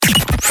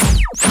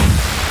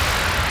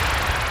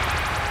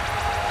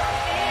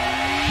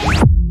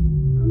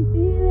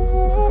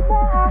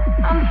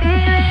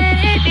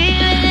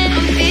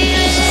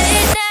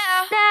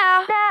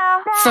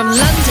From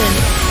London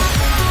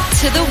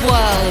to the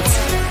world,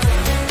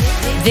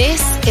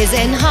 this is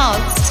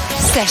Enhanced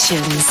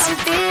Sessions.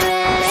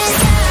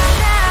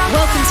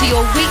 Welcome to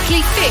your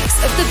weekly fix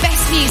of the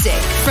best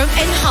music from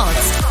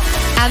Enhanced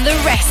and the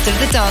rest of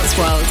the dance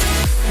world.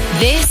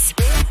 This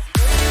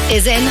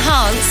is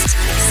Enhanced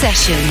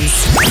Sessions.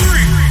 3, 2,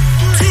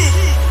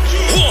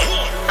 1.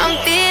 I'm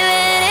feeling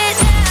it.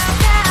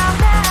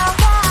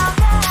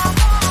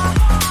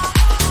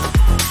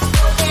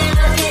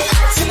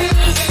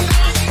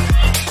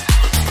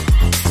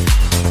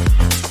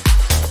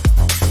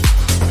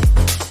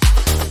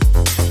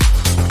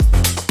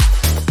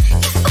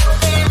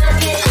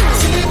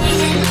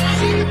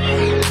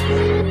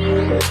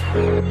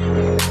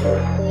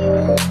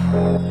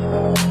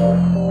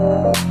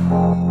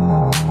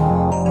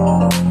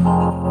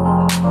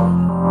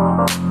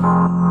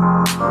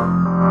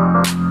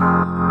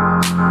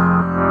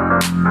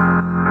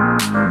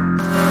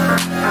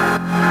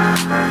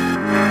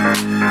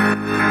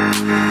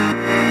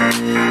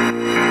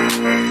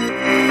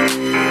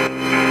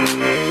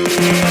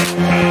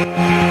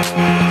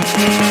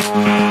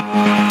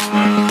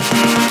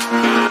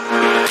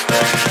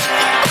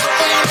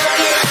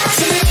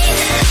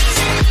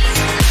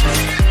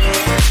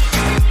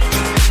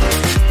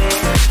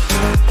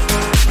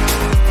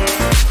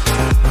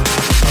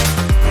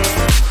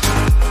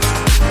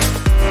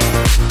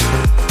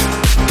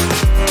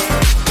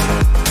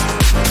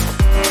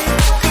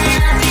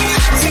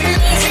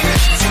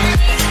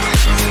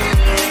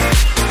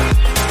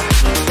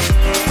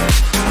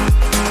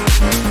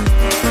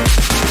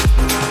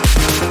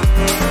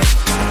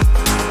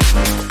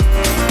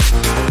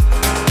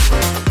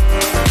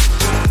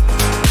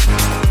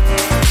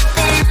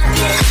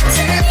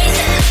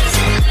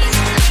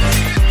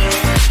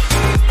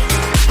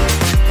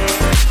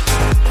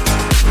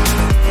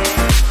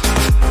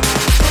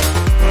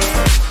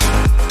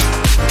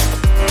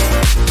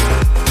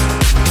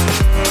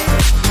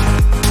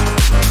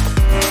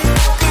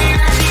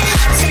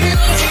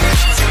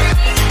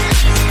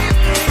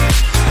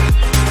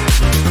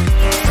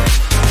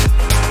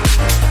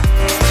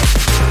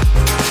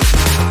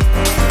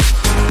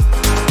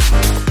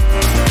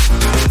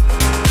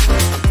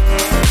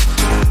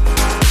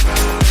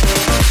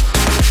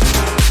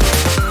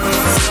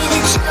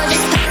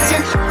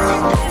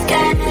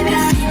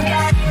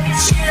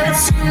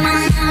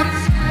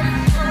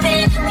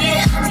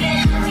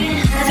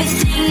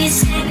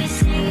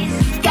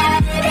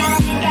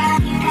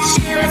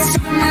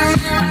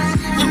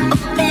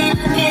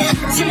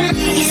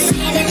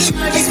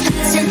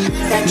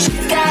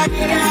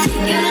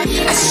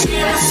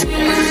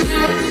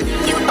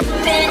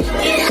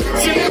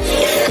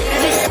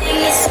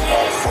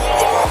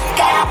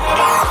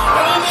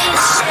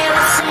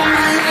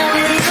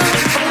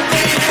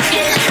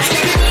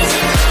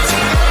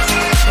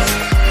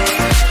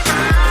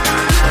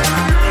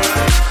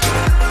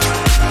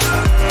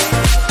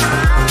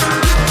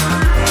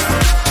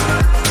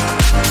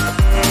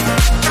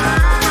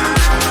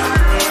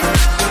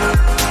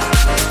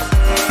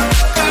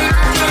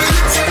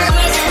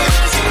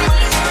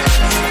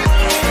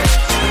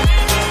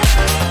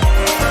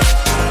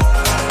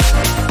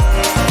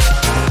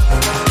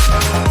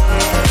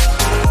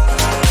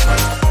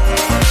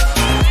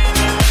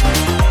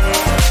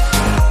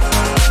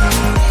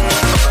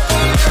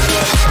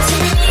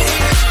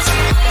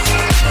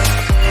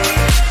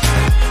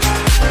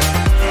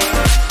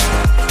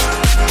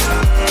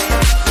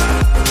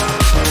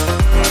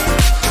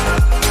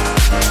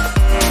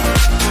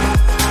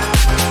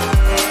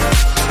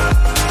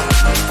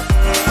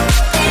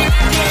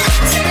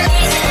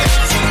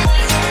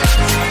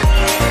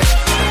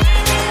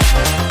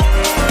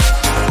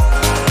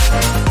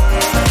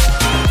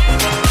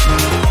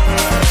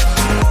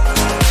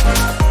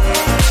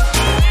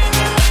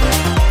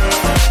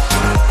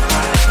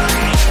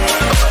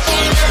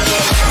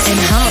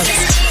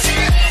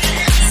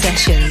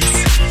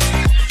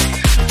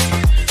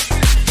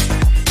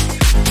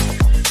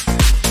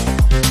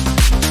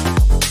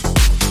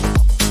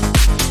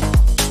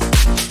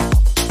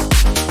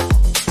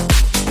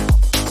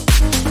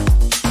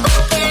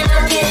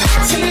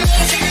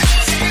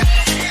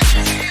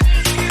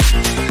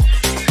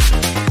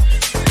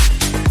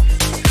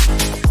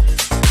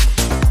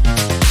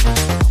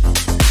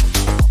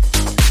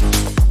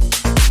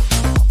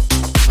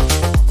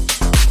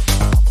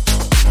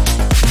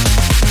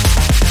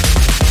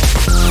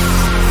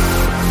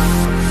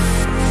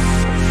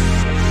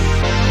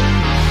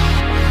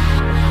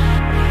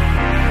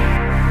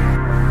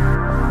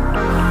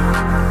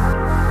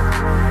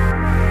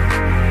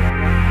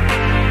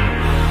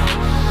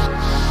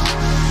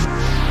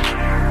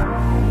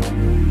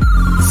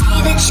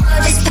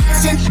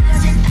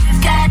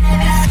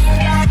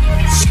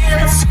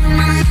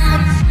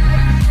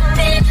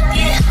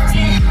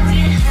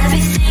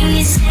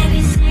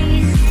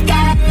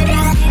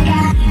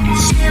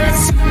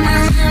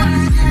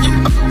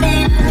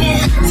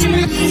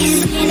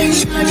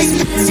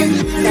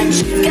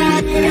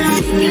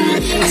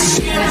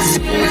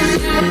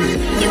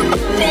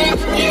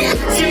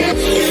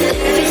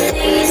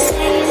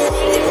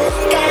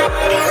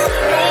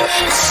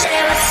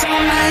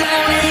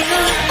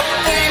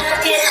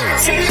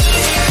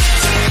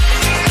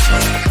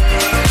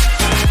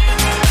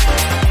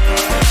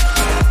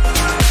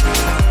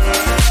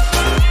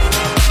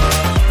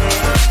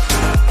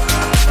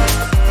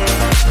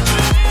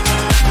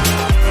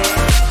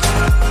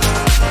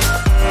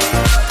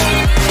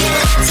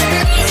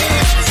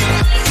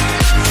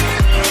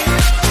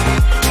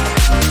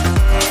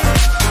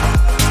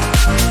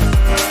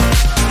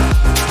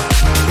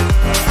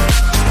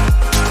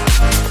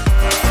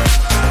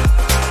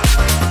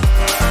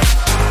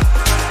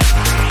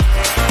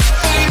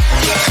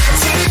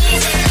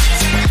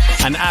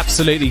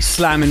 absolutely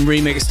slamming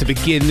remix to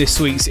begin this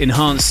week's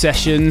Enhanced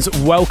Sessions.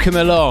 Welcome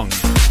along.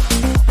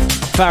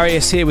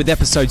 Farius here with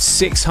episode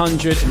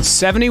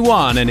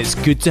 671, and it's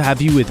good to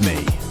have you with me.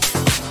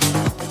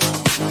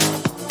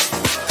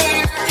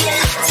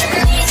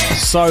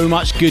 So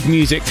much good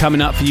music coming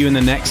up for you in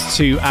the next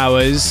 2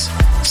 hours.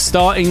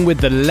 Starting with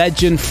the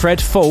legend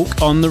Fred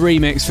Falk on the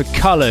remix for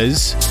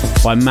Colours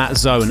by Matt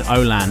Zoe and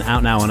Olan,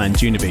 out now on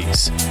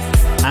Anjunabeats.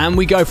 And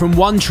we go from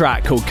one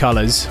track called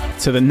Colours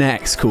to the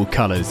next called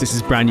Colours. This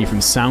is brand new from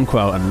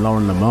Soundquelle and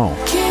Lauren Lamont.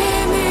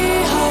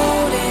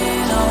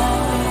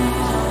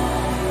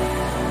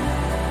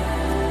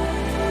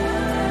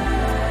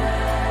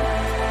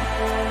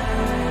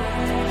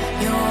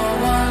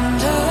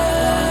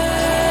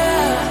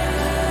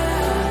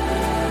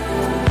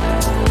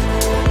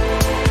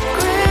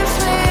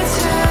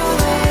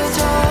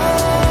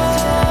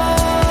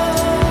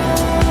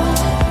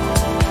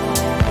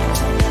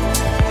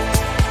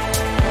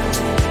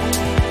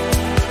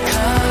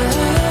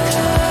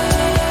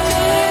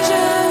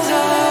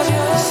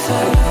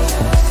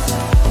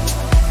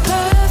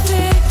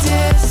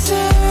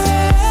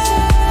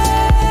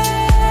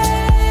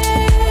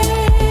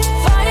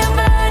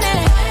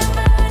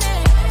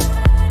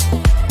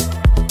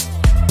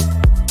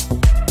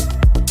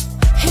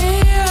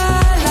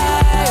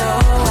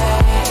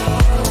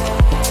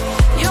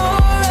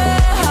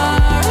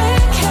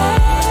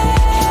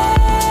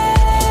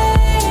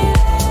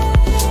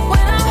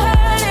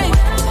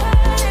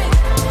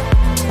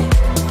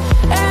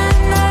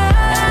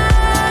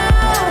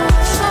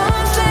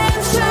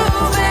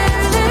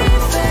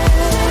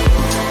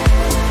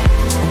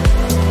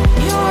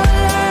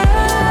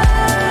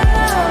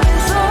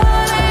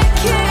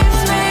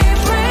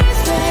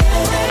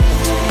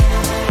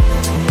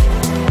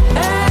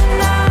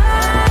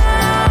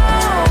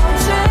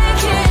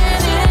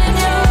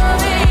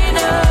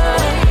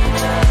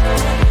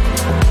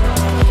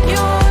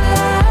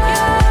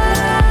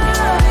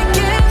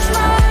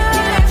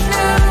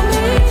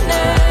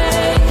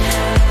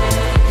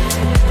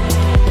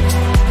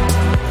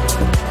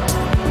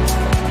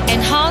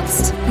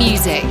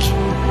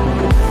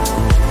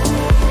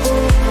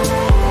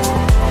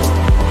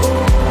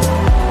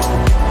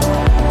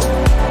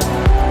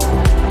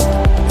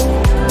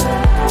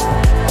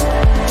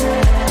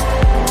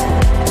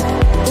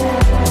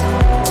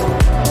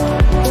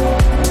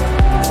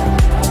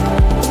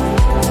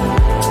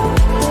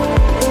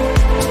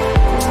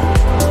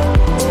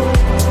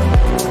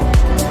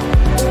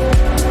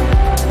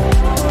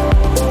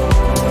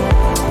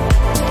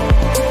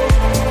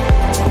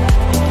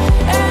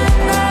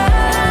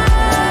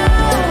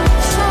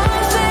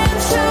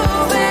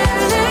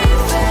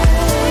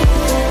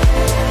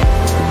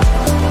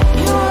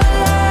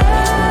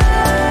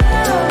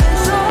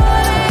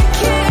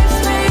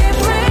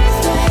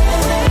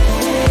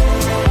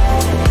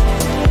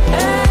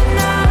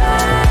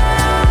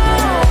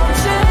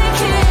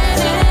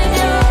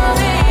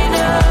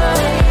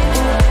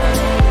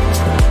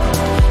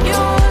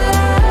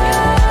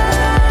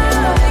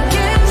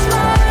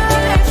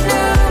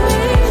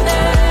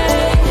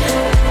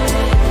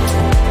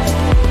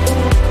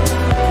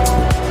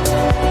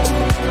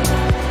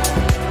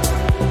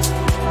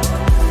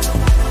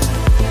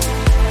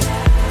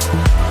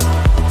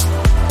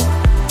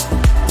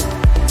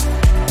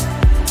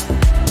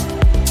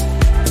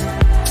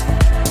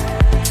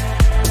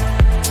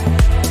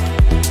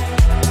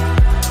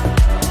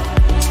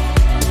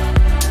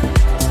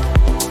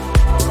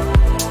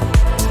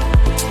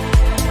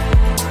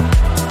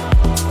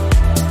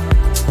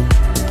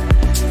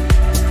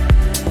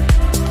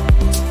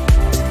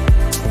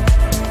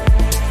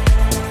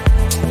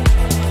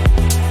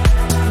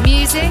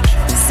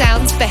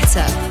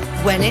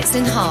 When it's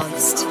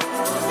enhanced.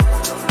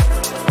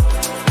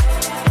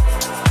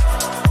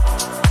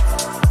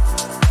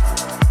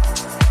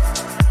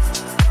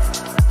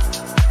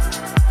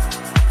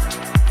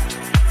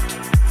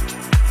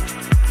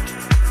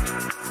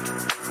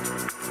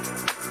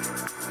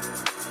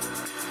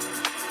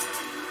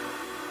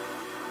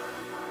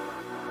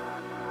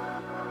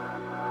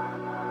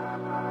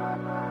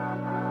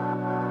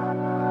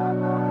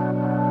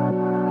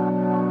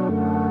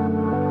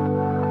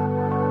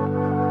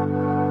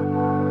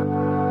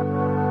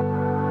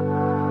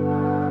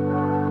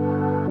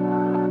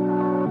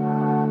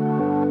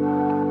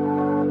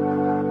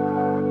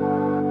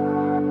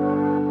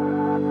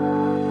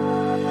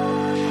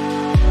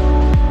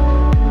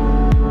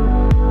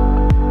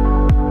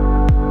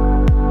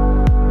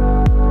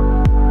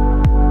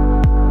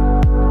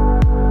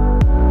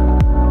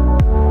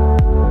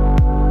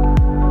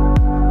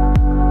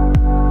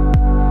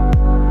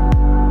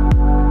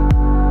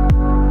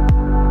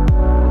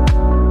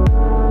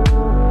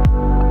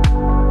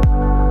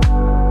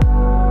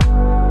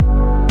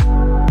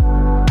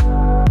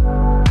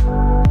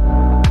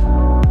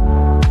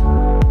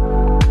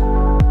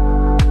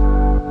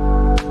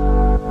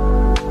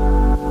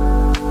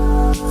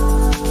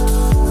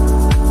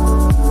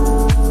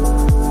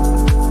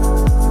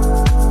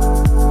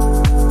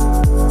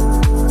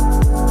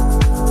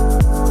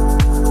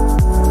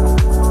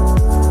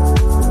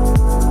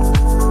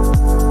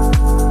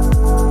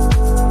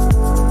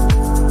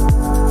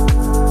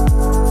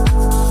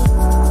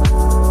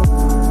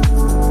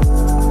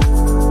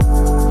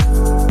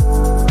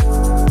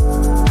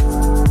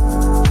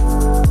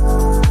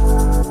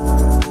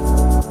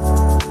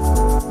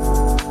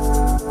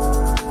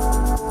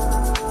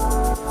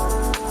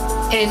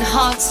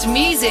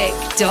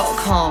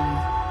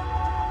 enhancedmusic.com.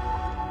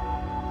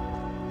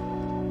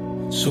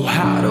 So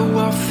how do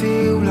I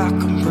feel like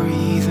I'm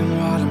breathing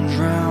while I'm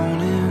drowning?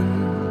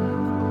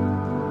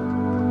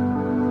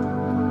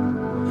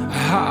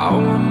 How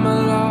am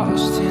I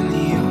lost in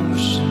the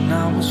ocean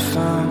I was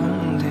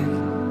found in?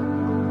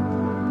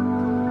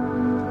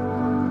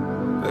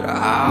 But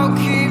I'll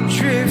keep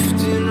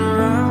drifting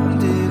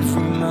around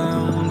every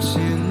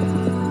mountain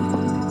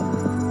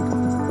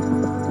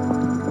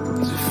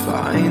to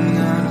find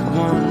that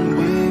one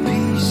where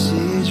peace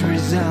is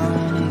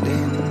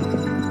resounding.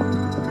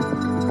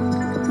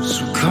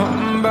 So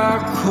come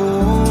back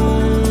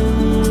home.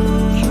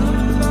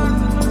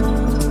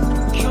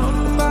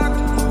 Come back,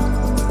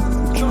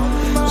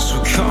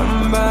 so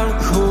come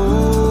back home.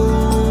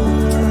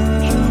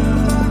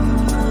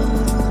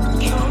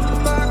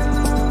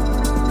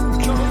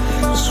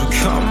 So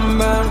come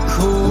back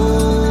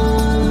home.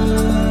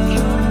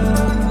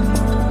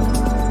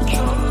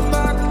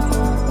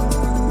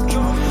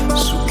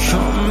 So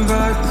come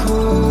back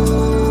home.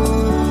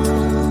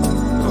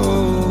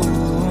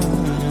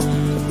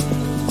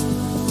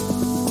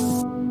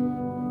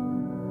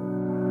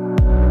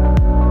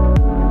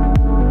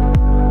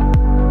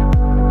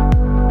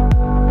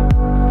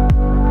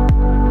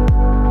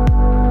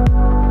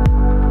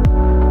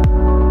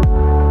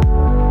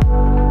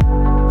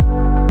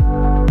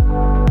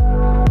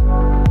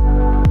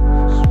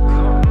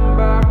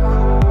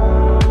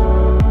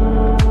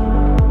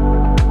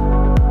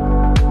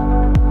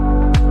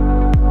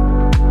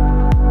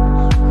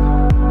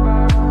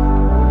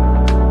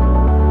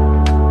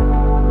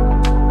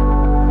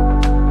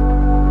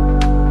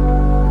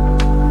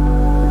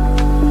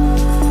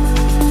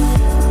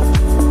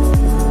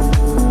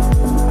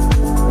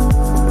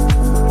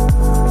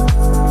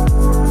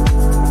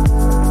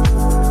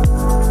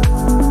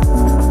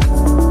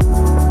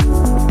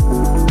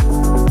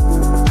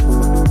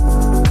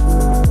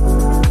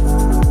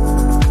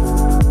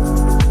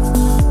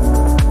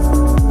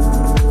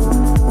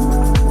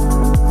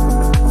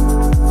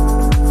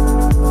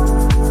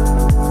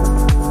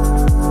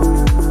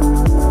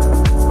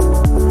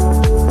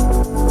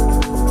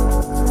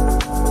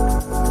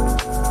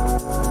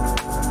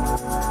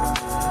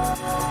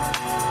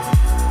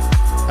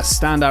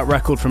 Standout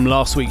record from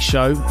last week's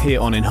show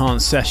here on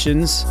Enhanced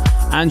Sessions.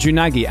 Andrew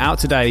Nagy out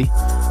today.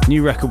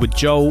 New record with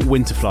Joel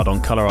Winterflood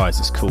on Colour Eyes.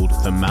 It's called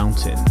The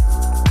Mountain.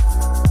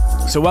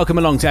 So welcome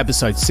along to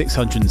episode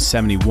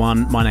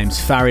 671. My name's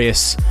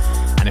Farius,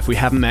 and if we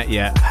haven't met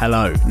yet,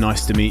 hello,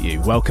 nice to meet you.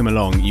 Welcome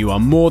along. You are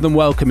more than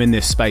welcome in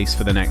this space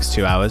for the next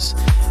 2 hours.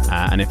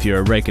 And if you're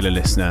a regular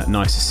listener,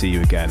 nice to see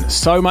you again.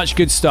 So much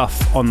good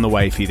stuff on the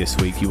way for you this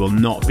week. You will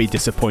not be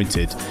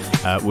disappointed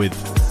with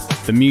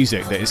the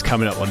music that is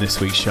coming up on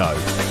this week's show.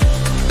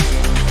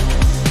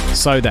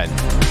 So then,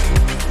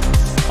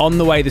 on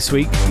the way this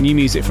week, new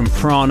music from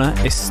Prana,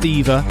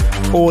 Estiva,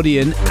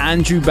 Audion,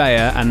 Andrew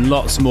Bayer and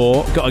lots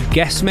more. Got a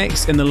guest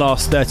mix in the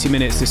last 30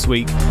 minutes this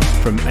week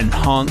from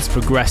enhanced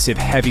progressive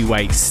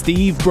heavyweight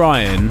Steve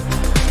Bryan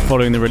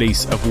following the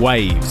release of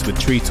Waves with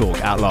Tree Talk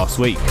out last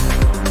week.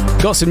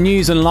 Got some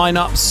news and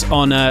lineups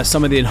on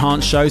some of the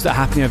enhanced shows that are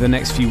happening over the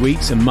next few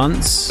weeks and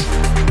months.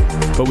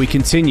 But we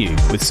continue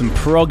with some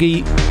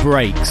proggy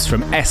breaks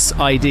from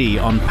SID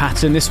on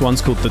Pattern. This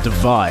one's called The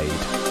Divide.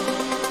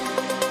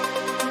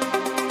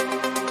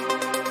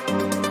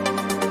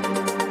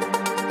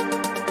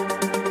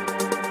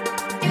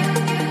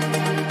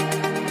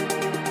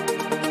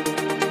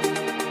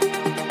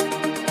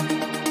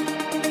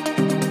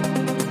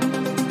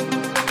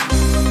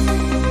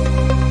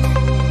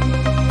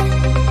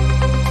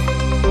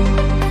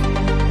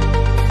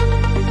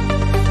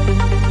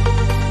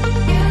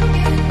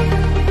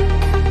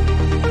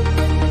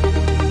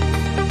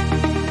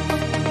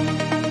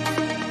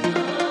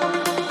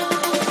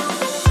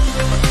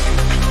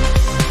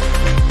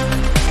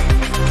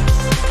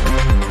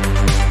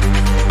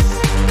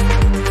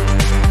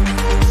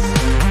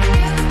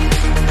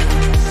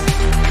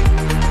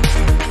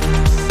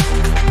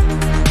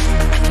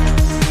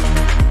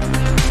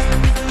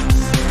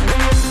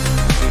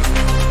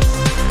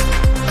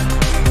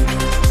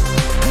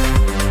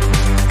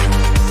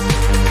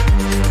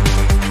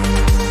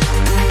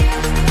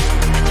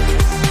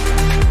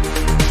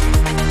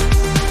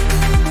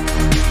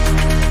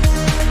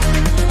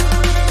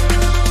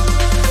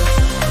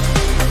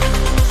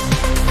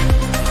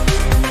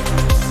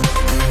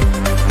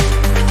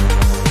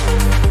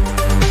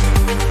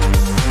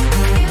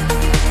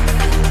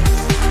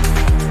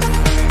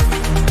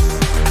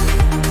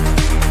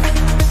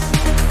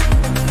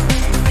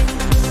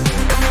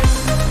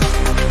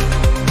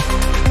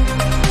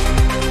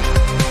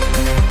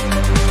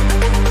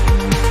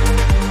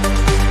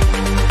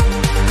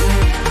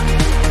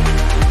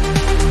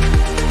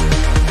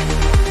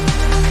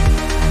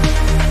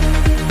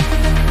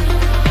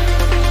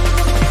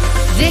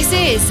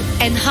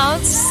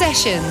 Enhanced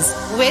Sessions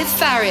with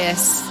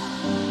Farius.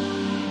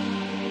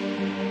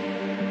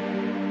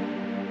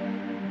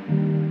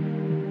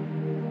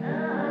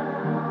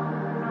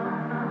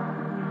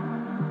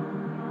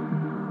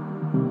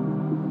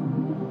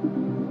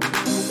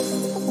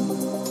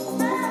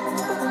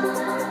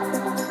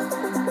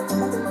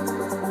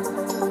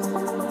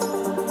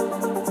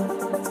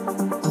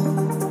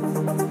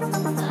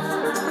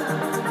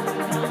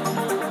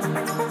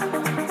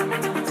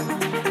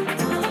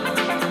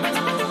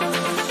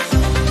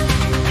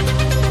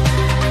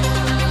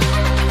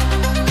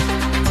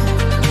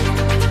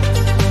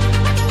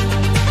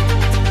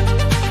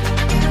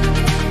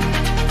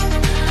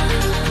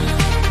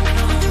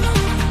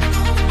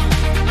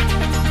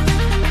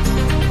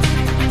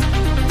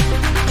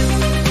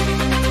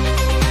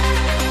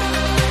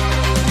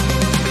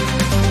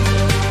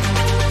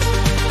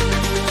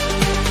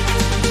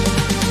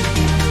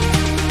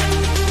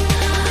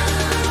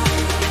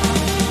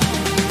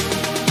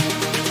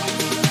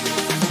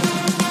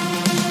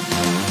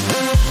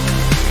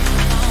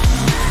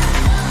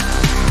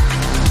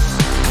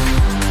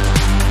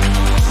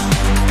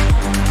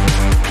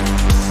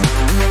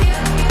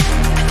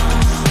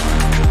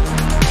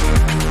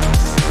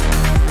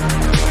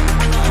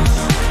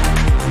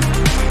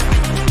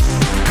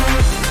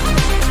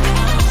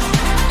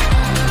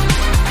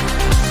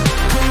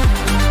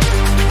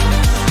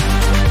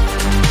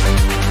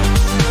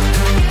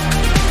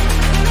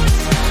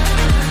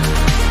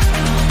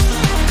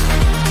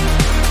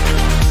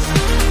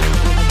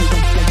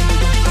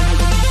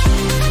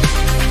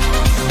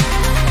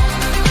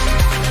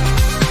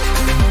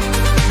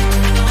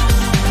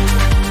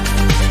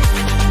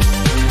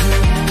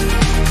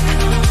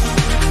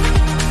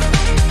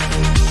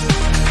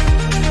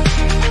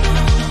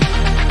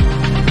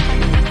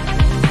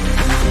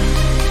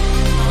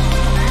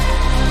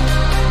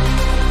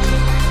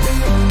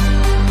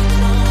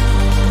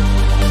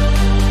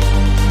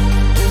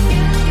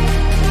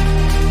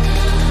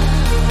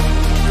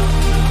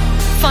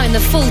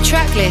 full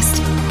track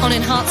list on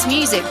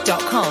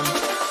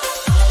enhancemusic.com.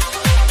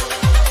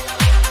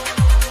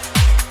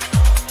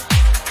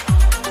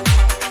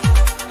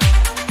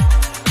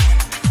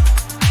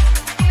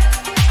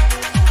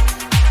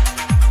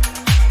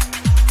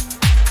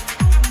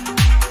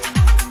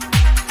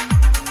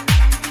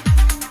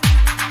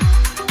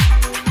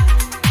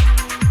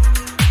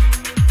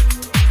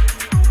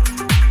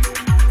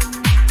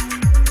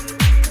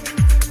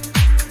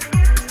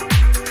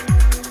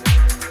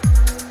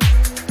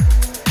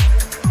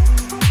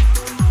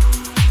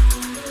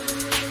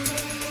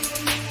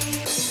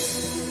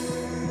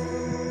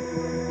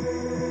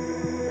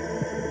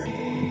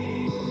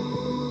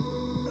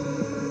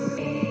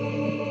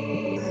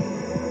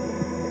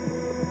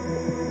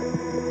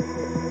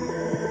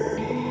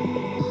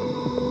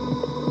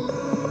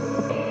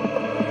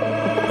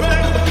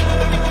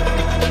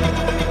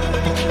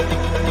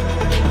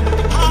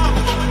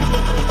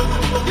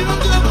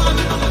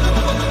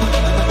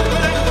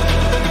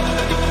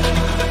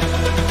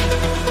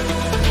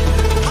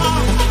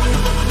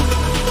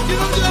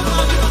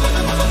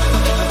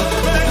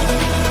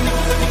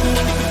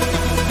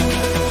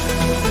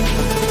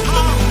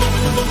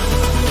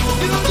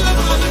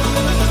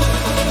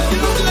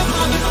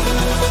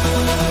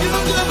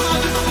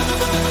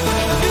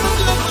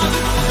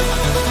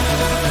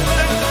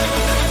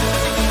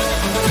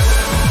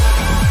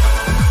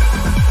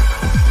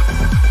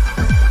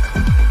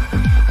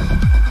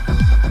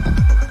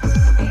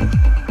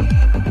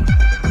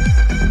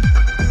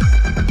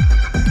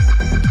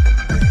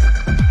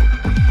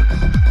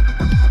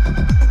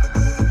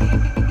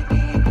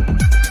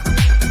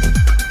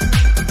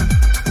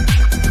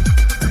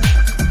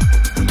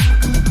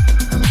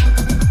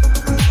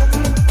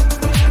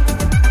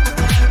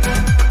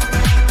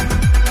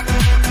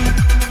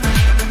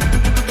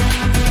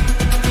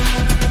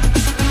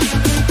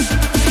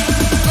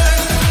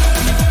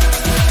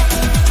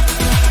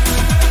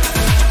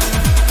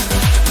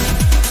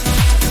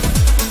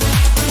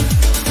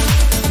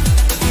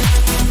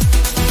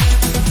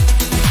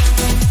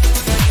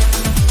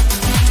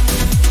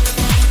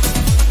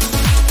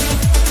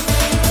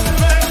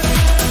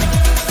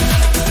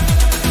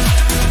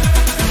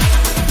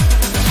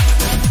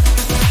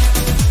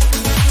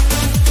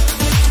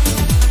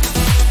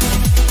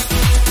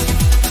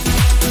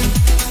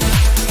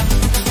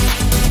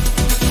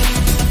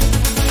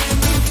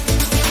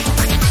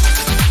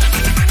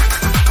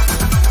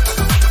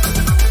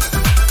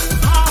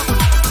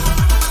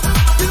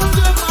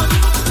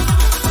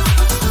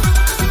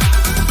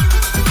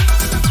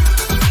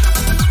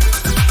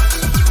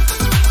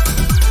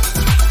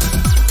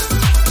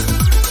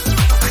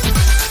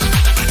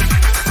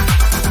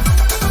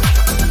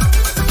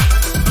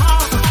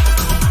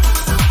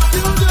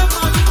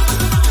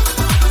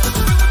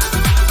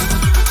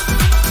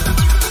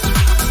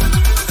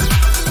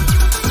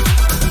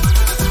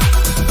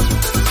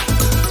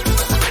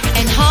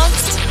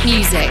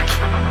 Music.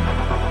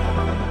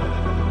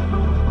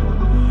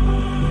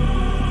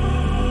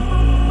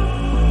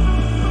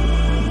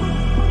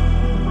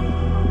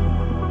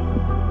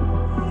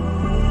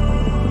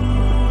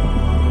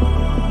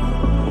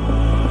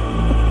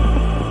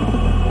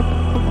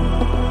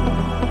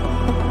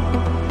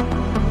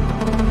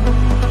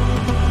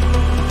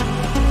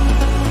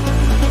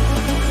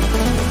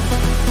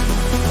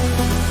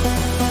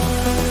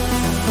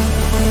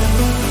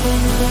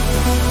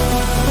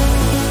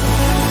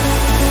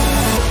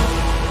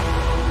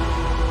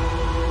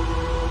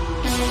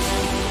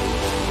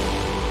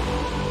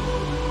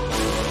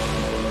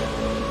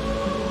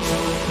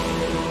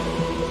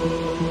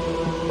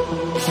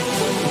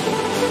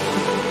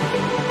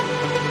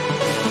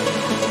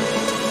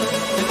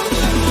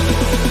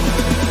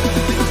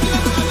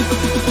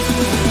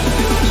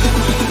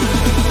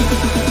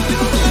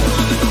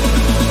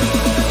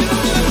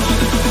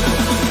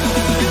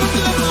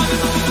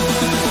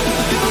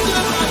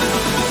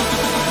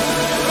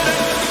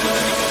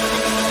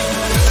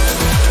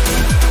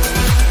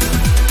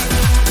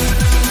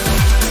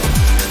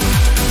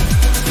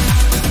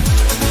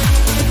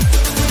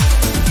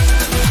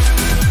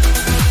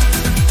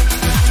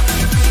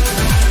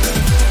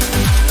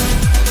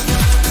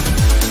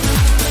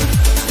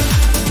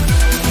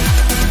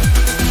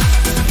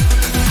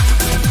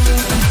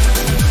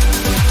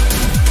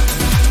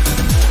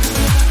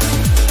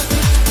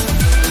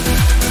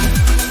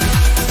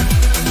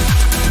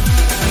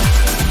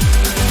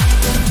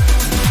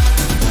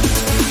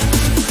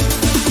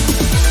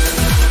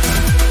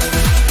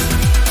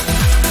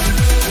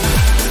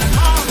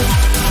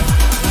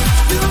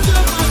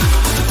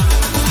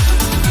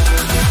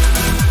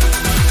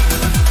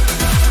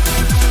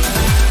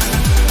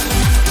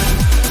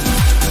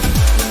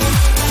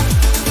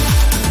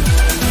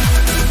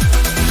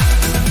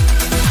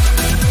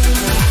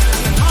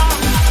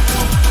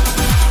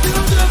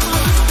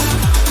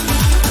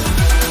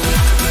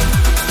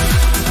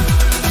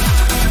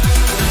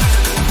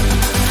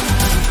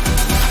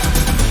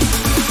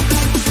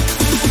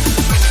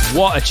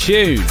 What a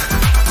tune.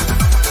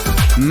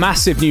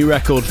 Massive new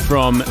record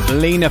from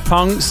Lena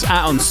Punks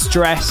out on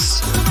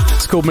Stress.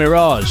 It's called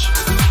Mirage.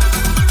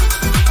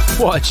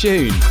 What a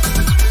tune.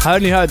 I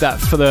only heard that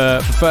for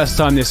the first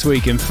time this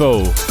week in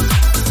full,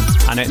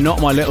 and it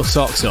knocked my little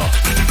socks off.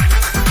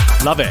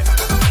 Love it.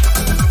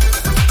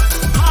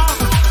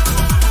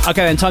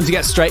 Okay then, time to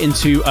get straight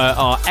into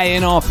our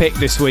A&R pick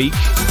this week.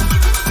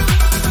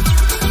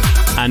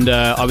 And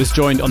I was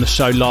joined on the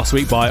show last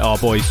week by our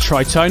boys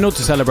Tritonal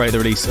to celebrate the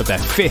release of their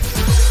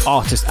 5th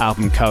artist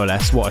album,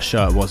 Coalesce. What a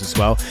show it was as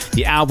well.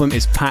 The album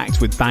is packed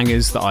with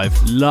bangers that I've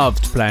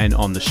loved playing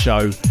on the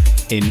show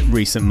in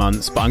recent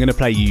months, but I'm going to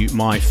play you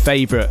my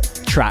favourite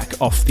track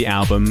off the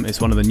album.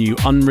 It's one of the new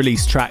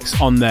unreleased tracks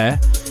on there.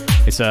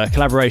 It's a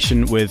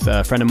collaboration with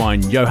a friend of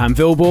mine, Johan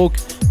Vilborg,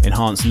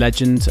 Enhanced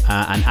Legend,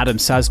 and Adam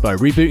Sasbo,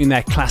 rebooting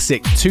their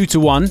classic 2 to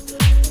 1,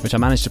 which I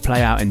managed to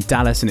play out in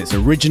Dallas in its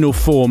original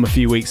form a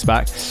few weeks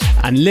back.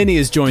 And Linny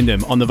has joined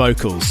them on the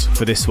vocals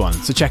for this one.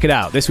 So check it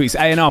out. This week's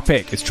A&R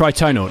pick is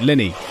Tritonal,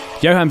 Linny,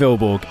 Johan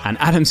Vilborg, and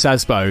Adam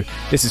Sasbo.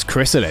 This is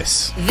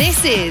Chrysalis.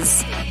 This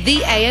is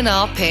the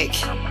A&R pick.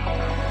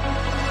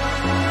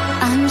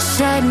 I'm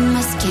shedding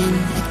my skin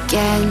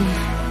again.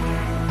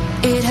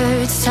 It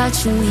hurts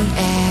touching the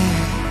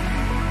air.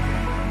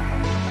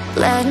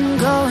 Letting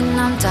go and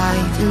I'm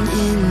diving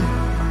in.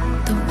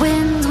 The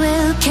wind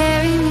will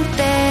carry me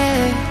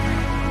there.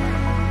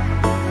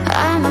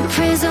 I'm a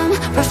prism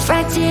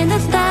reflecting the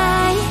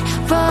light.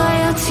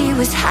 Royalty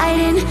was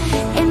hiding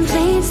in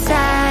plain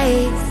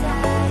sight.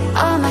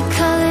 All my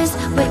colors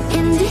were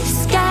in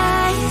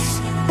disguise.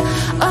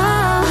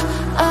 Oh,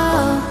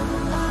 oh,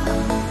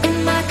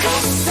 in my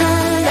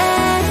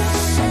chrysalis.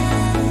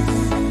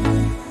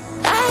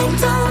 I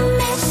don't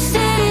miss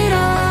it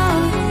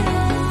all.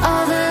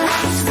 All the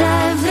lives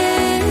I've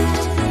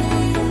lived.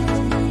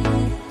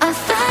 I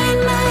find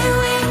my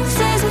wings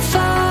as I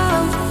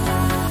fall.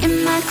 In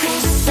my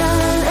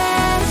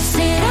chrysalis,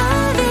 it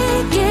all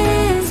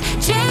begins.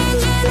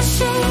 Changing the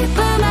shape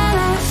of my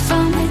life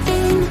from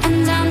within.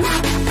 And I'm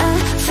not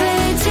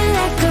afraid to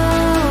let go.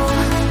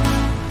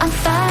 I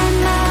find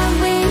my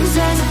wings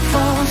as I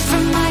fall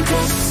from my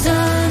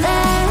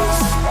chrysalis.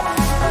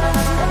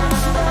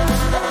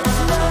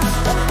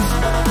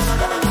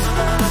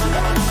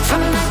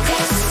 From my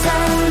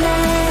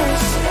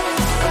chrysalis.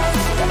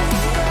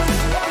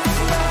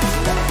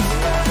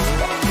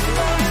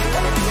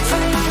 From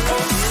my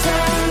chrysalis.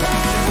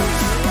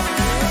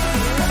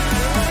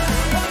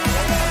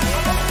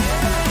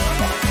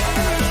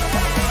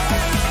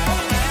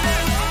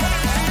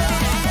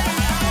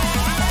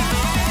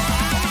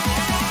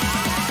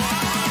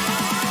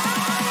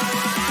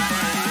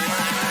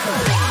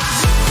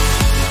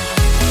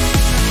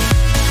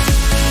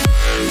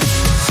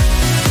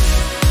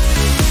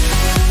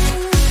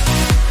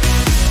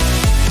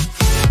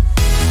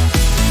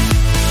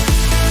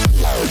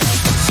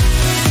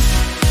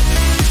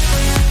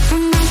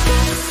 From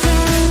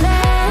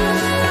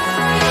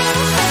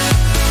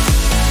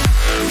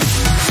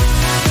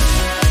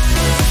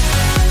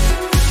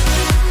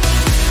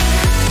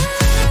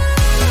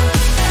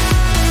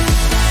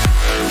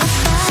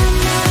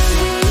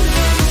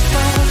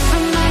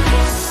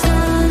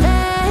my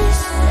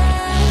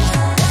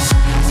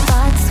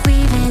thoughts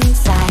weaving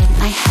inside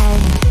my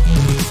head,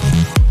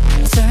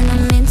 turn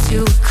them into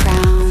a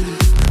crown.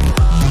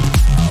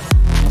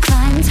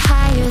 Climbed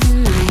higher than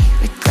my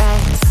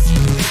regrets,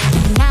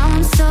 and now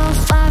I'm so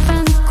far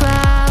from the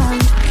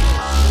ground.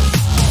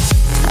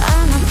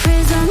 I'm a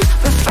prism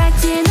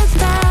reflecting the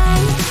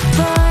light.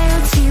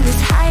 Royalty was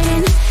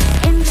hiding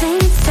in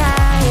plain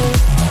sight.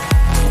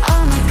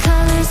 All my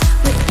colors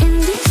were in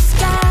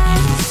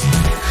disguise.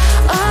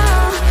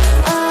 Oh,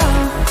 oh,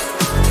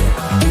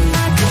 in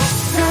my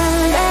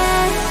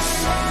chrysalis.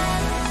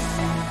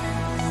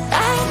 I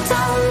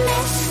don't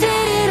miss it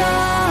at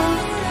all.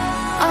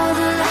 All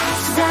the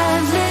lives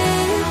I've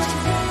lived.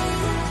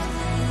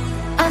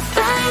 I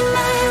find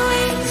my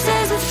wings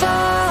as I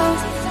fall.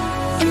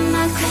 In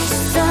my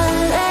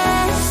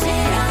chrysalis,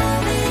 it all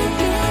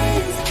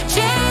begins.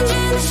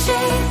 Changing the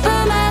shape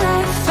of my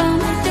life from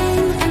within.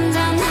 And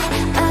I'm not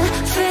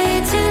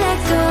afraid to let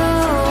go.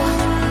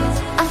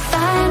 I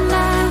find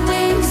my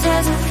wings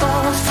as I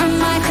fall from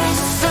my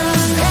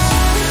chrysalis.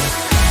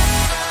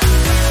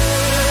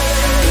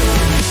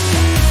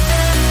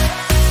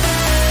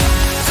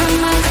 From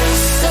my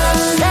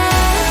chrysalis.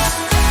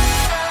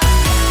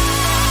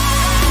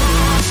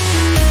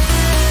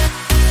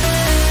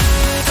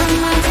 From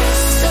my chrysalis. From my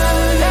chrysalis.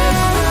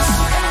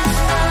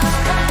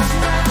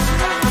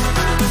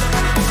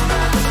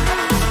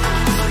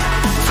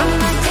 From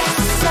my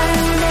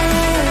chrysalis.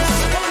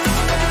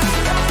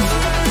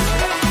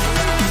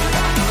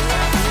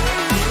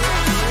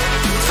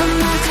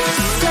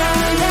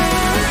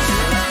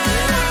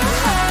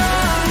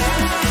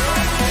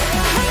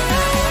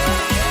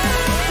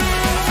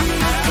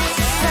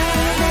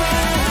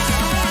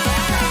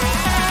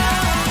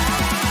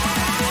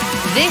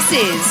 This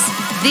is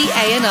the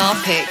A&R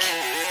pick.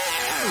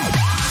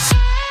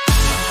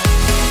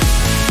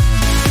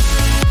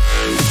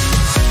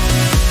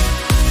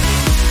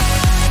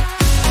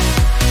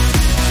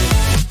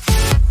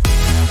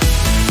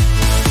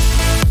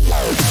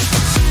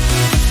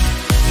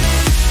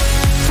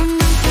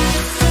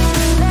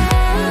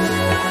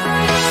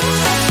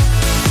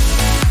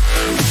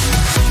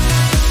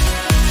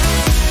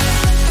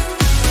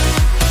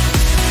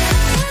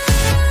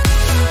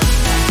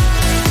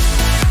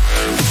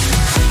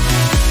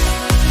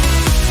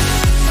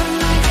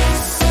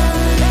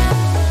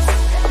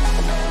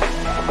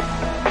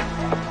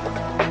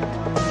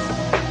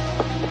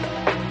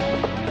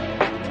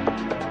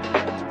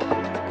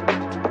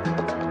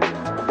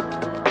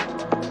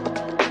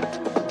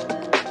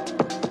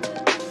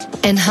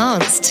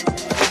 Enhanced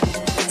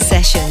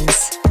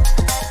Sessions.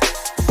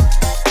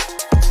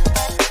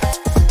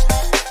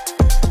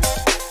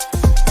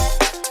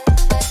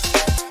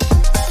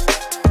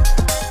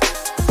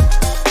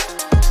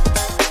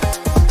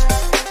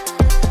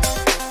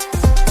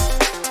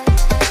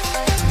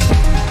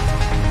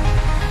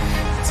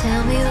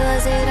 Tell me,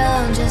 was it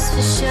all just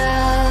for show?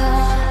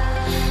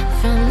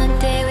 From the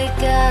day we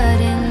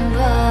got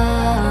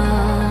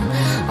involved,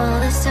 all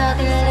this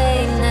talking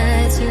late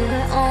nights, you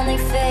were only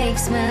fake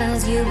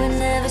smiles, you were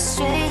never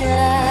straight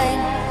line.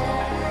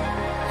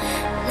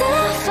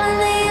 Now I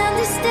finally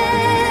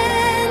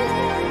understand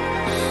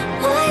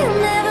why you'll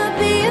never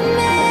be a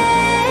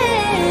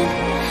man.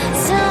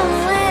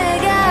 Somewhere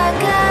got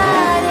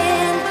caught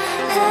in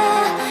a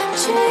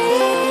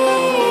dream.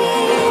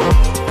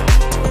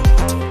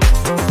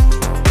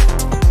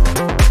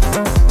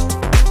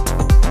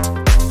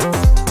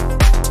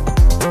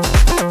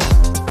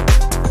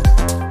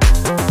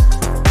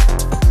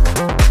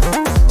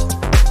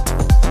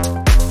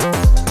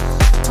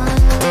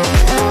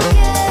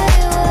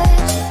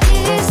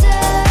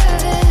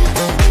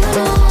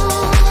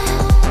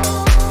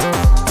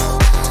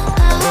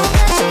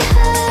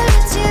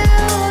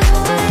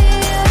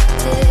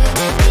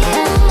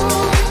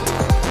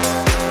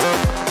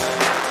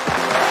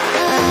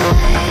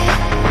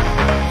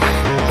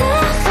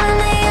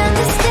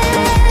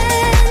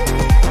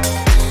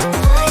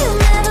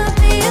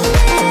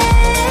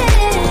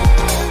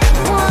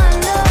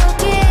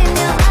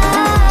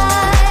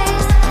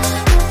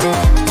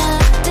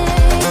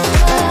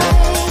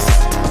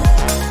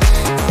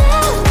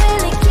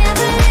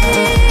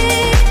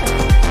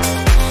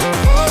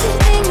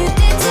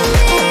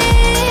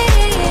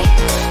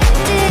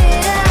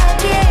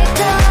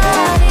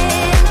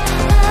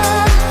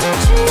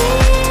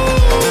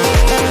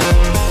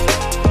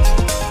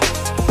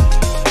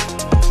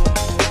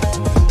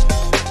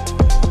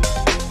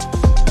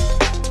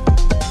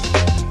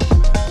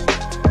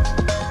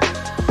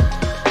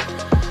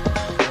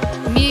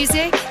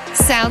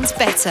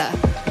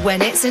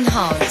 When it's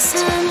enhanced.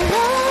 I'm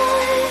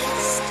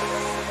lost,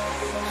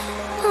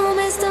 all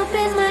messed up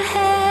in my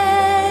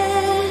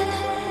head.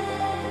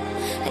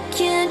 I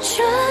can't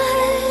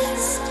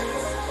trust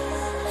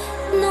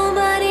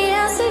nobody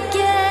else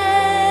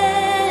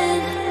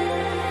again.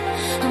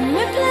 I'm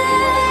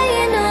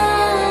replaying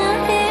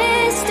our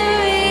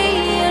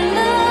history, a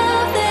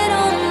love that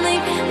only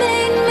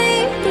made me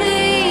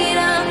bleed.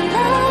 I'm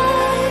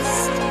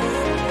lost,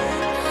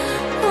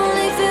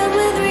 only filled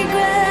with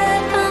regret.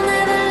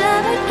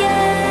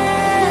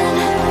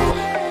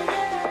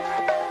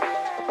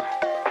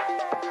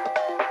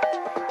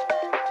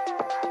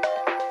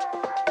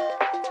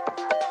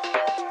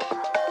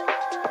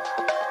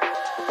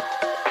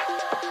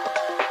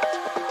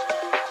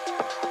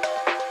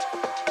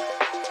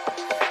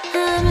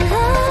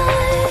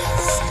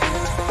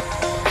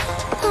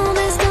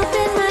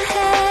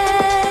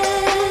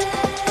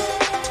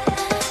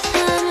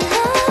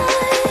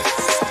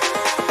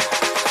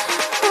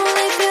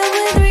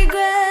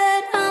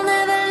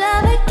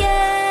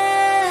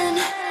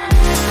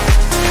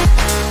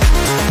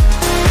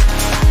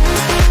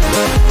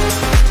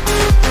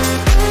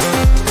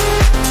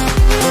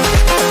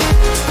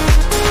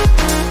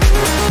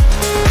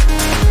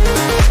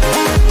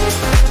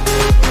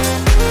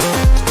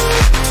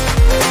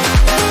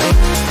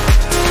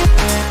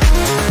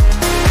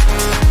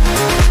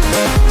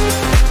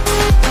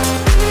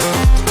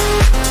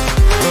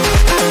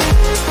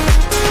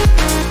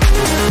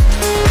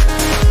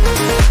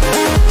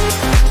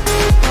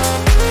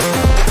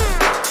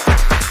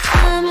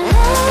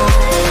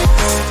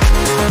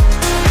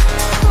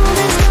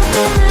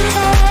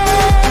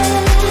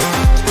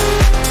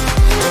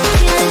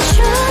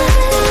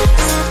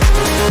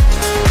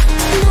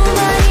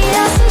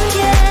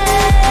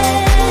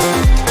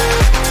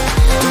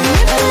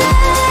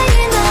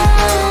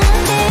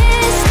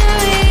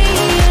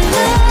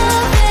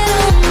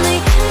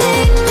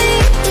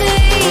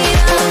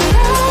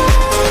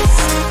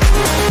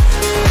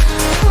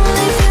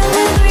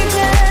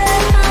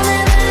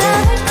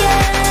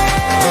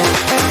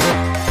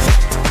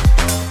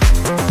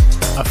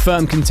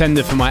 Firm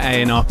contender for my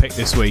A&R pick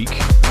this week,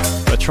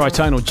 but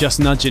Tritonal just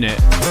nudging it.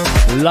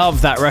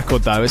 Love that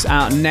record though. It's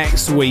out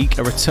next week.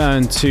 A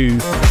return to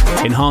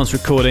Enhanced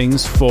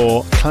Recordings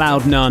for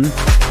Cloud None,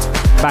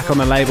 back on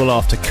the label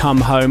after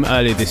Come Home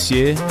earlier this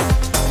year,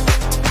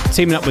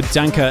 teaming up with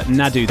Danka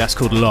Nadu. That's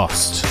called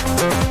Lost.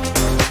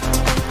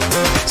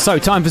 So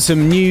time for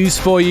some news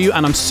for you,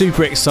 and I'm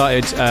super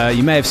excited.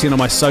 You may have seen on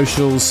my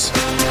socials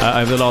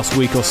over the last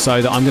week or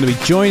so that I'm going to be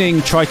joining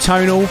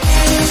Tritonal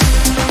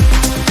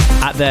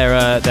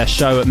at their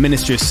show at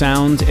Ministry of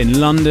Sound in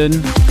London.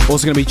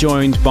 Also going to be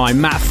joined by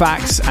Matt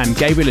Fax and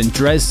Gabriel in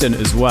Dresden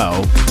as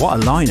well. What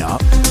a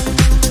lineup.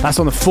 That's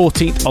on the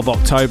 14th of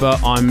October.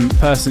 I'm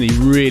personally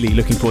really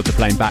looking forward to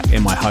playing back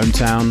in my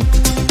hometown.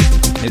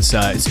 It's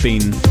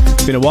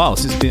been a while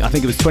since I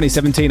think it was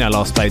 2017 I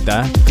last played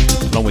there,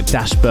 along with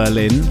Dash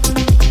Berlin.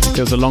 Feels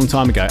Feels a long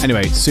time ago.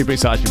 Anyway, super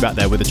excited to be back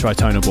there with the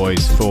Tritonal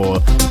Boys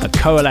for a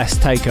Coalesce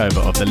takeover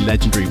of the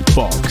legendary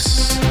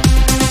Box.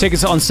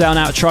 Tickets are on sale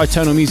now at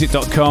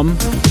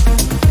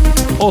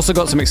tritonalmusic.com. Also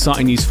got some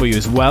exciting news for you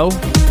as well.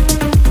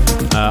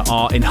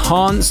 Our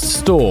enhanced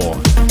store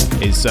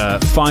is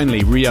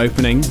finally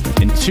reopening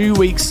in 2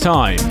 weeks'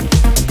 time.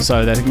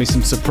 So there's going to be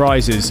some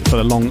surprises for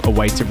the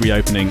long-awaited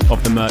reopening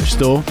of the merch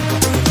store.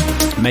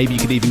 Maybe you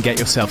could even get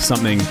yourself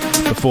something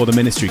before the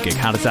Ministry gig.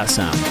 How does that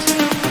sound?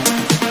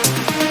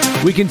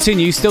 We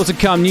continue. Still to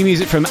come, new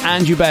music from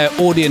Andrew Bayer,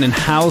 Audion and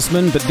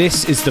Hausman, but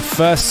this is the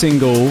first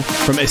single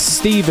from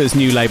Esteva's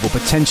new label,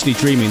 Potentially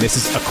Dreaming. This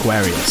is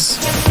Aquarius.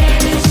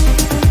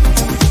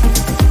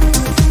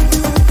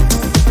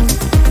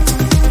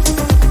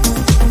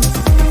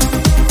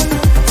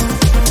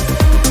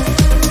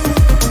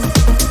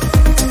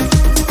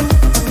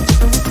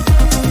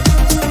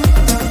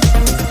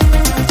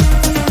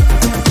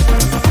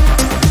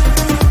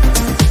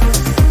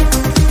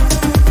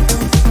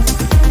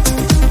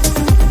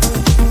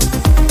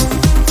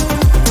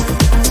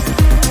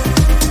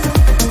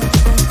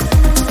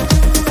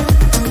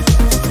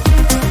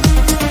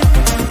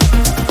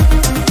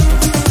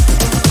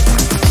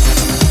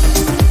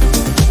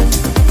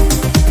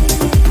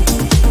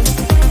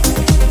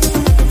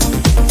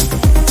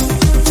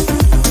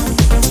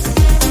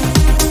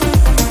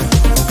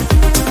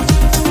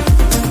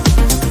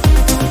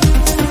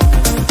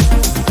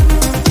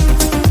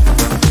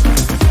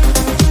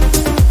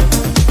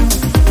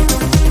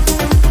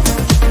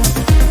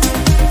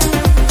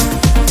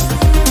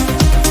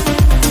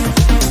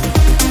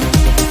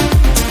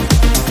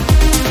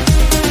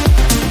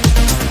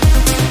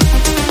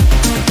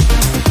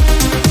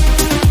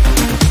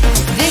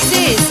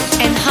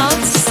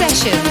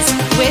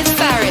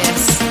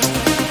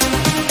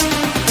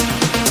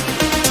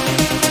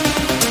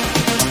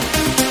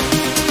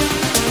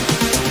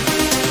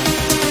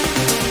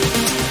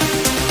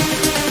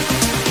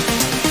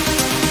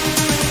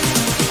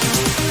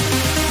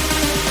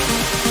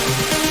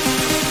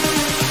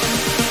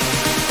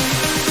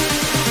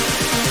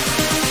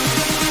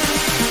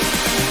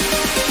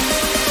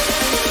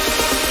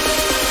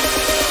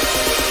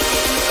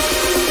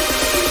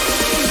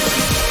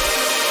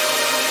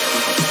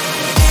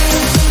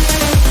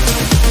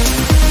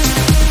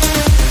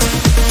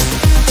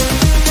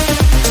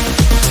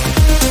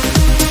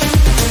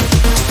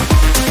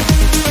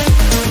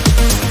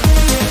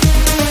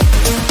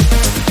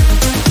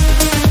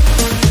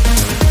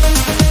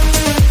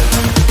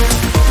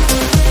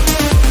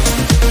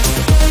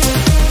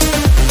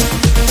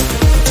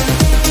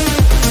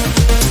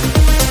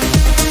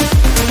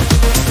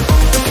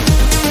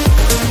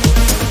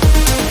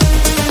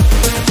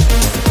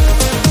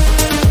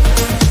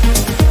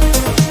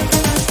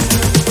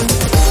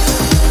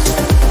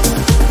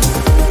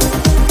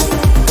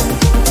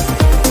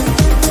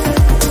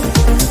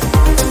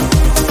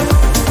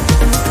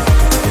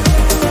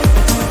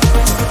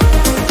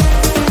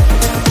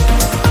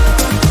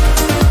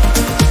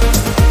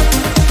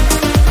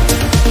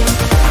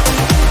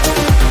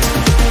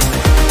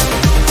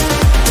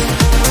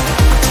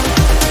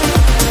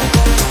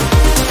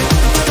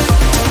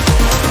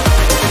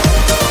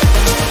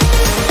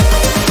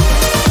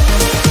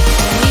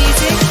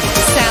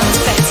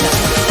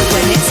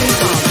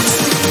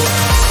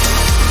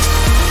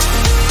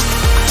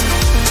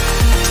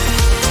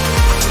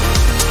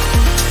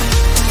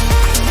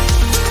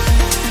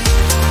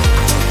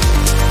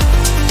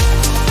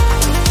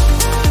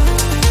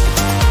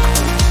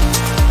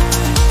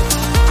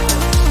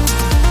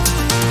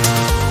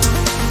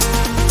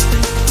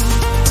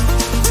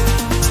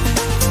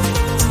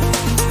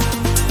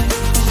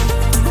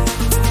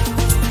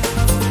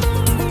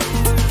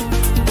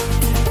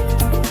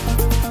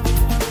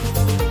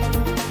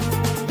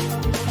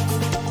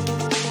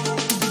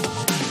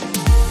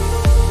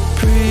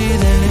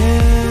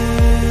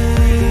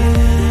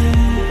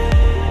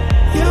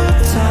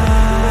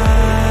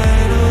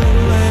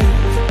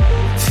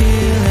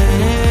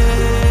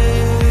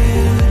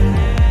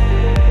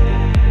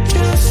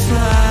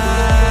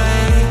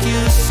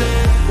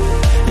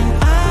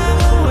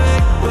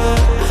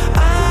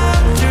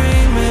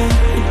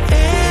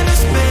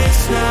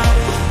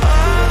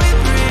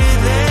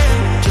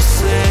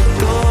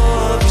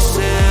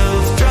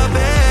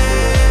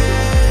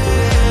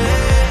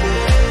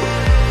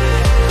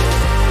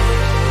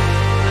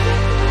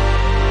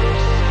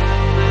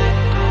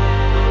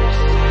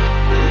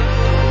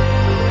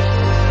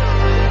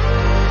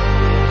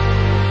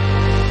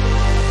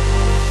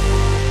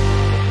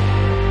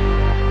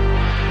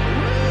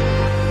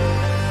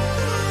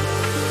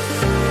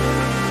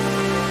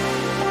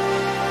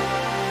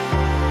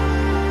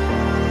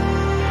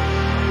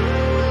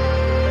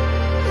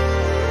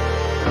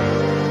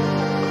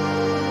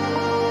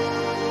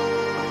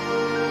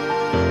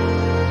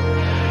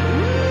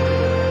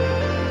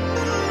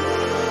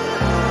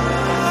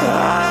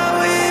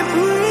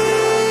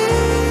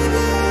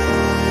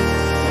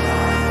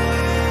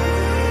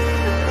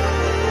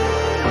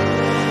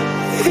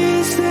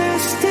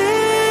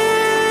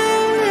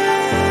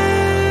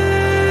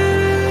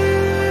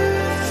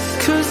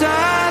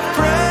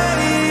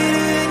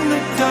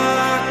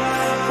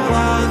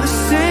 the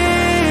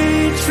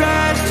sea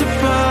tries to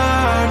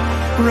burn,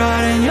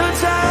 riding your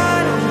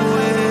tidal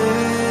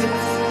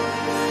waves,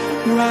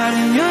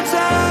 riding your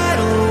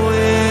tidal waves.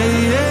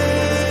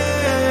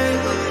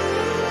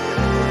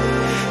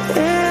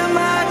 Am I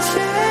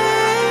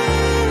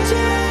changing?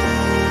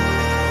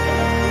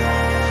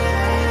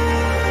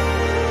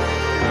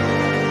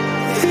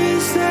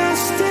 Is there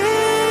stillness?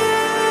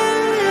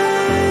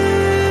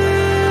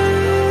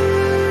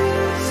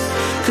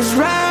 'Cause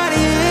right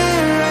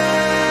here,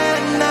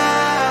 right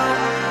now,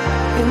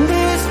 in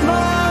this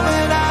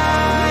moment I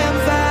am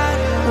found,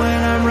 when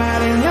I'm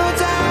riding your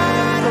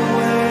tidal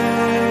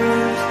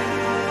waves,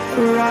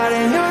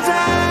 riding your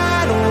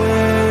tidal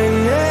waves,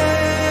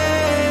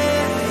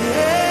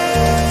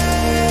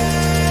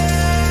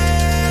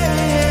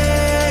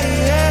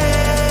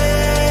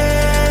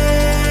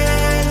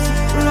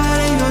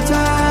 riding your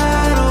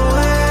tidal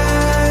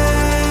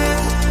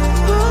waves,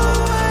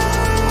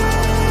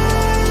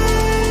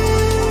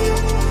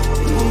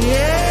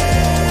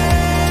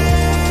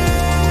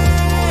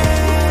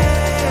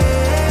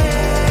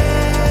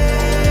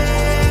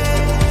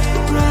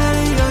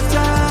 riding your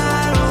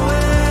tidal waves.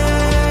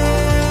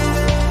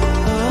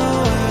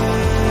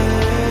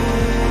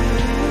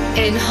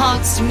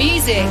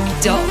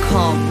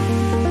 Enhancedmusic.com.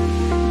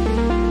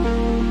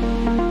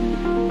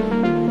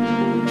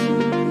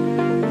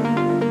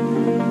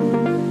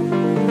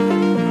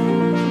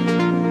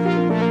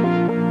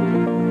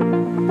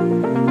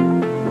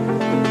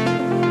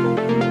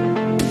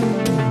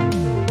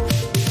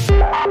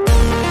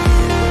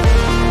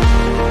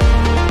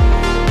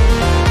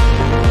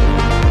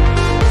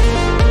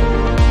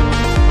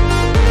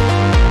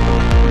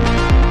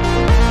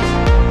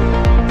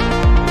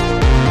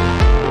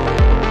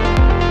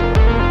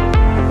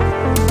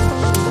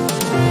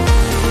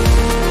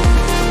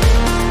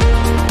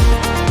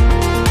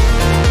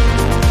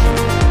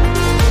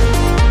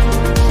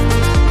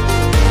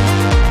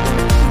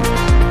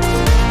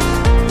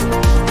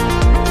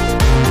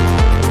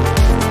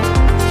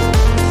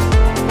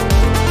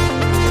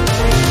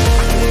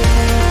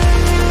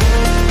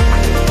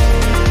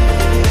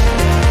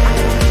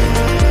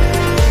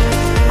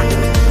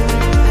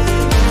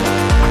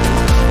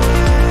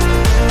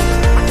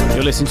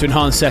 Listen to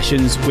Enhanced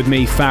Sessions with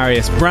me,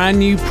 Farius. Brand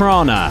new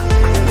Prana,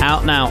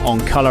 out now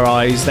on Colour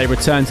Eyes. They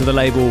return to the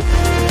label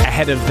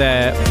ahead of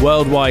their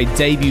worldwide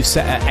debut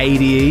set at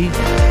ADE.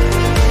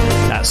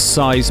 That's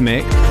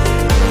Seismic.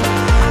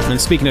 And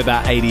speaking of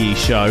that ADE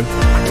show,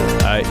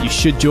 you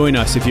should join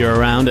us if you're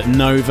around at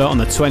Nova on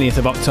the 20th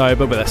of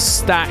October with a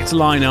stacked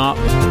lineup,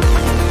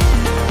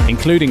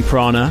 including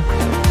Prana.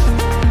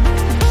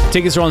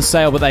 Tickets are on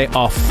sale, but they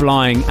are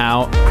flying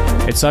out.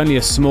 It's only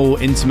a small,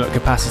 intimate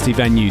capacity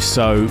venue,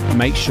 so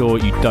make sure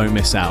you don't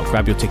miss out.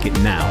 Grab your ticket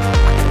now.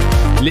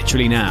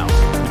 Literally now.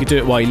 You can do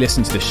it while you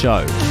listen to the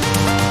show.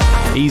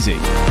 Easy.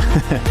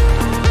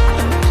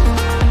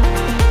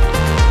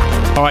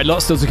 All right,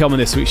 lots still to come on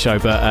this week's show,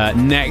 but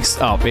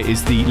next up, it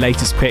is the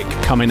latest pick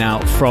coming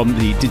out from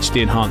the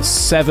Digitally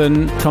Enhanced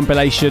 7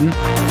 compilation.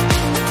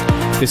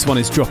 This one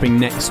is dropping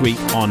next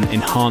week on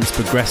Enhanced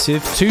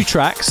Progressive. 2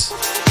 tracks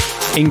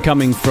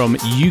incoming from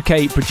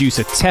UK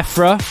producer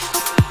Tefra.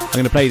 I'm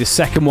going to play the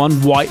second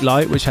one, White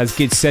Light, which has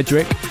Gid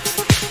Cedric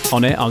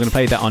on it. I'm going to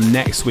play that on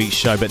next week's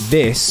show, but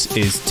this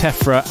is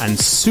Tefra and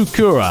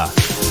Sukura.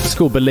 It's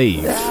called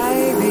Believe.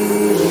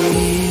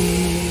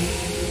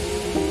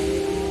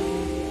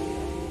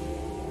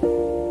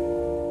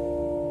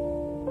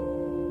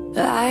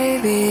 I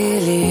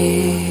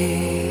believe.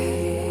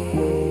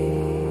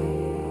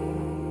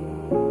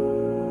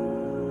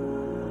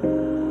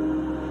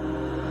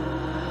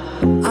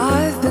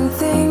 I've been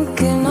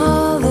thinking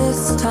all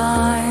this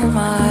time.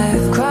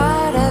 I've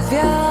cried, I've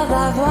yelled,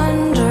 I've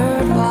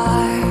wondered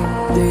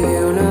why the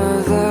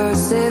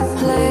universe, it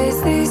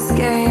plays these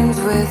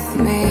games with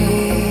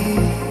me.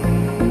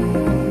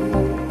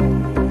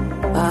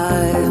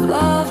 I've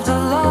loved a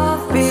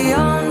love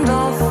beyond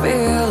all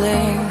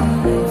feeling,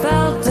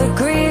 felt a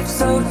grief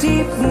so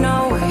deep,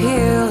 no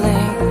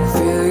healing.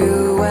 Feel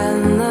you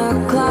when the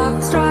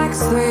clock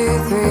strikes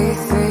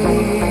 333.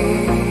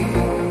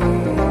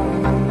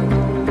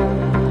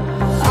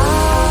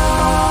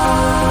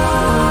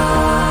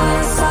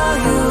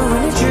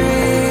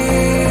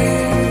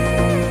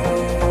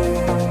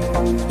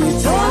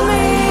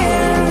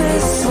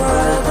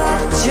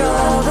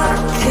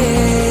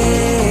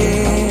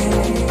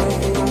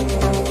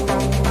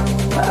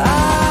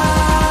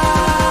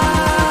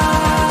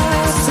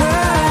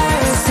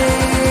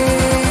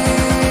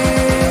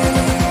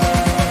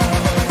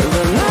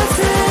 The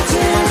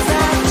messages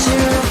that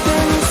you've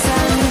been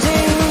sending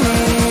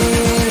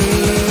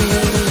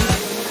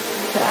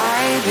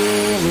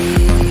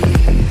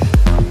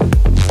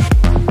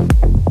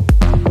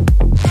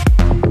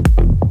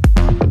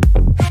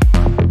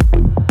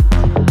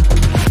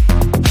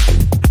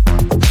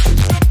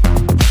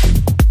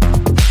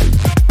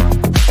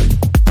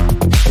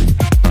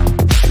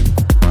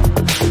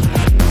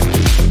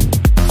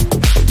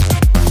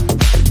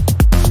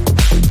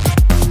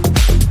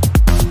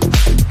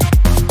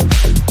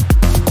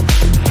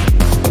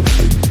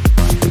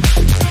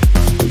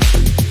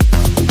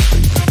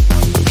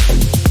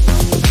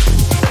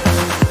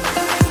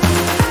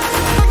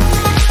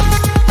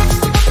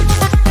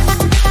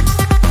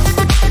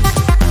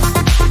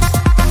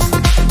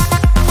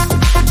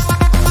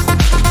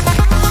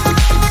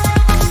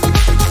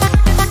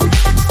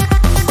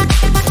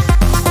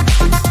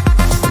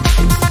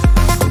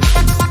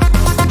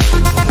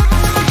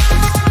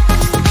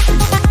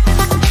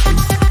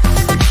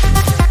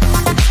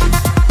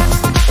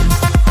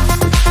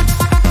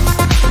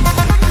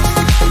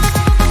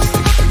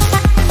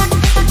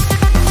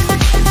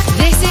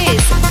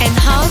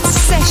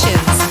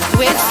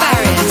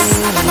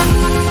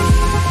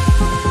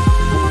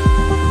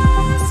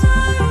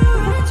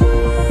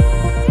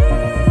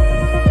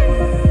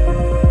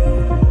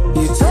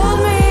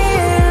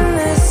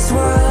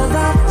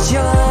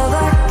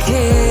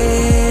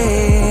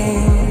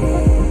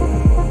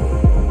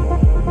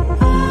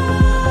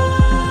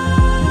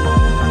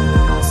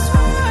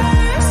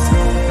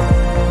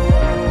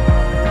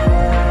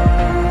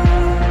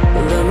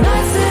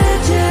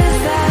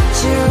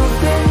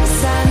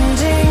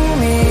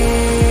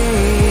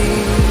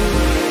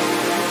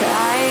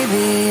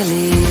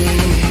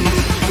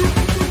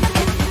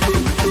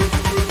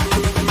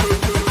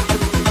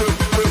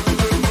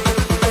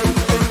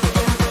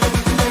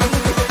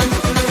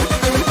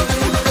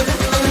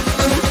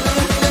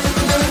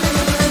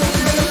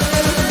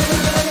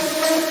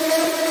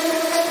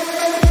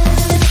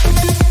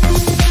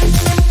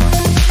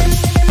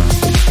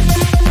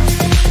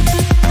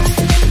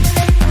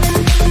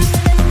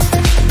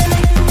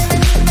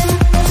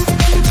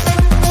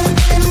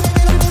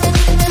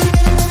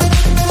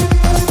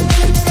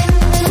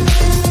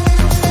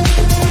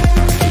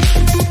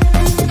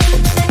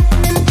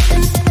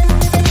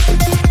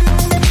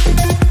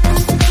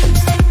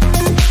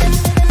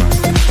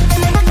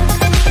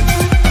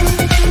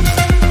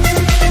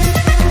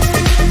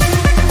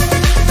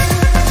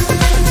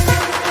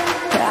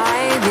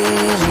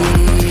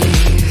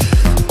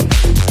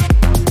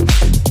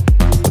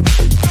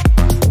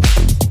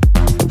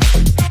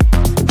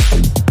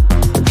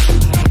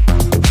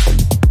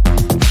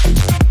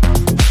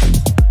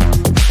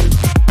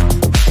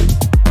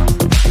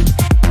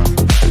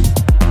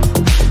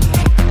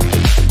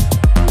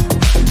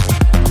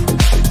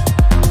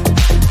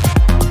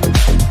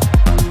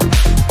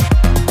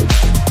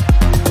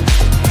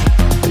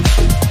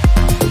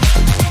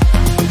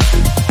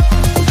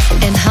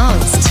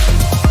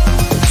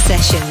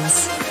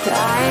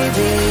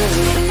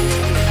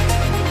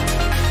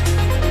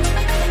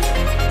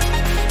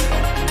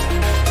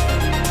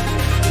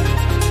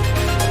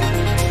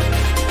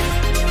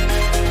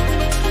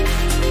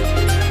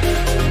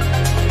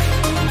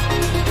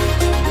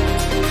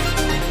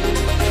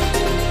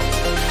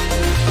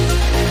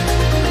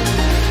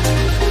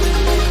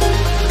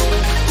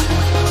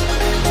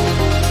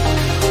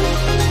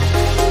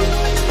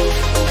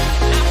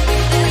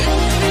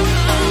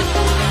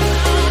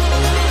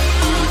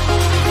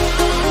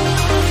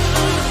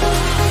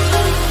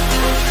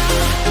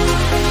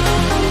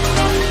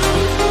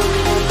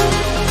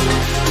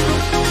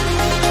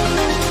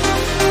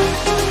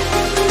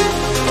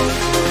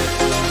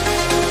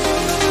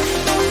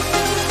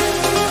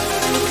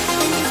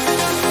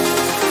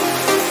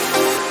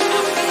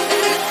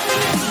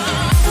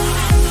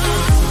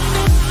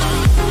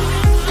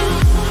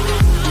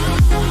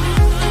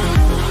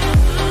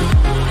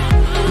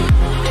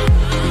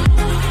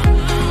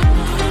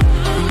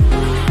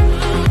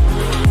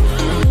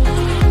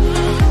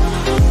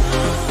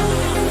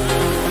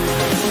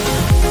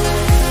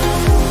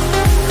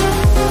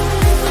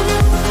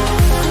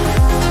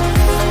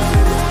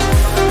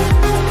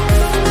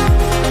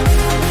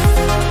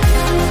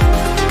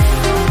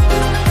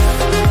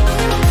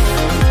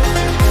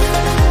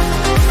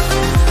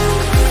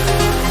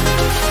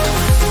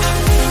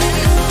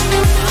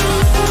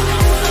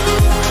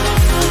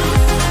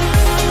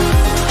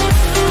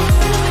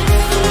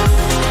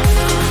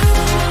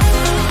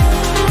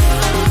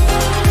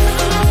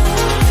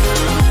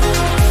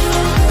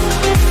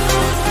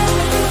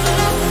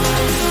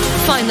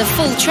Find the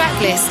full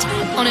track list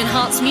on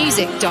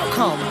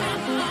enhancedmusic.com.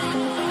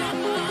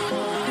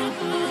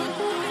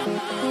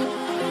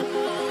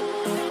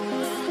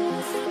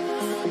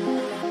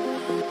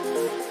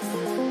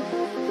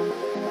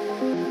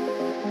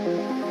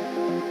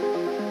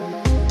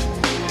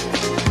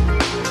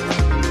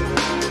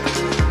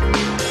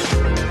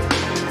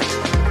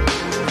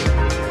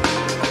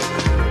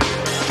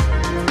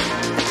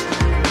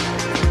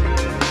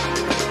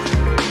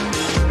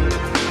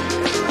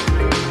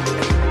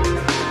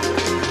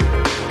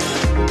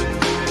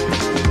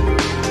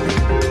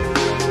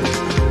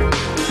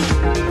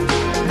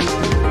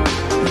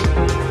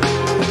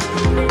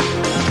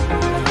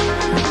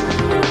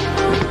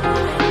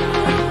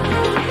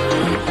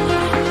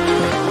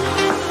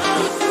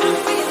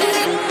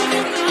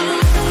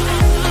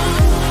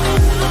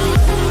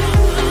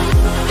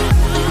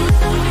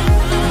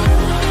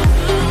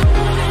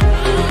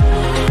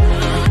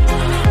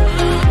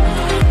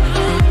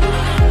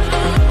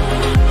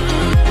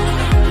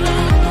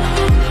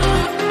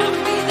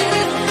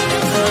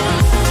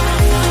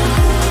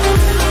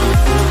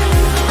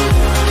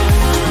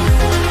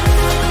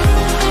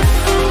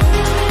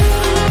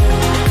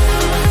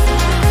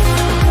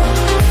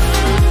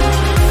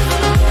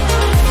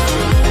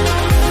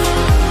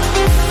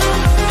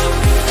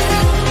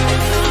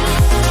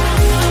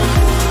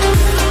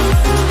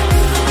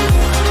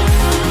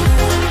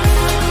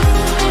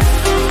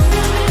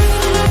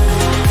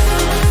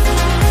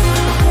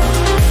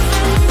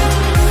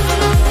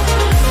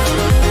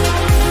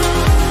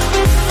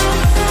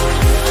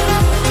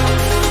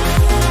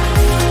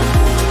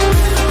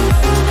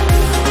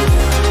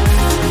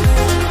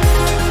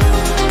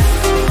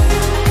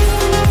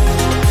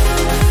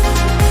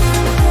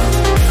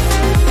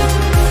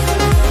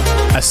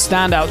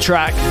 Standout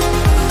track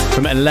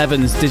from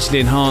Eleven's digitally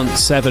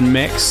enhanced 7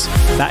 mix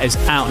that is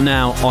out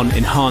now on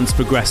Enhanced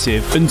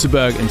Progressive.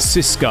 Unterberg and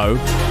Cisco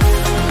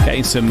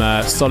getting some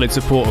solid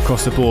support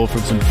across the board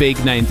from some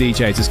big name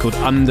DJs. It's called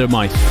Under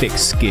My Thick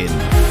Skin.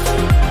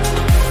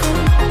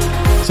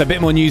 So a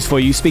bit more news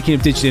for you. Speaking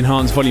of Digitally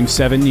Enhanced Volume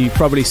 7, you've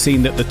probably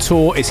seen that the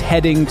tour is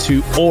heading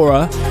to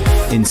Aura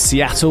in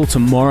Seattle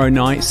tomorrow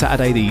night,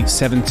 Saturday the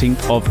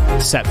 17th of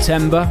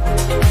September.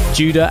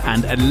 Judah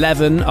and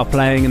 11 are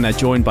playing, and they're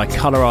joined by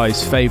Color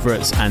Eyes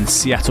favourites and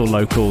Seattle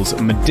locals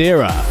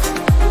Madeira.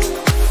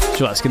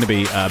 So that's going to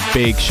be a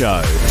big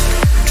show.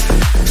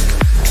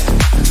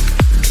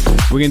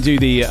 We're going to do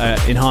the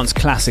Enhanced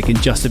Classic in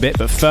just a bit,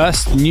 but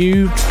first,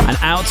 new and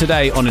out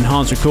today on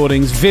Enhanced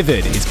Recordings,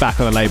 Vivid is back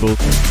on the label.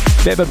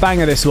 Bit of a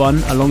banger, this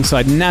one,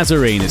 alongside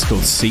Nazarene. It's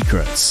called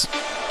Secrets.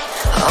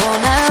 All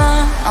night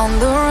long, on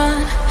the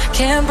run,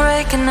 can't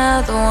break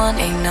another one,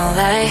 ain't no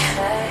lie,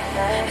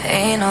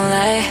 ain't no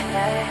lie.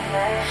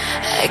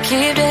 I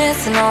keep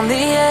dancing on the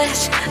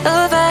edge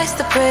of ice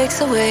that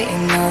breaks away,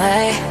 ain't no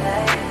lie,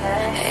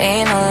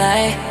 ain't no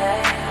lie.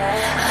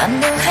 I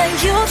know how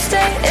you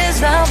stay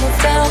as I move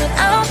down and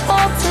I'm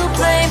all to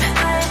blame.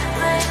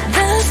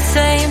 The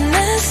same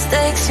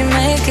mistakes you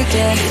make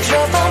again. You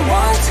drove on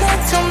one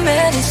too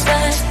many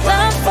times,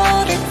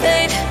 blindfolded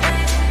fate.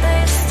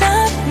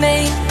 Stop,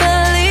 make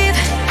believe.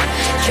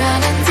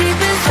 Drowning deep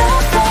as I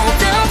fall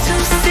down to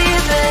see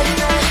that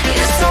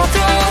you're so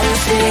through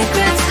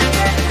secrets,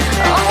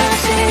 all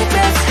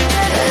secrets.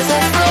 As I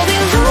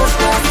slowly lose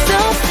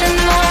myself in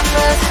my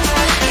breath,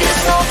 you're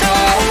so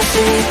through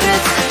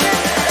secrets.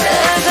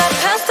 As I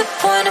pass the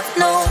point of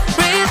no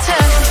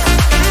return.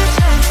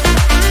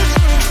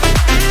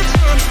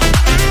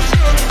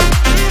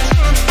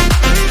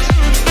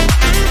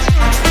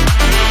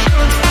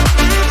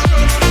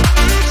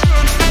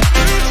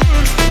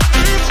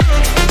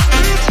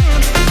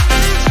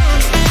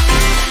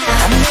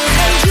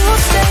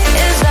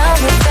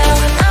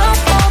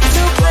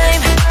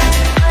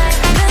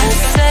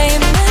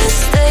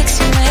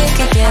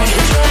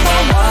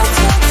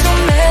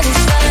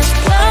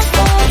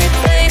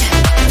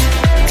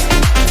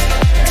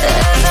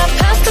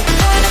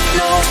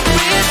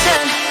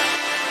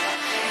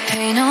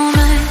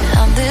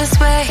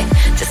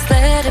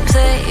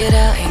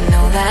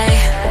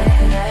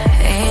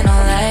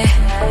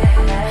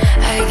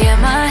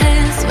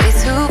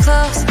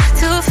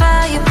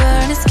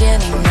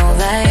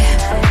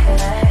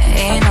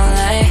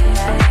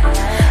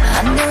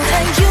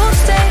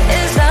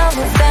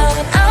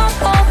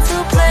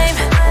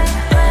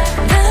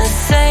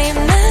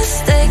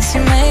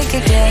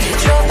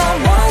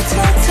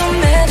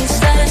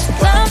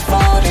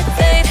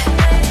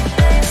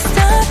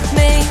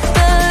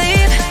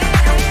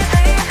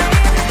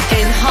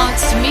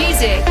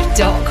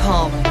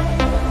 enhancedmusic.com.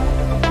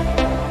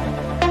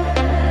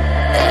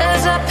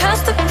 As I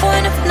pass the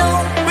point of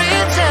no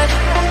return,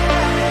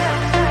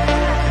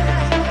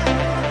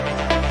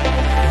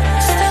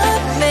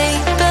 stop,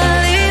 make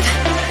believe.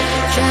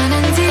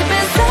 Drowning deep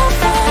as I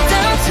fall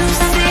down to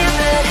see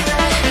that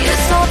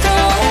you're so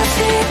through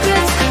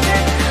secrets,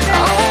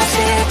 all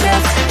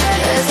secrets.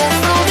 As I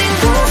slowly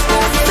lose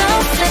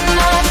myself in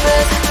my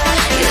breath,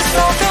 you're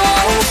so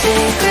through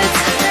secrets.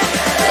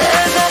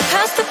 As I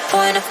pass the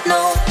point of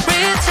no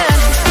return.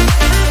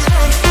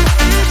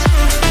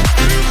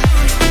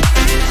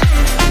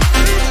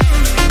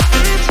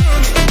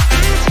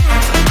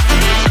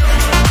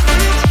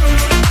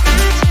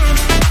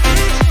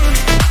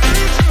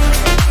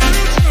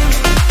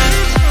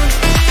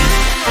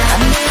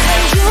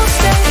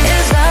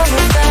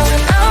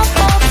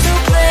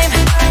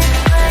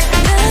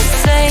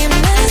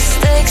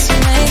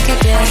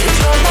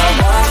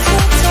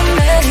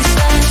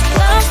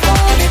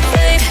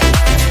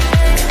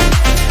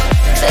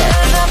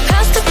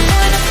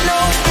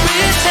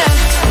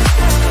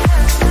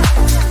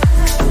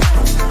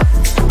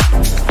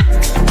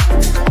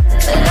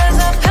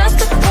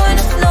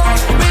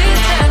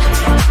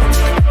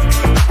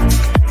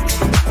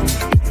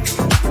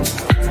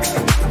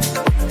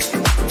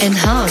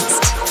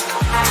 Enhanced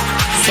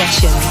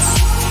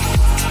Sessions.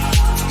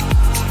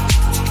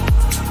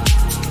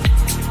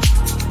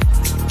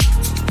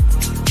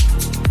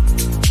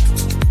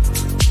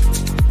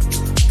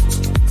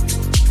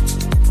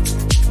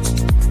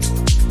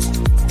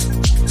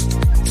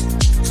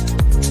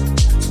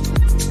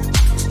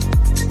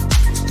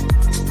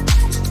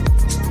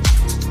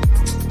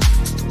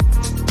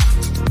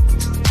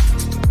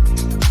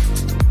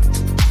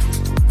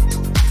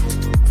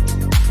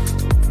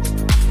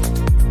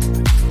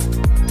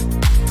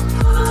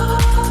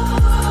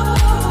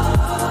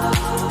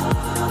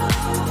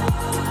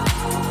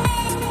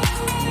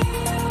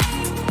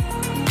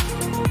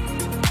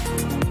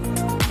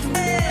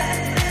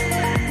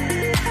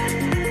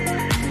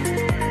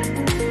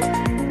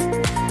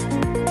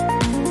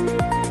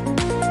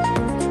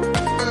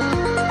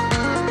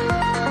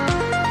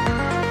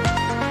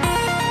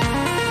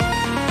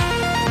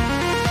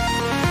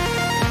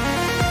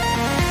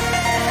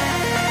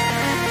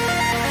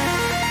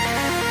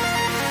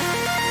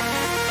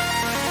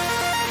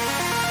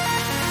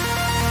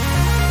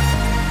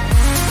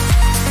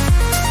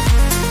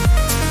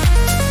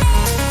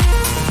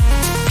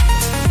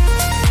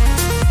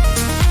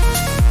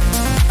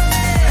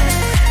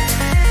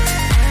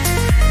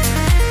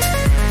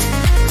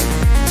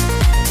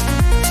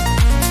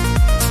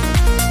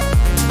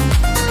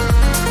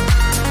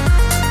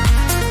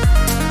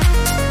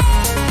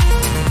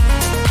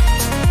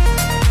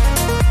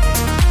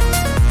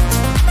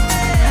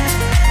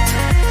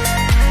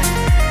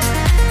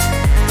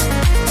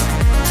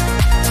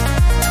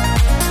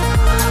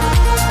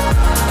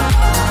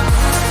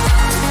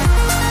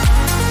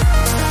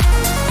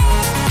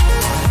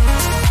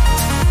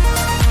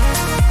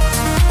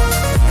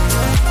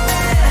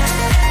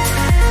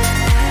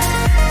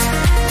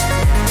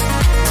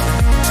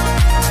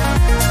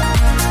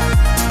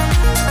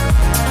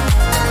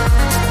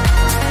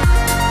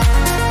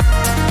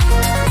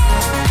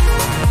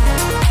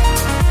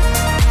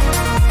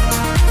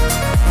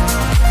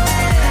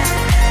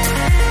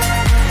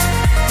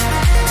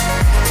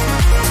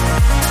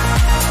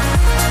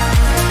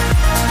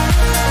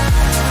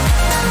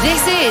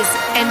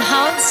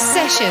 Enhanced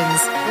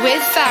Sessions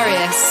with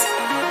Farius.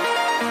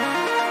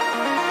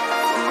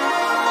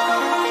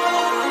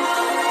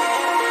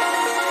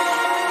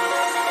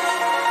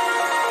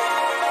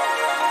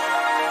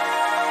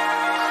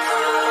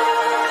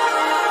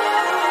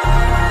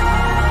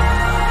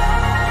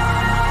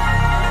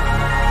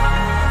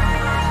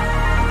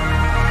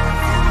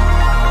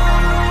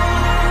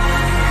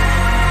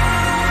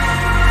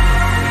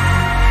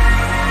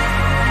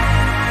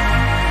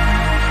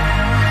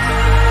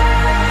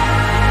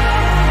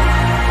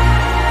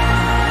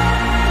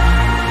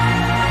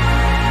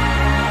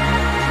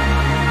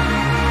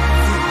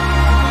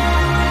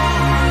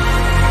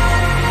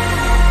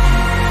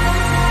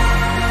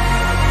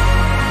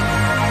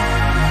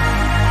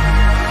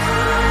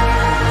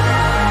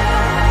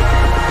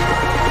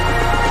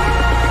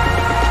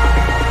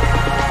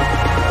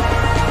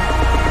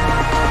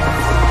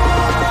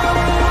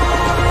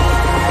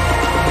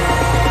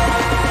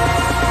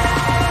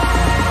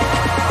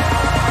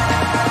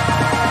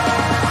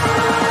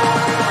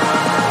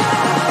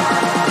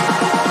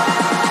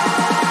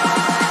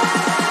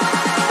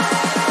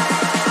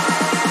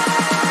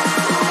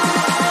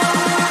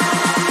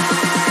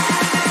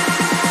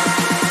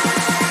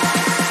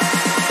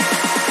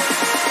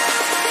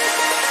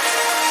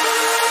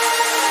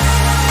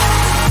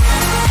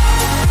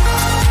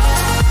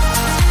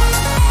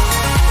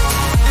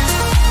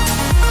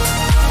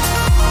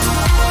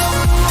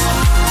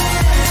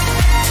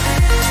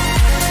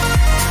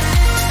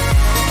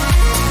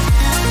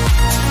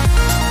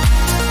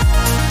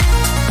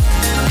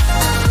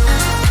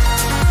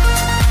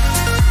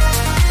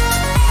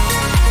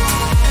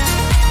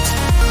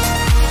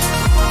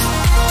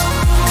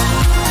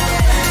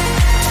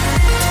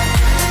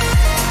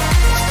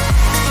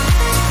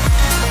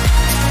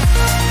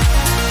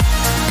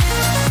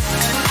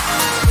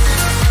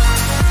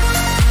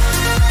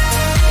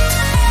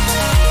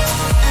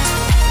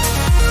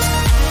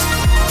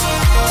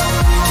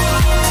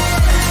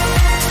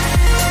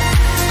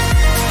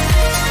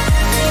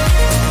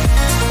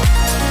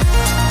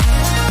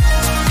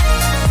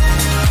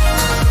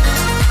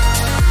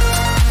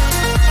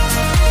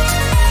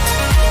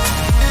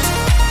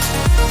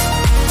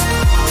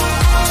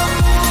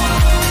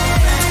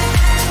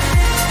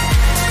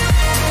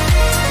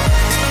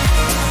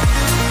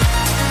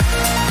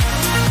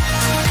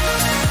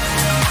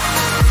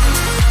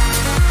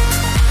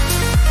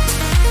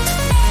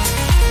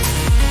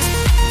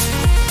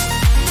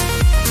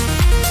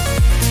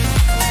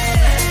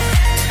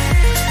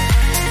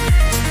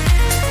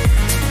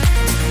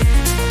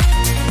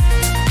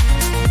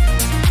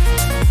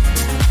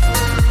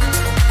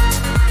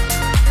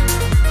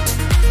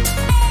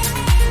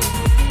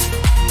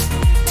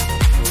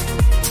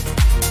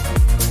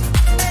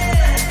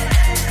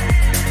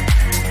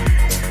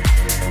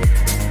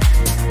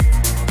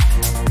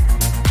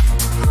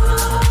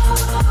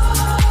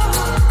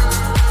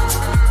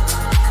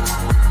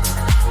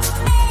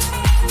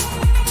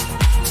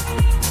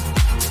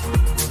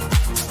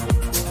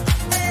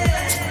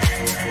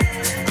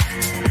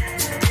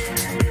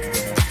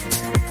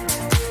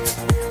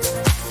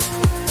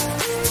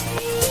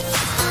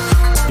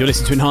 You're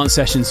listening to Enhanced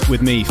Sessions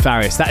with me,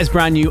 Faris. That is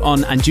brand new on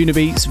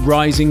Anjunabeats,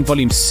 Rising,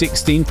 Volume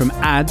 16 from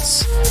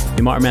Ads.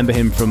 You might remember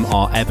him from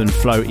our Ebb and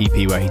Flow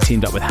EP where he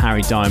teamed up with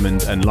Harry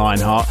Diamond and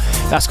Lionheart.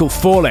 That's called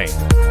Falling.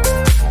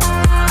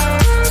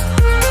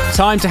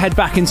 Time to head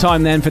back in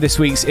time then for this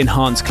week's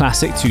Enhanced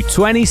Classic to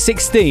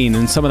 2016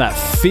 and some of that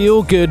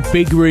feel-good,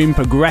 big room,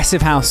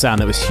 progressive house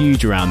sound that was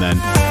huge around then.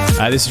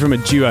 This is from a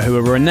duo who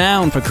are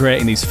renowned for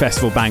creating these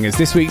festival bangers.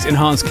 This week's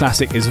Enhanced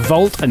Classic is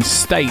Volt and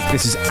State.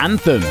 This is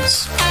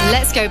Anthems.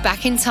 Let's go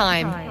back in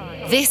time.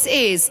 This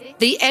is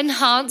the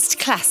Enhanced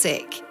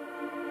Classic.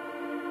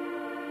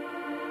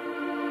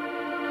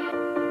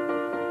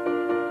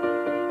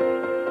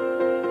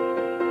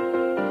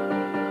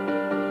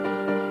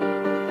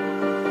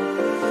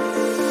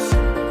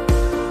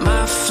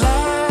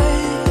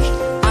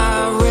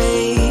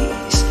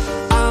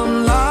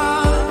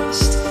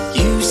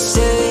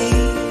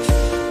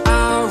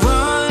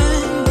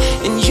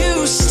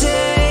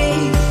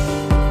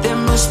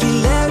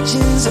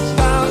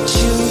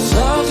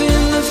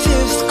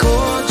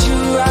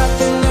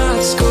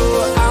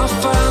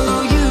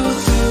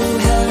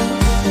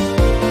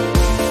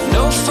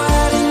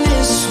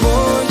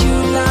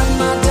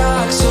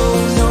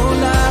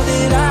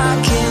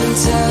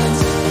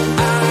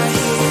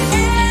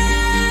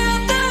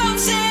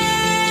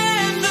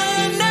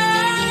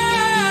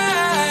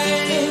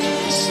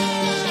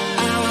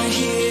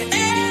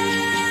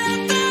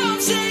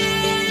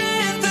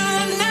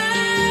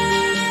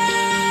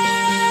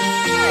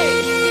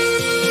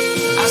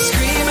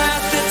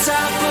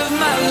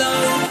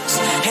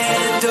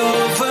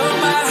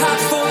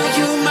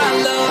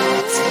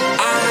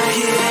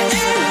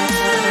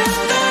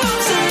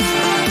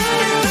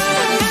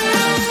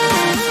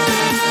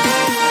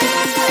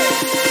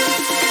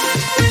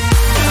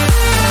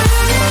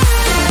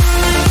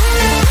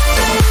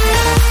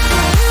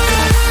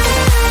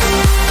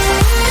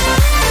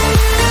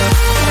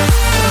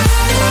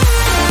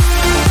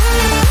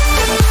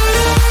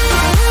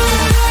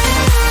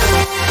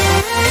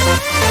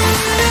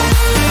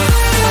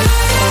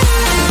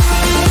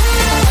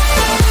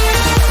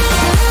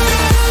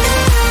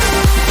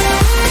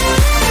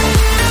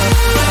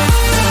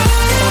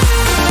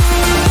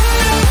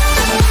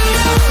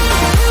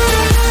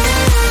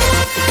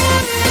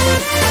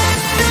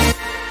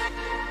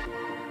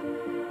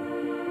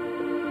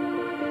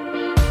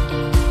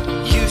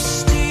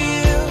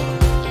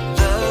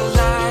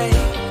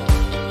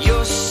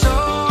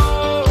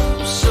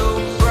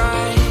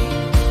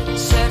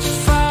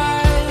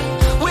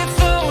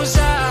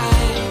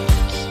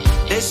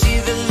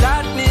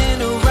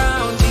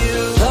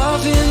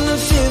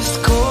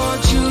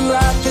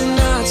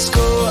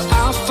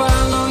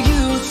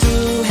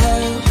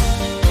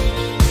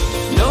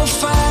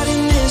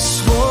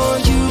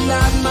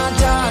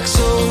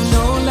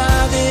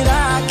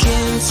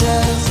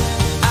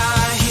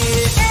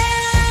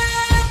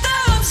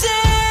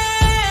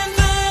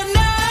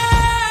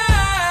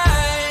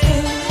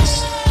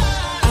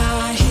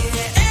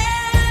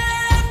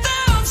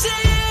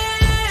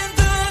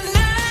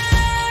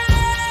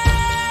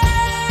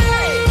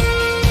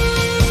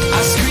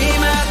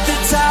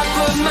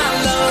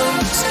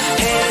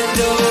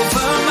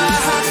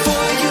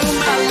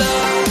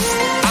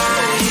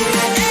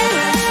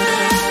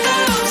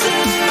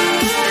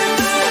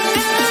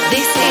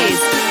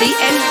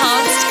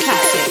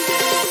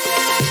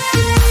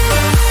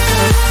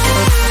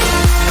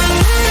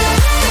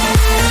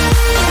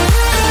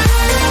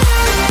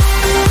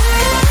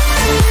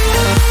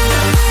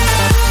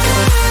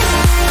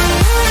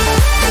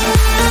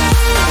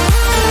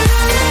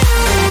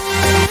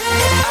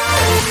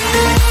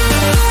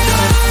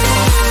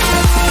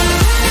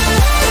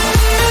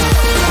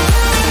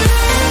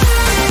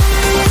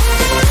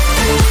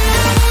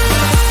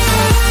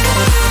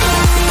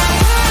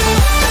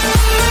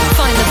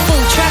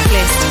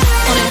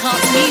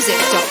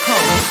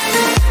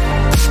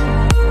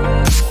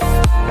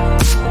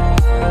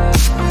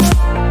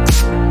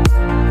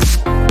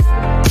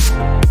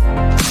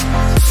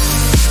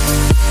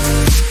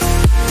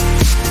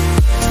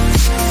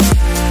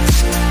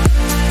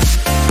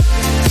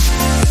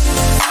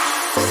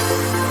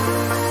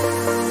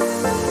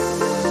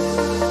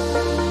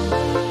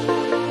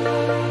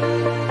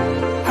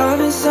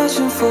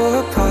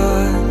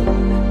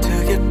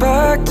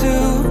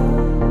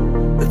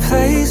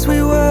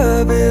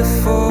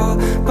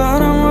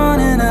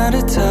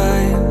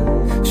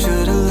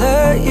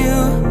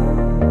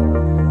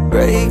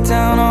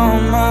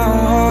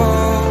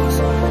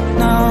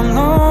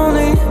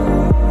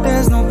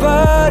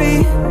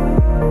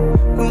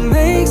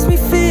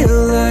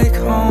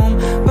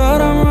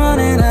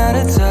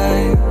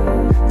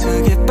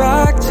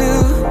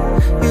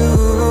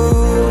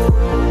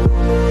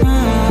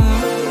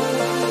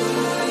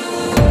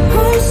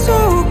 I'm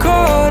so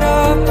caught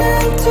up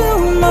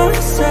into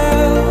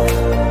myself.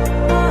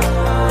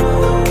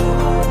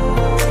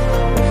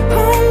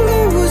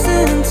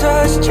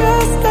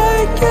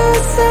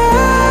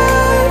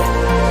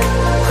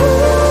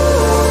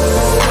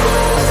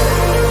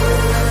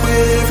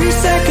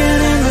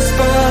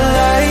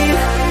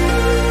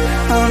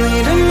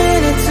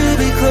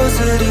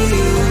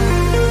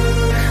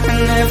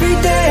 every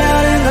day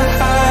out in the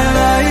high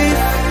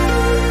life.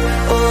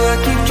 Oh, I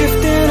keep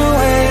drifting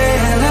away,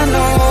 and I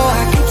know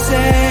I keep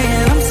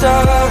saying I'm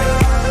sorry,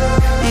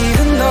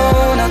 even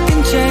though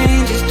nothing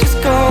changes, just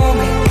call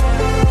me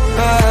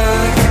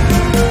back.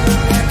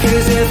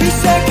 'Cause every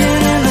second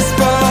in the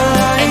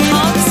spotlight,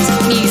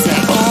 Enhanced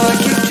music. oh, I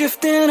keep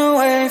drifting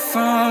away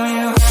from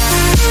you.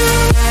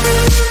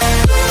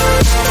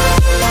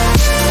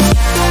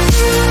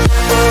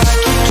 Oh, I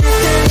keep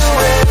drifting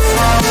away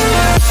from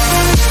you.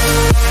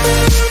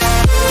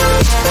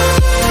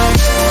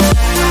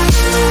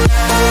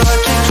 Oh, I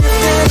keep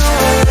drifting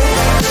away.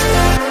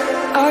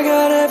 I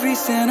got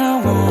everything I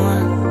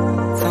want,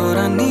 thought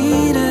I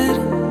needed,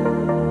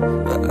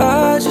 but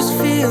I just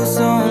feel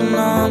so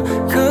numb.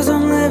 'Cause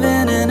I'm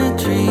living in a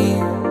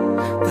dream,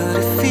 but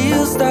it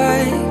feels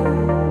like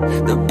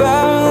the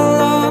barrel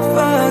of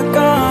a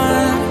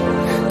gun.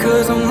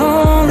 'Cause I'm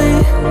lonely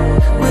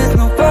with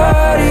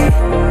nobody,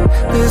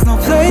 there's no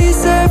place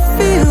that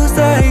feels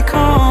like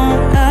home.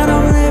 And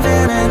I'm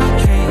living in a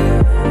dream,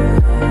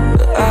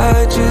 but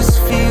I just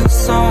feel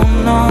so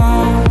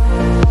numb.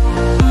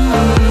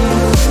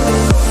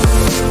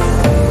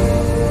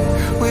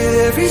 With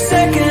every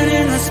second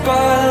in the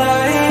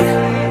spotlight,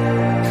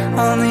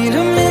 I'll need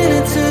a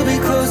minute to be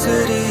closer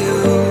to you.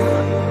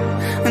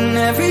 And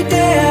every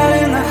day out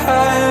in the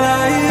high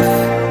life,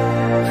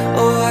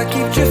 oh, I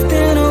keep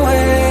drifting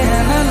away,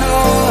 and I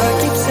know I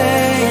keep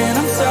saying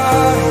I'm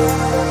sorry,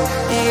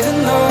 even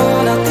though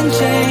nothing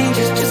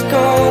changes, just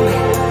call me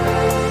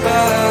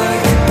back.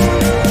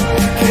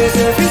 'Cause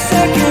every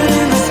second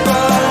in the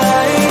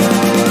spotlight,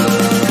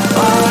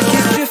 oh, I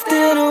keep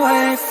drifting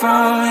away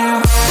from you.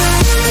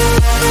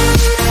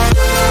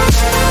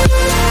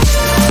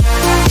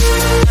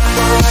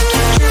 Oh, I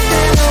keep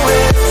drifting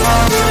away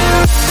from you.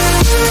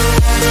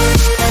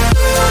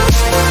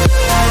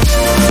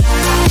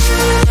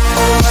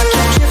 Oh, I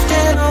keep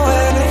drifting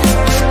away.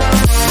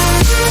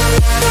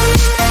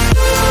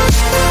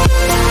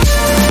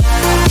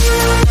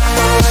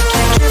 Oh, I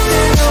keep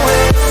drifting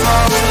away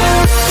from you.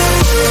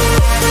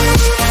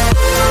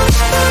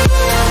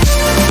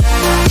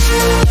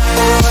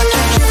 Oh, I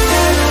keep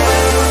drifting away.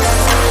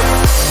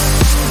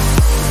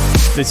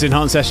 This is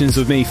Enhanced Sessions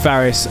with me,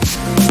 Faris.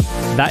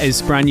 That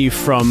is brand new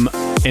from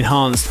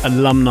Enhanced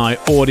alumni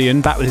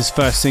Audion, back with his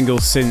first single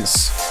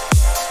since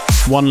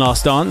One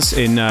Last Dance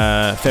in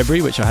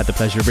February, which I had the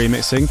pleasure of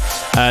remixing.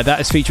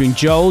 That is featuring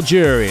Joel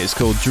Jury. It's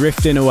called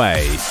Drifting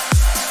Away.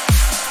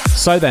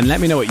 So then, let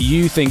me know what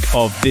you think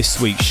of this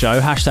week's show.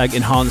 Hashtag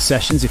Enhanced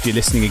Sessions if you're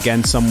listening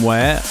again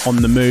somewhere on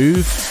the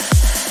move.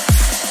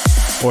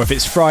 Or if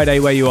it's Friday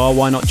where you are,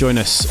 why not join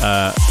us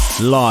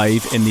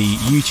live in the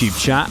YouTube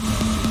chat?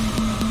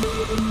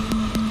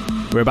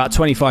 We're about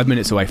 25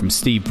 minutes away from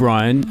Steve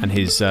Bryan and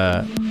his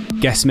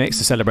guest mix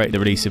to celebrate the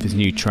release of his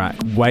new track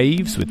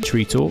Waves with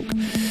Tree Talk.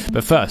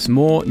 But first,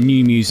 more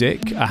new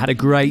music. I had a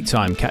great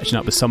time catching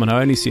up with someone I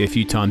only see a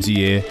few times a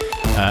year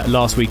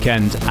last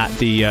weekend at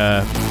the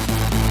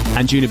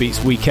Anjunabeats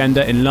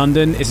Weekender in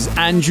London. This is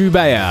Andrew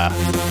Bayer.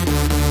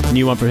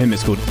 New one from him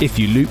is called If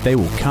You Loop They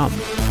Will Come.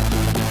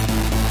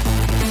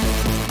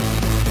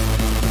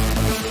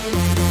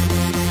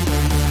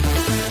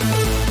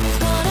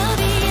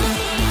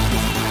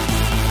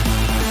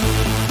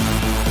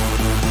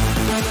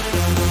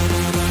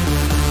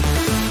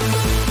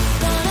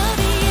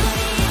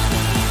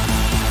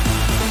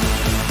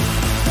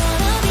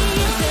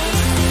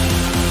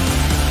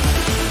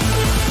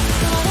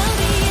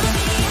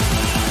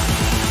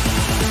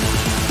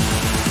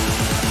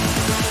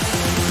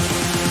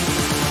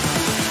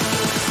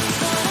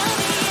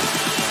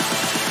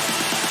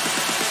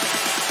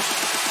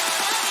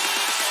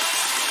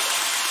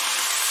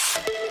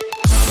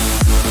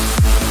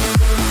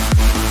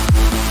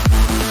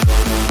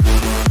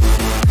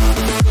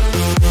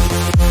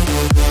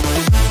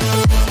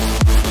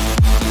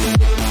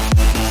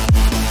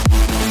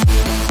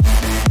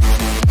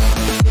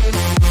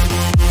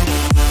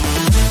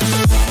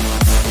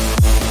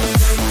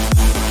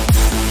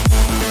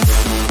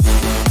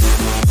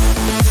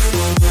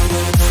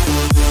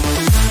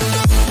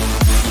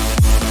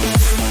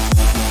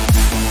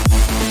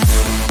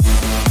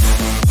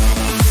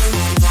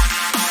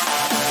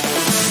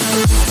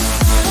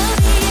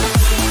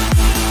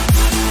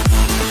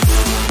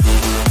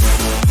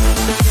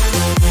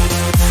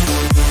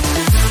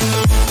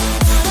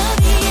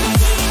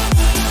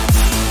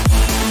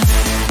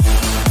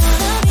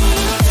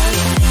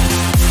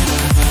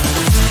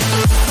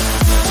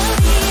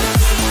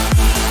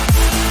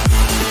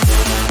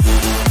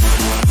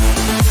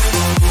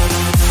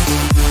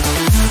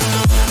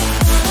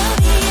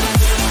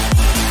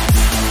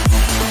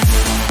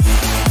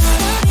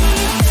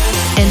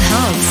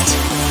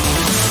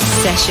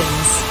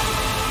 Sessions.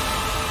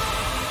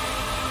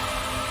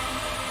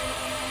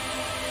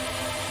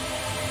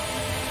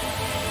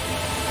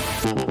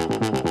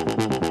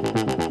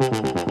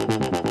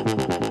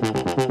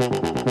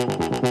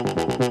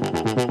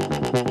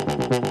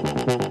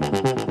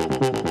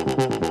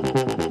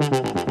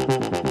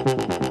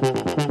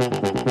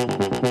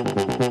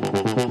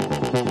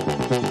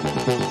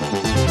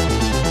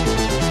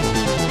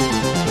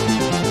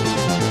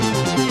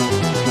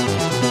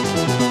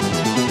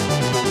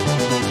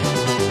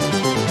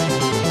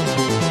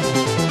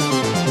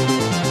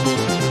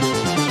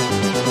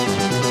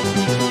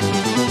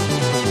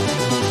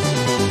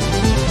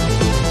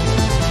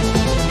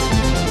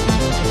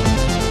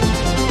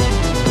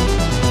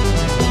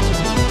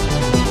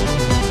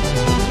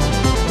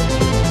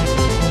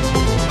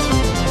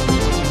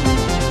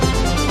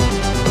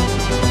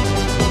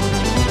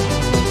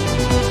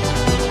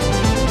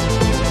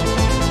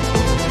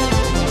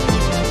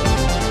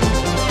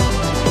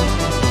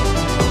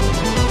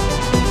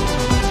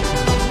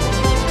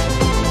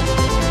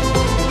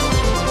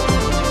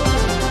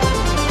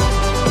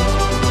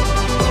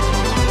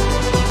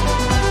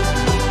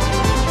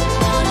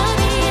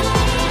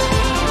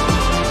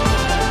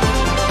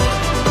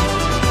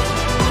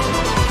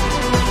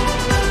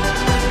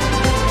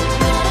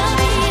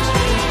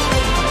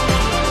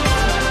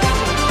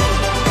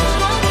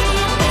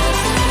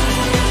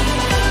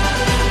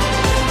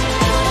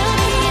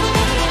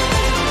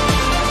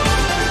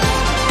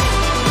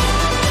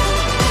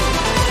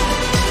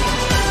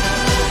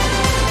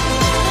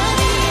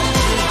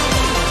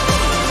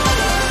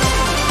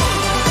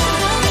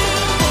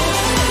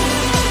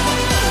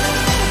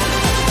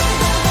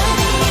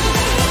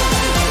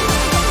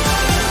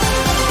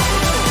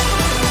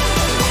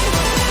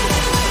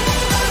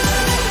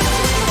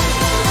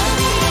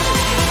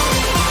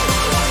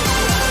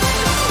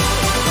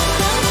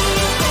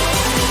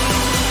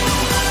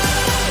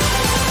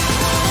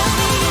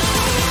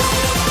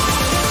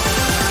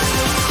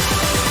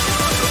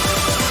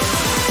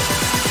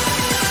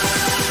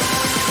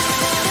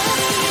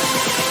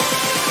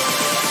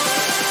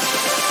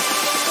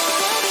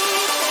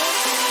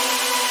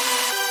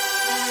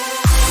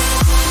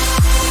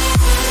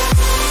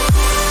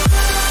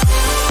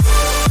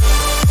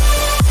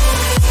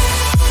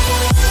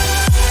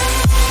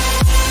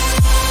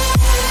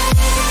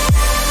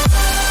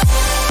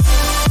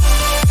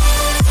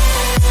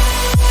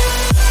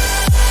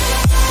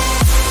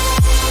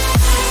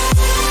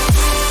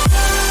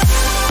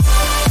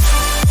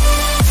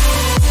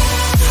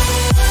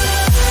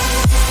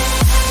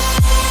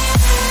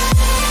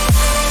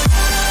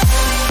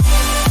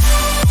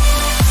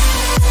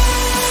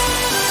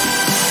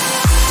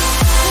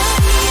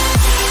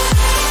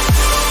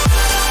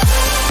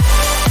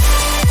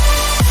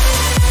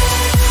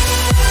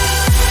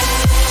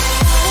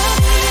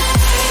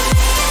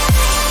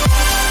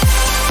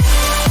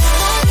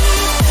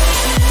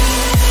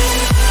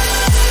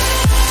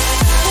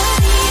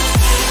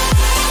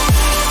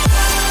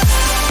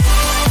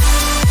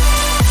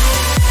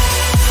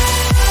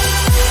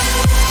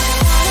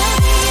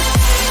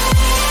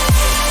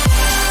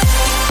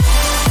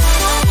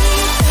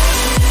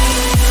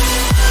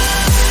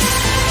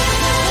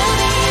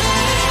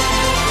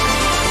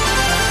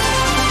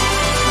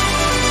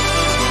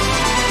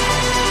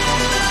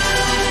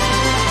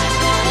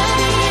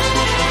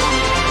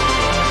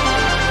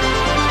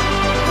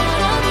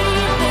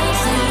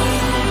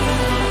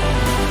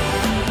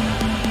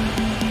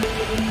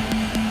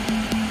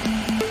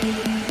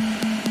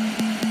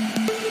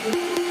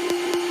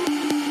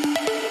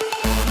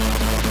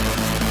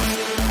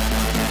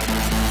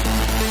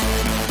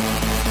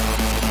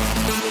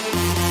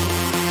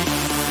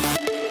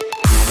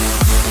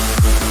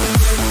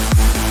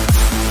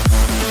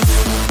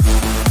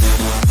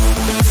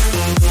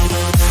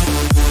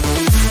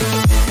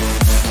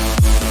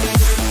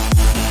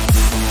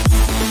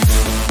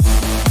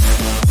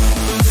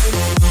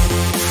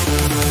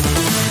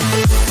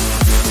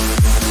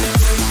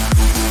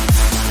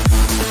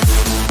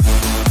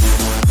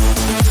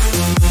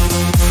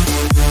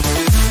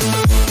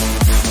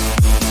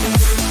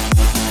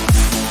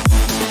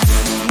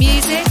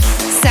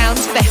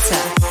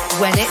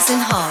 when it's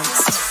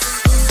enhanced.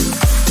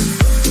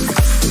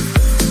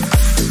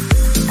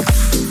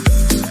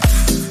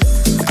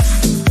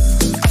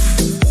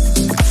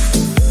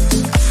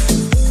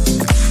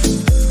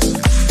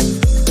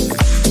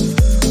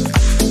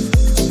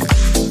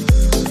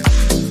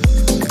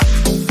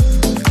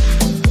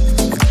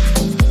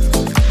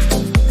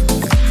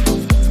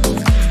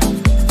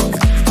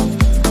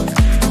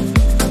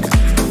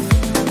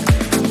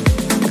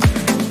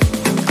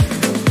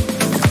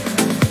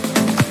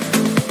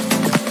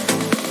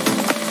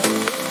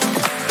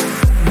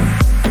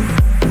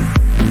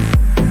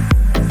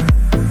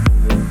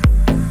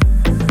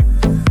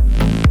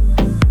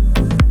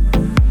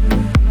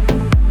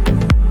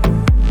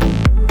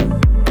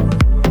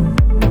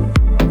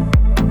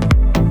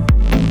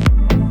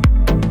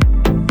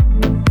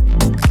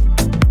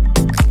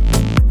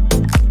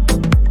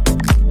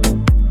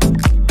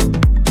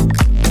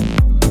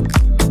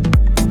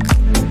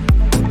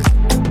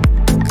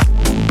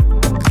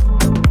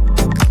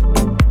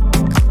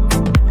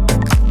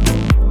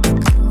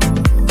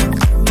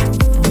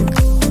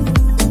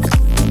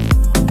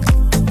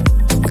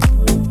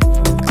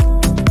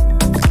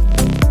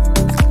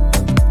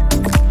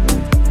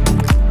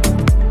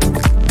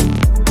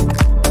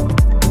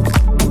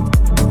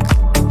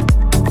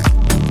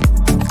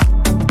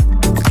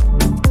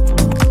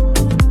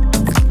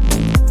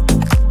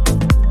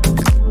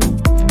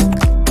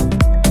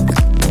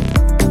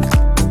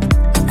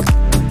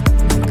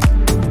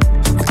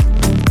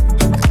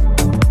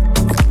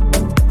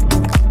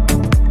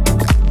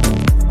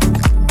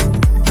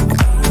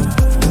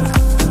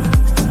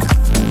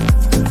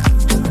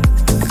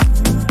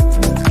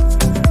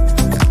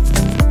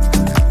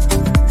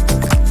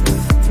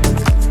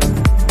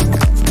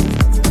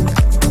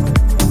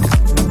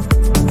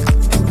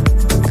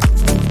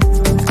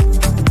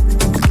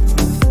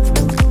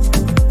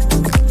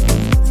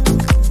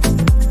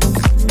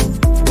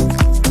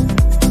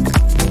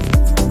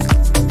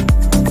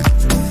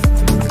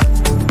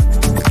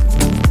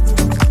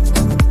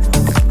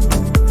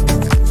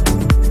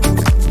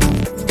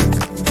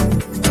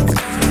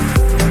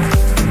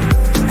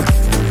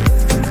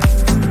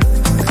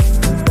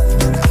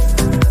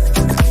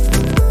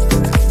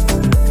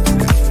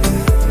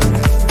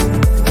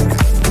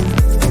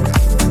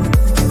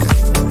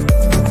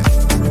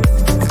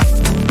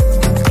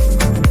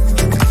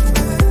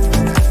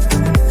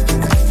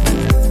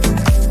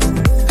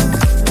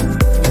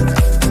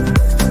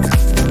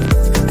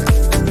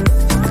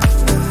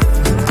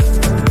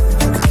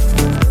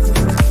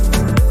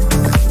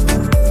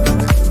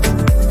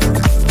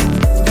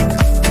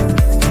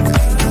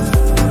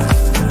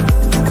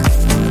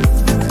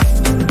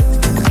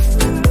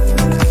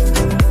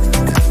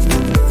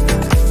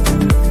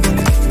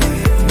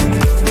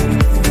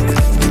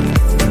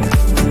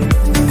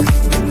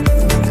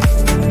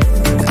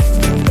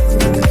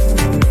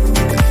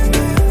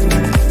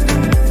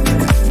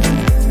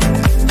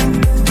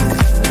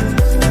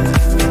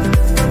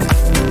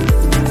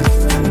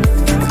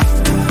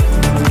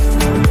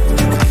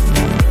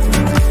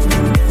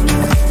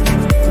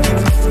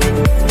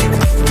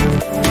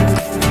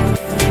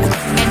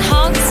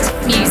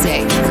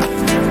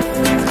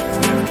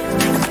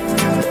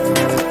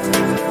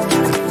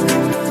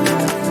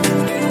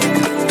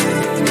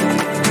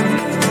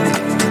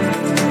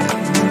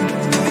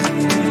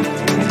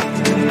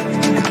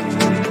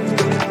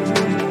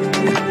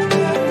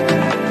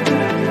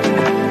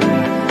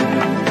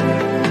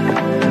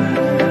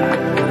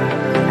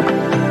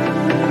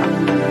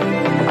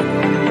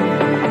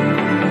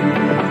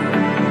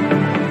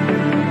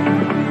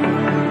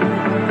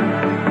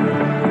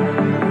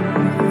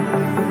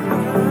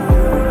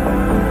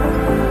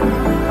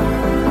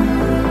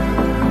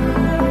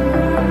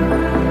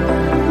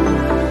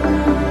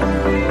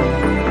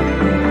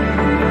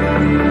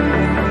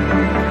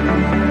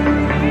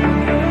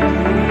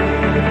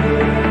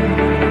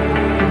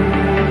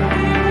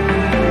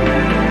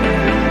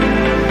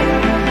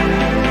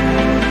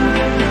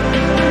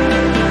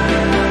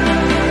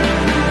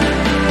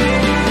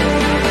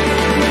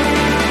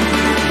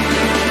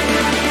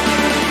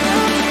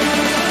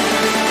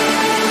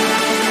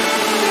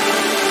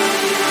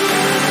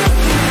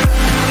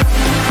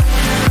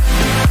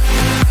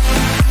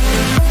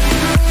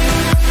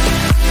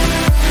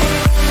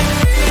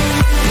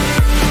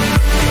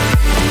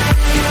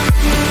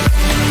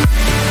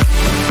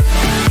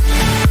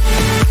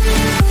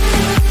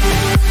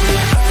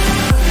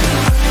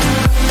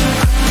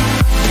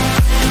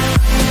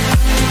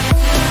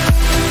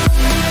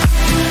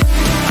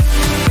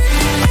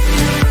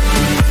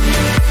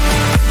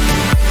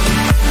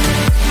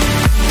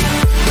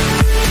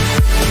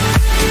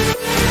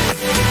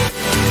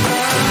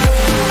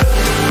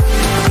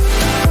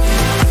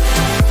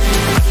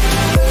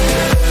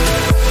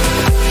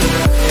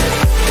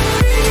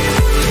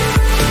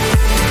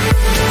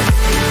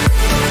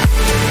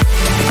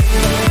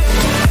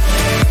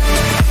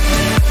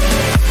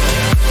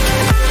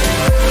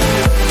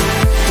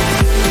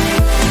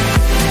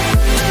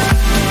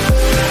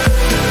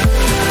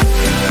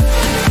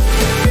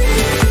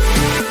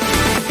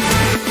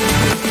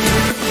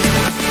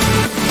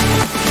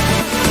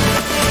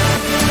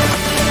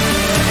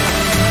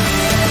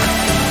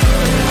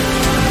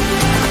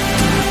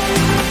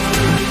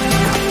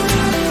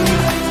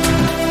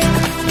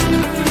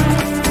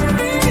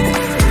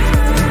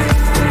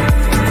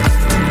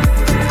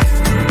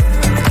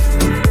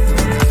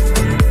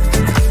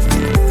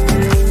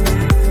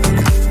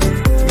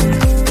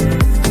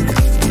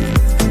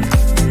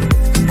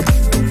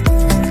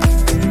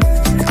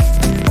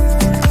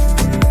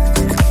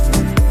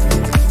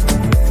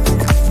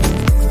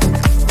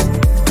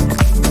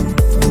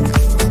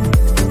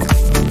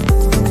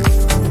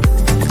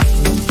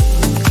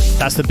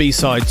 the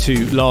B-side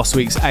to last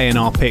week's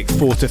A&R pick,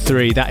 4 to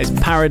 3. That is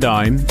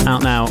Paradigm,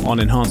 out now on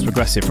Enhanced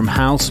Progressive from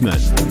Houseman.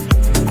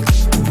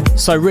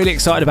 So really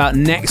excited about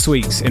next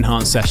week's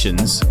Enhanced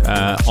Sessions.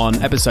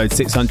 On episode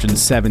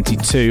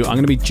 672, I'm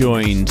going to be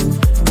joined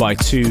by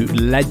two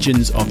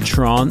legends of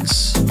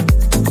trance.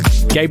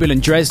 Gabriel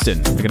and Dresden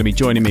are going to be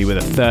joining me with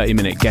a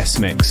 30-minute guest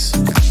mix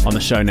on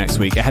the show next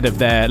week, ahead of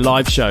their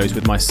live shows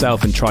with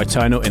myself and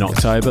Tritonal in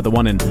October, the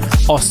one in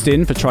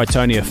Austin for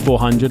Tritonia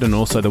 400, and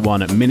also the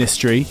one at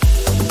Ministry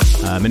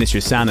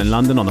of Sound in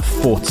London on the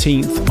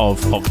 14th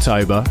of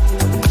October.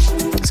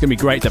 It's going to be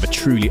great to have a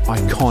truly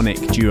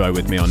iconic duo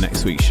with me on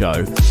next week's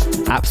show.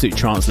 Absolute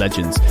trance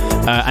legends.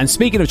 And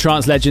speaking of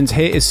trance legends,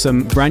 here is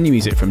some brand new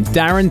music from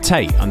Darren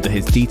Tate under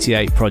his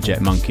DT8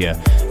 project Monkia.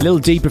 A little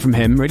deeper from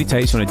him, really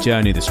takes you on a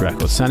journey, this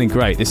record. Sounding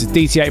great. This is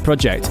DT8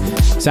 Project.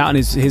 It's out on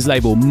his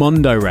label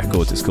Mondo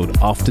Records. It's called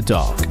After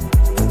Dark.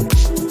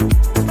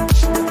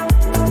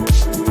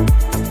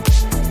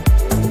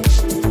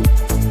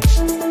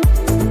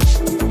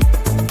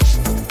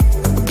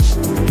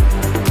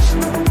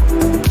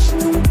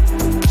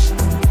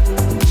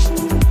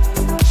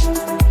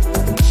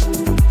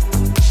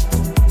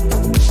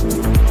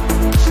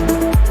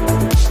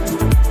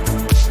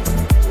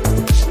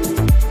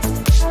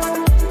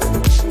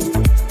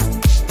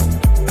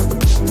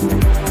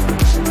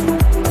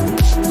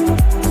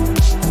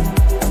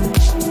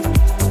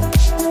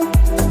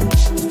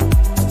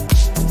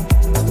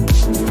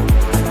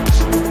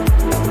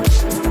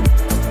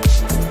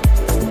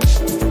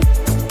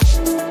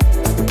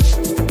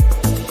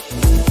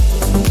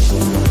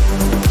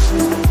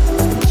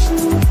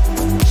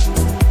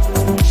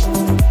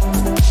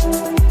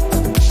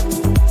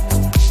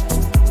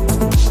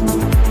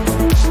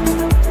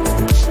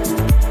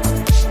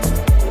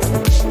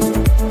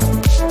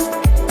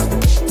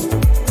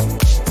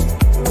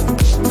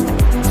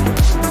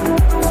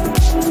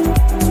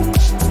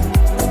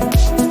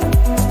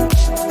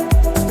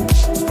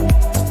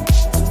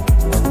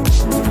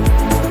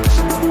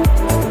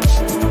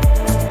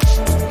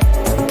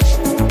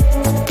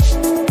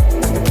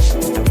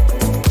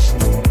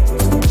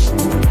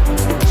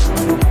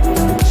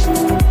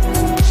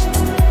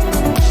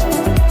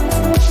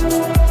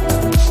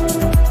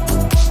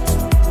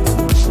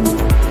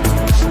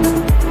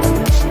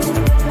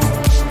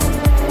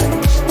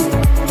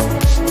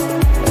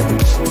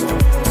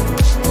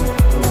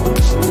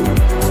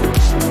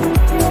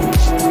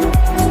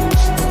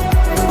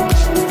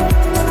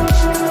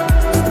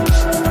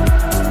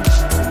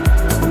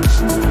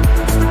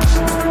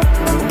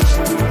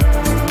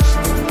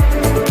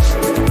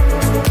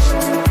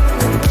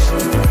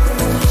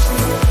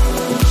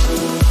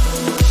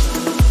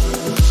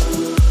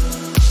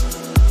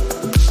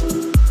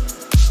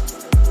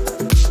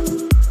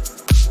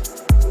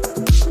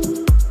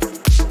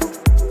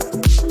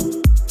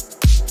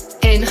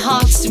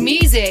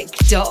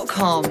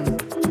 enhancedmusic.com.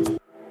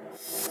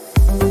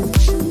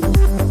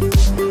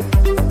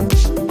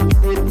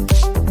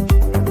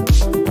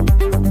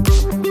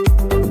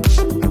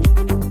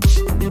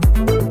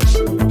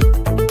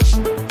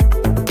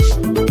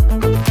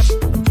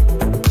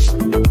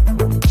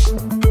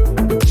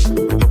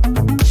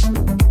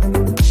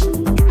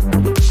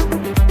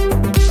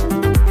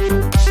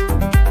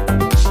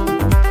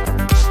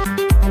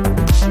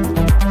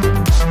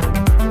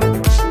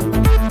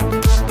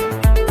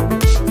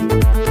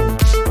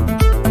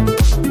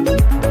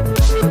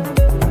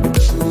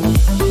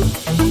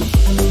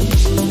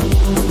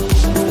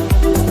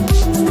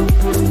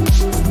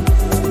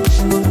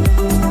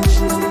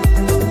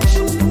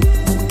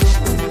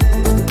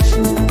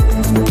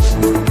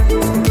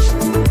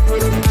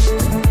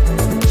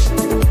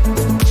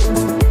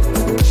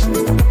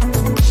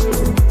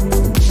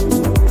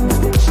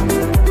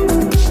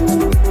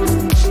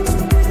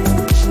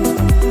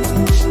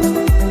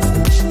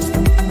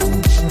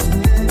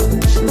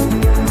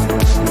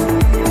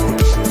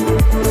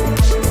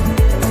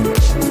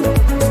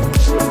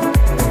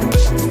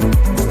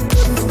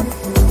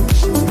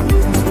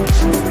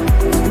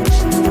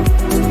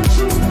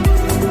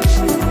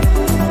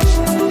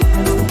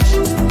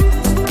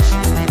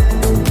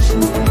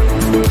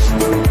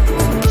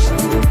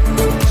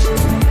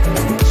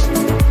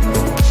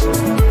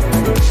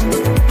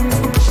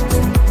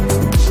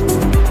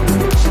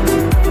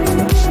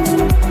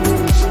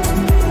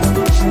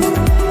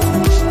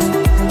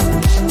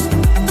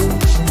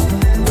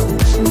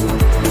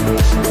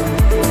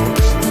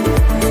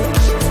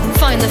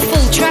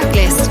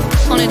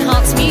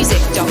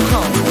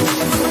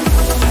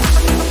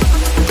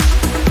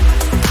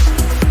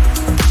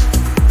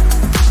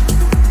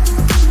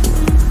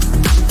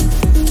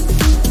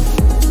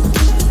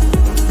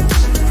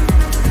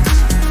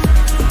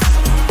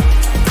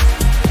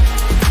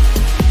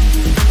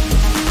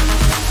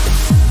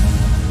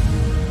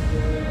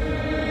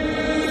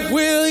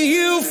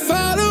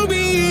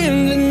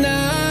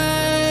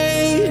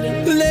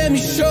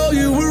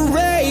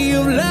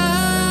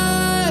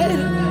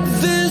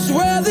 This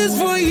world is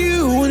for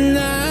you and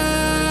I.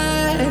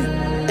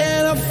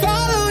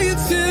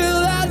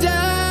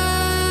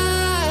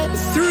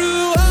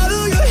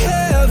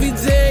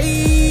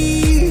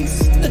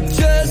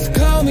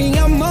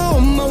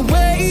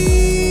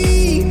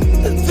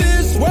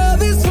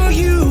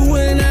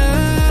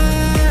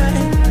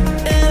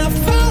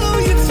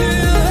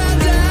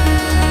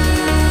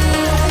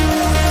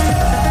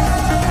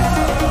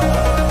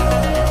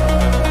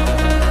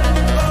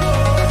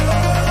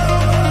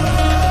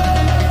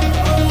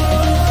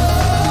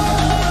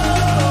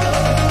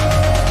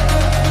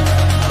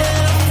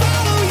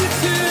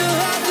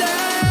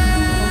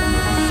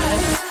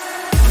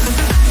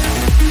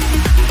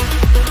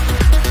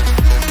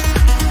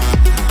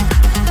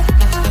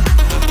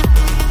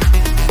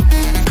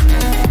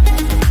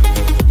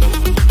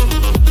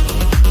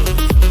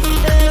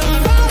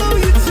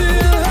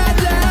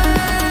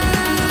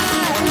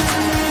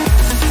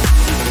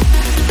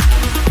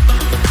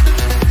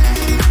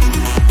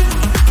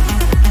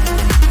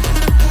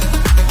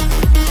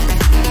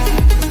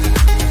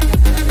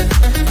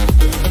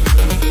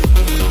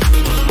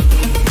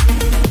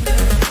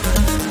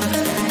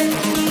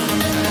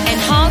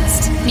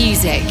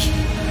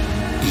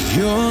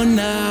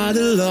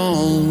 not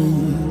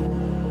alone.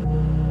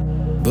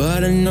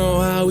 But I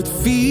know how it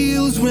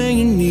feels when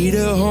you need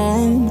a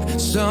home,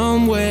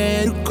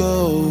 somewhere to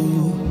go.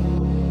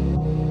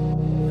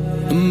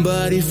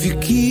 But if you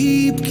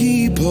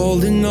keep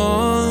holding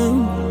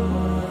on,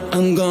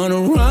 I'm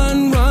gonna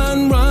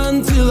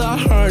run till our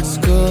hearts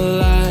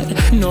collide.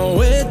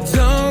 No, it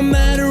don't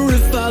matter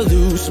if I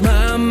lose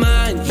my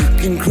mind. You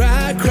can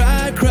cry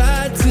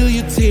till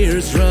your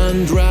tears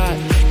run dry,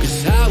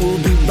 'cause I will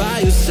be by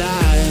your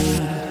side.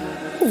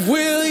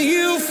 Will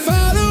you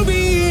follow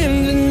me in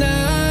the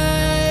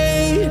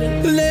night?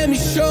 Let me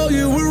show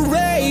you a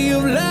ray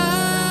of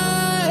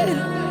light.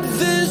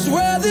 This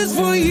world is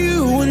for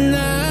you and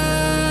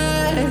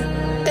I,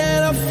 and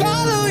I'll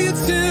follow you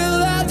till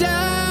I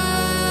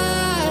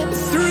die.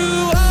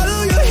 Through all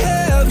of your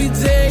heavy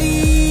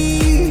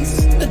days,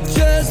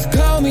 just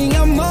call me,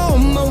 I'm on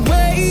my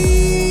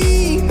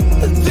way.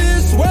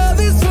 This world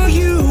is for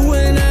you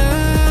and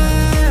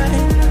I.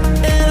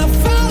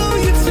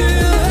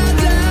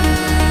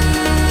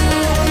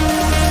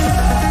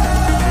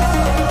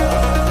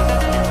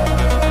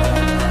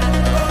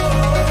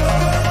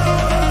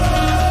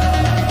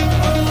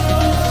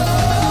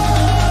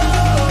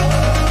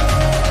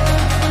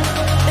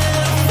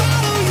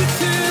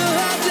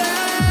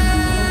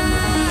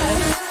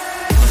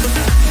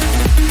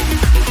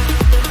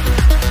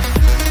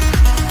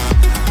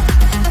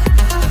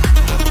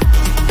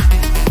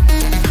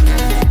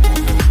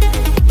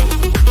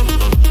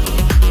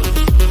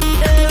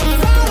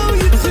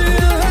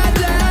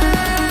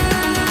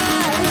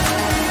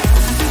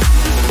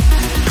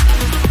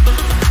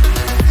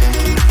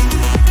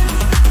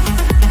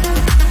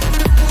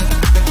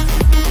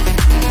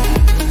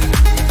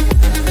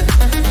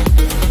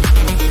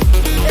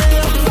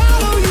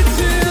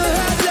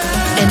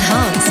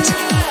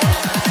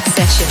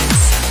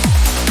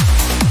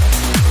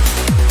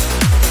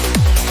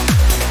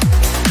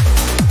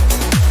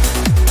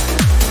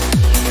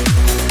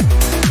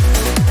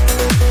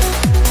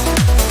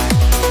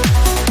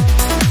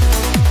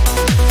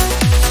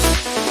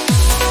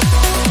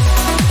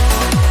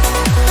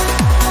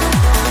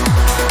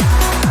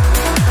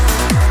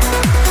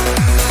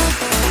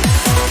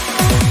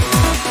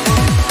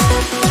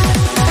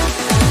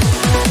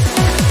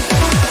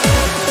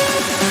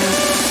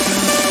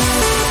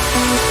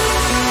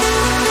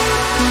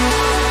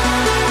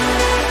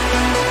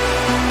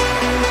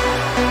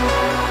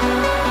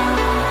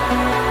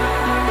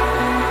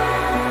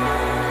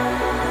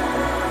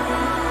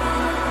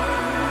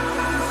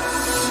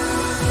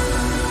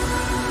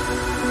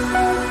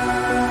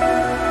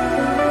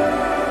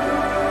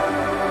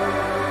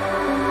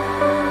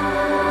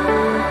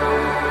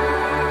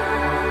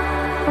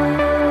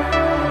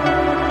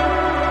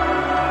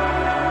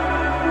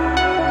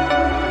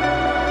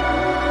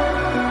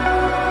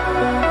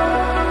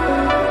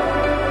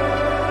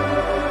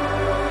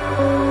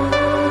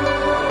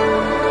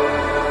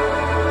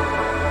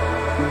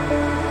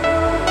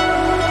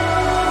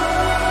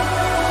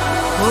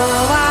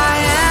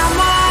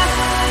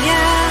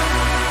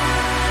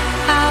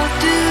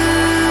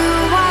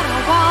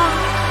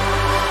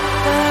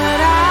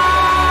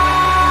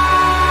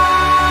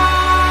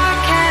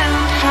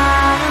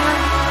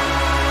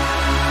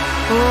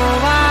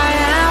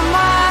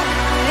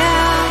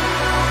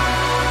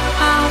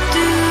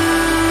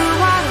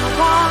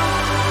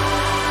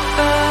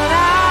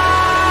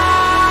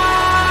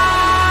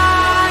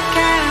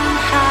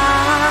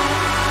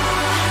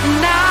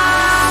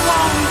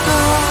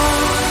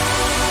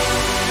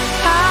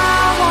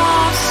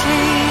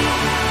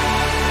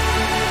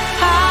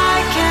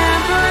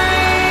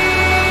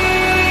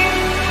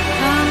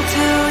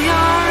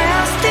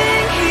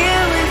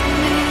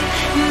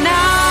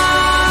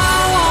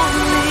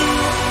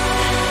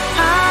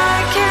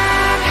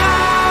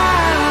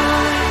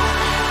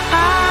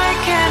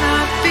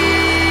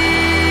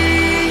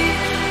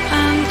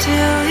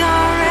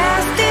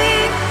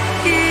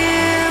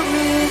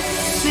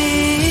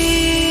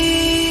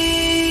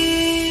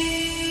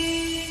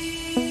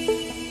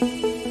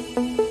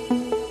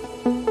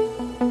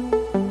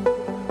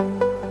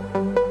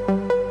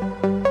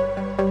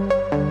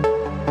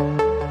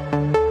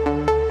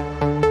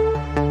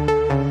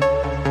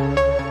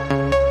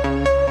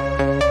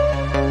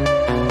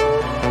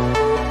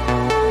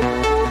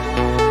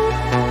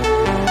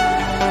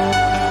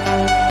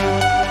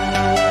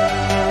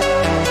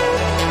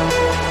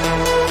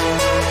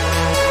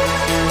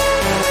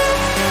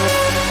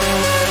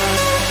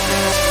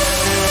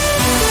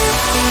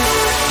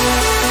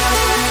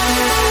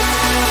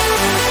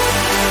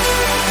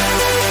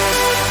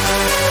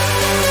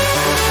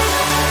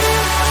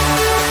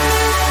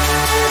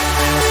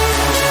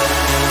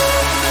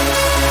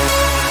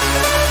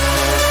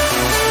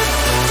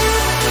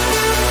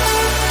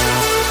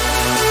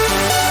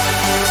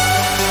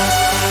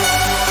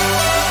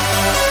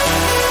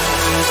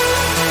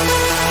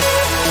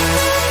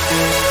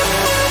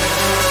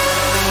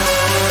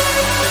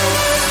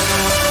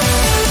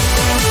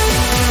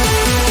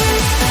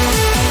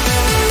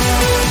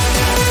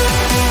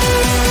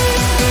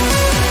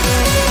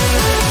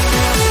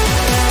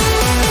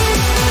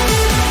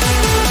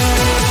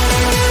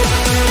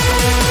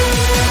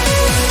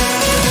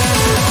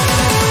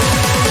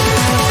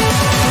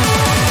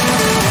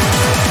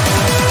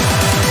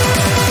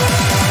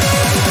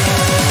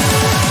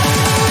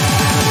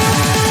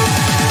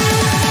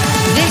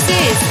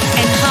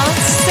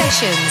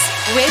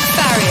 Sessions with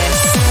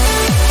Farius.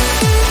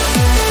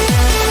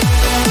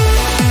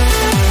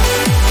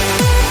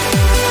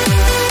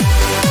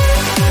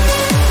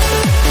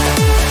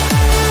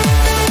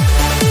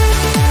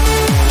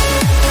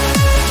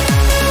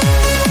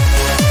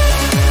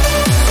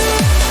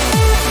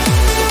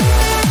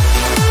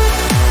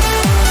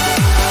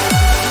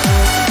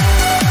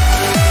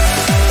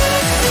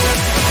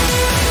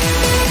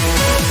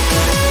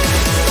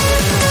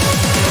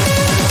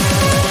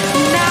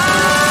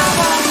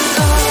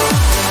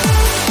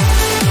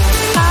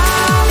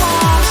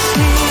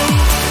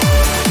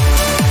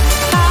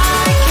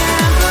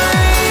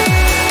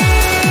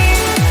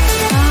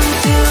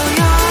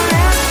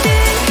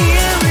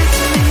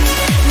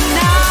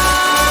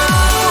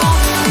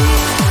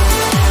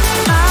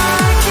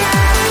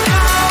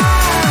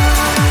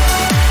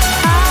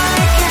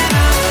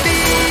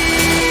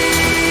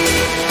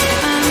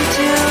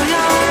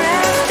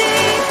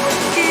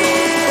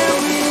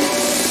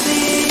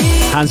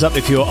 Hands up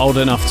if you're old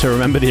enough to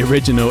remember the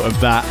original of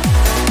that.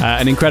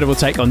 An incredible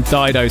take on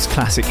Dido's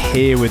classic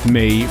Here With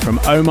Me from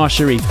Omar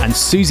Sharif and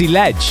Susie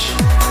Ledge.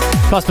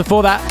 Plus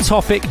before that,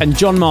 Topic and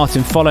John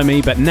Martin, Follow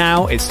Me, but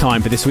now it's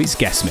time for this week's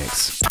guest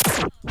mix.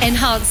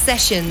 Enhanced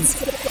Sessions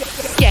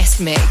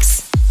guest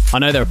mix. I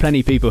know there are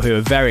plenty of people who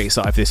are very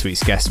excited for this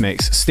week's guest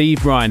mix.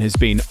 Steve Bryan has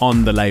been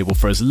on the label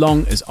for as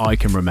long as I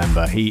can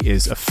remember. He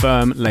is a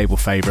firm label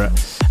favourite,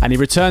 and he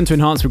returned to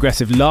Enhanced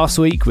Progressive last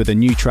week with a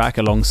new track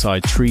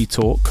alongside Tree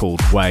Talk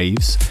called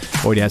Waves.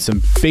 Already had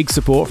some big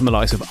support from the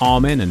likes of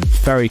Armin and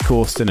Ferry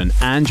Corsten and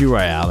Andrew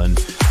Rayal and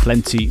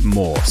plenty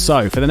more.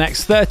 So for the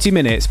next 30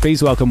 minutes,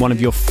 please welcome one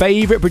of your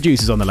favourite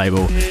producers on the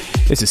label.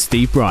 This is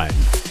Steve Bryan.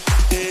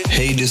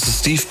 Hey, this is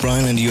Steve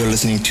Bryan and you're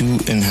listening to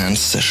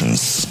Enhanced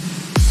Sessions.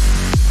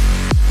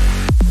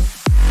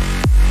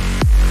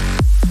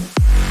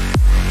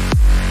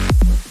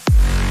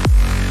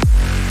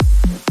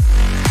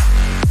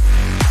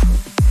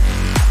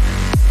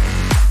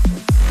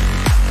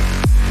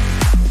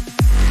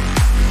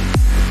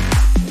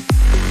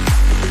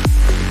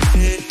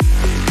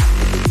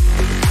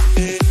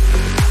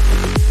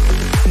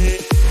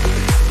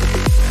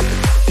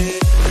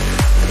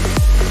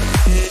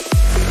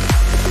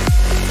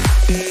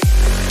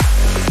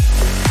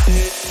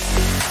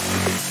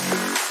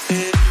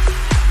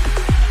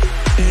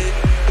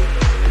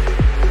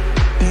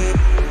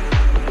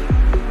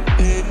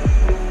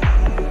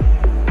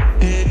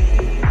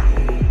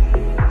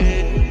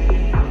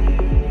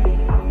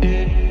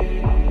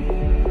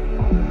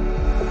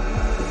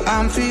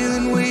 I'm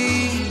feeling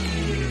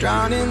weak,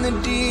 drowned in the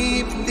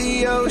deep,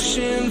 the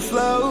ocean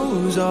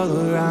flows all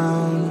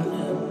around.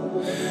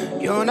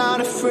 You're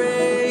not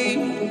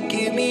afraid,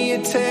 give me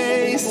a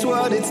taste,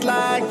 what it's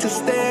like to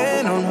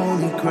stand on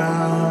holy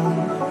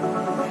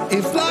ground.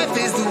 If life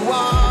is the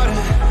water,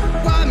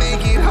 why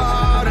make it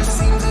harder?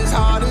 Seems as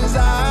hard as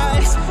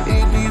ice,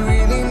 it'd be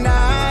really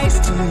nice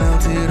to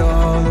melt it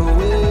all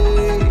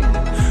away.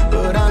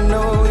 But I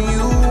know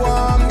you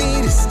want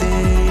me to stay.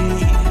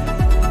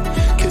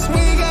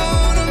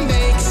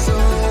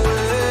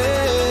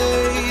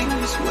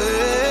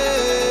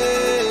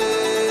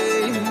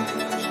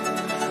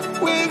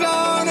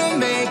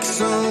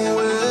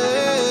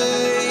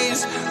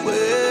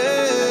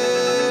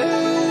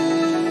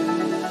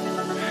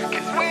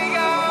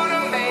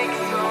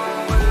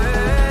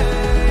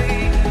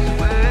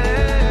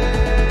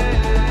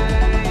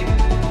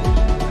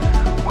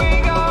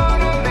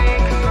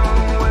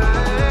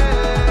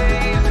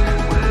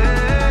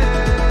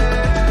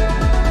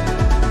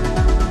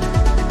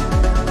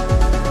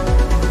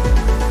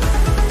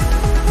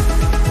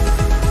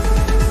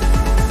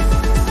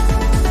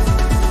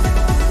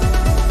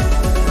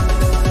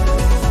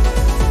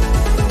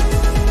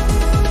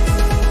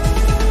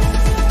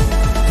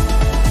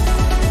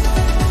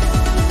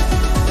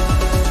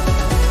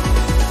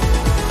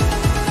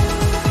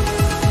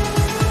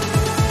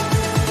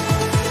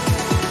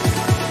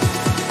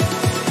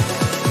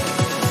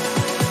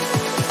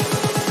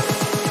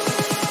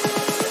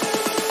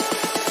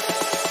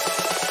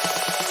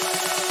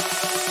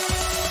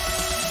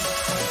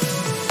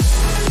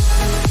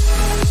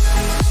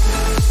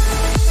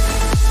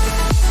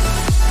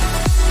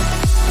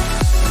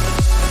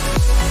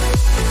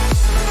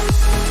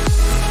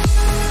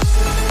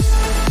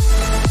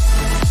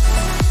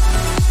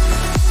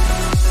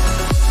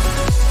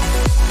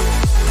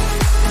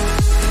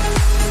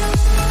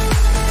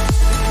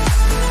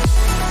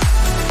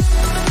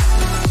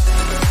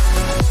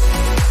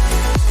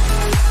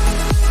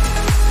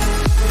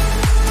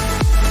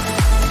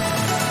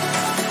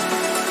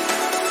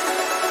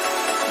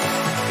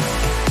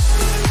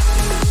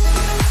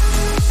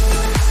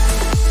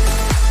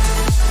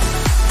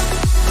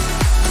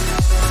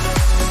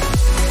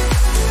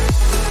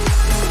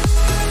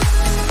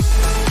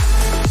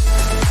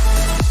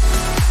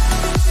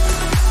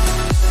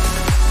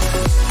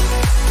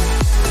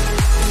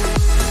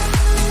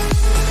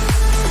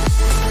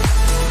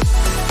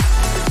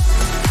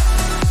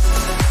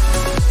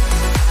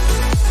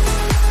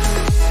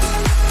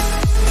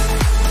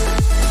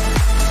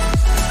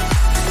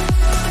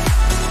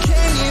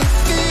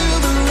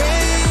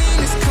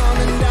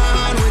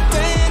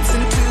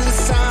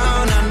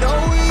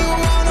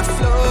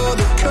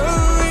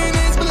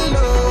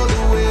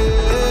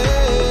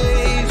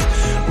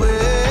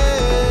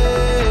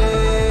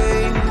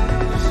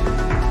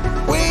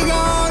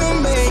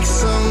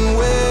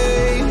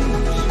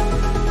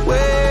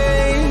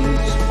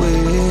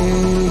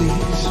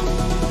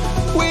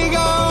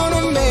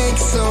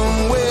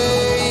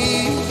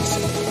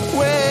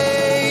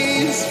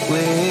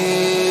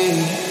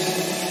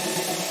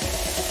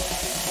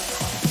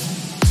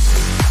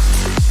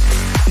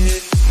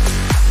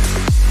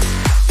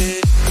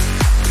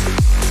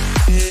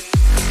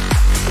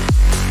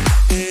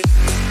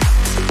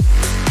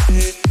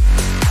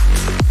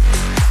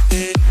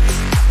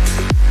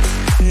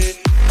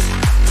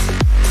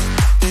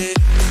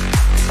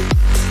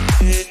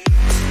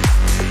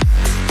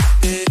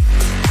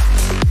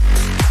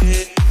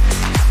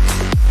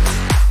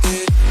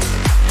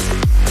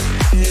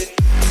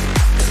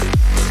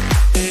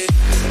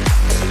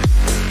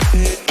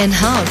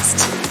 Enhanced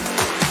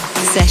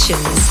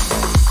Sessions.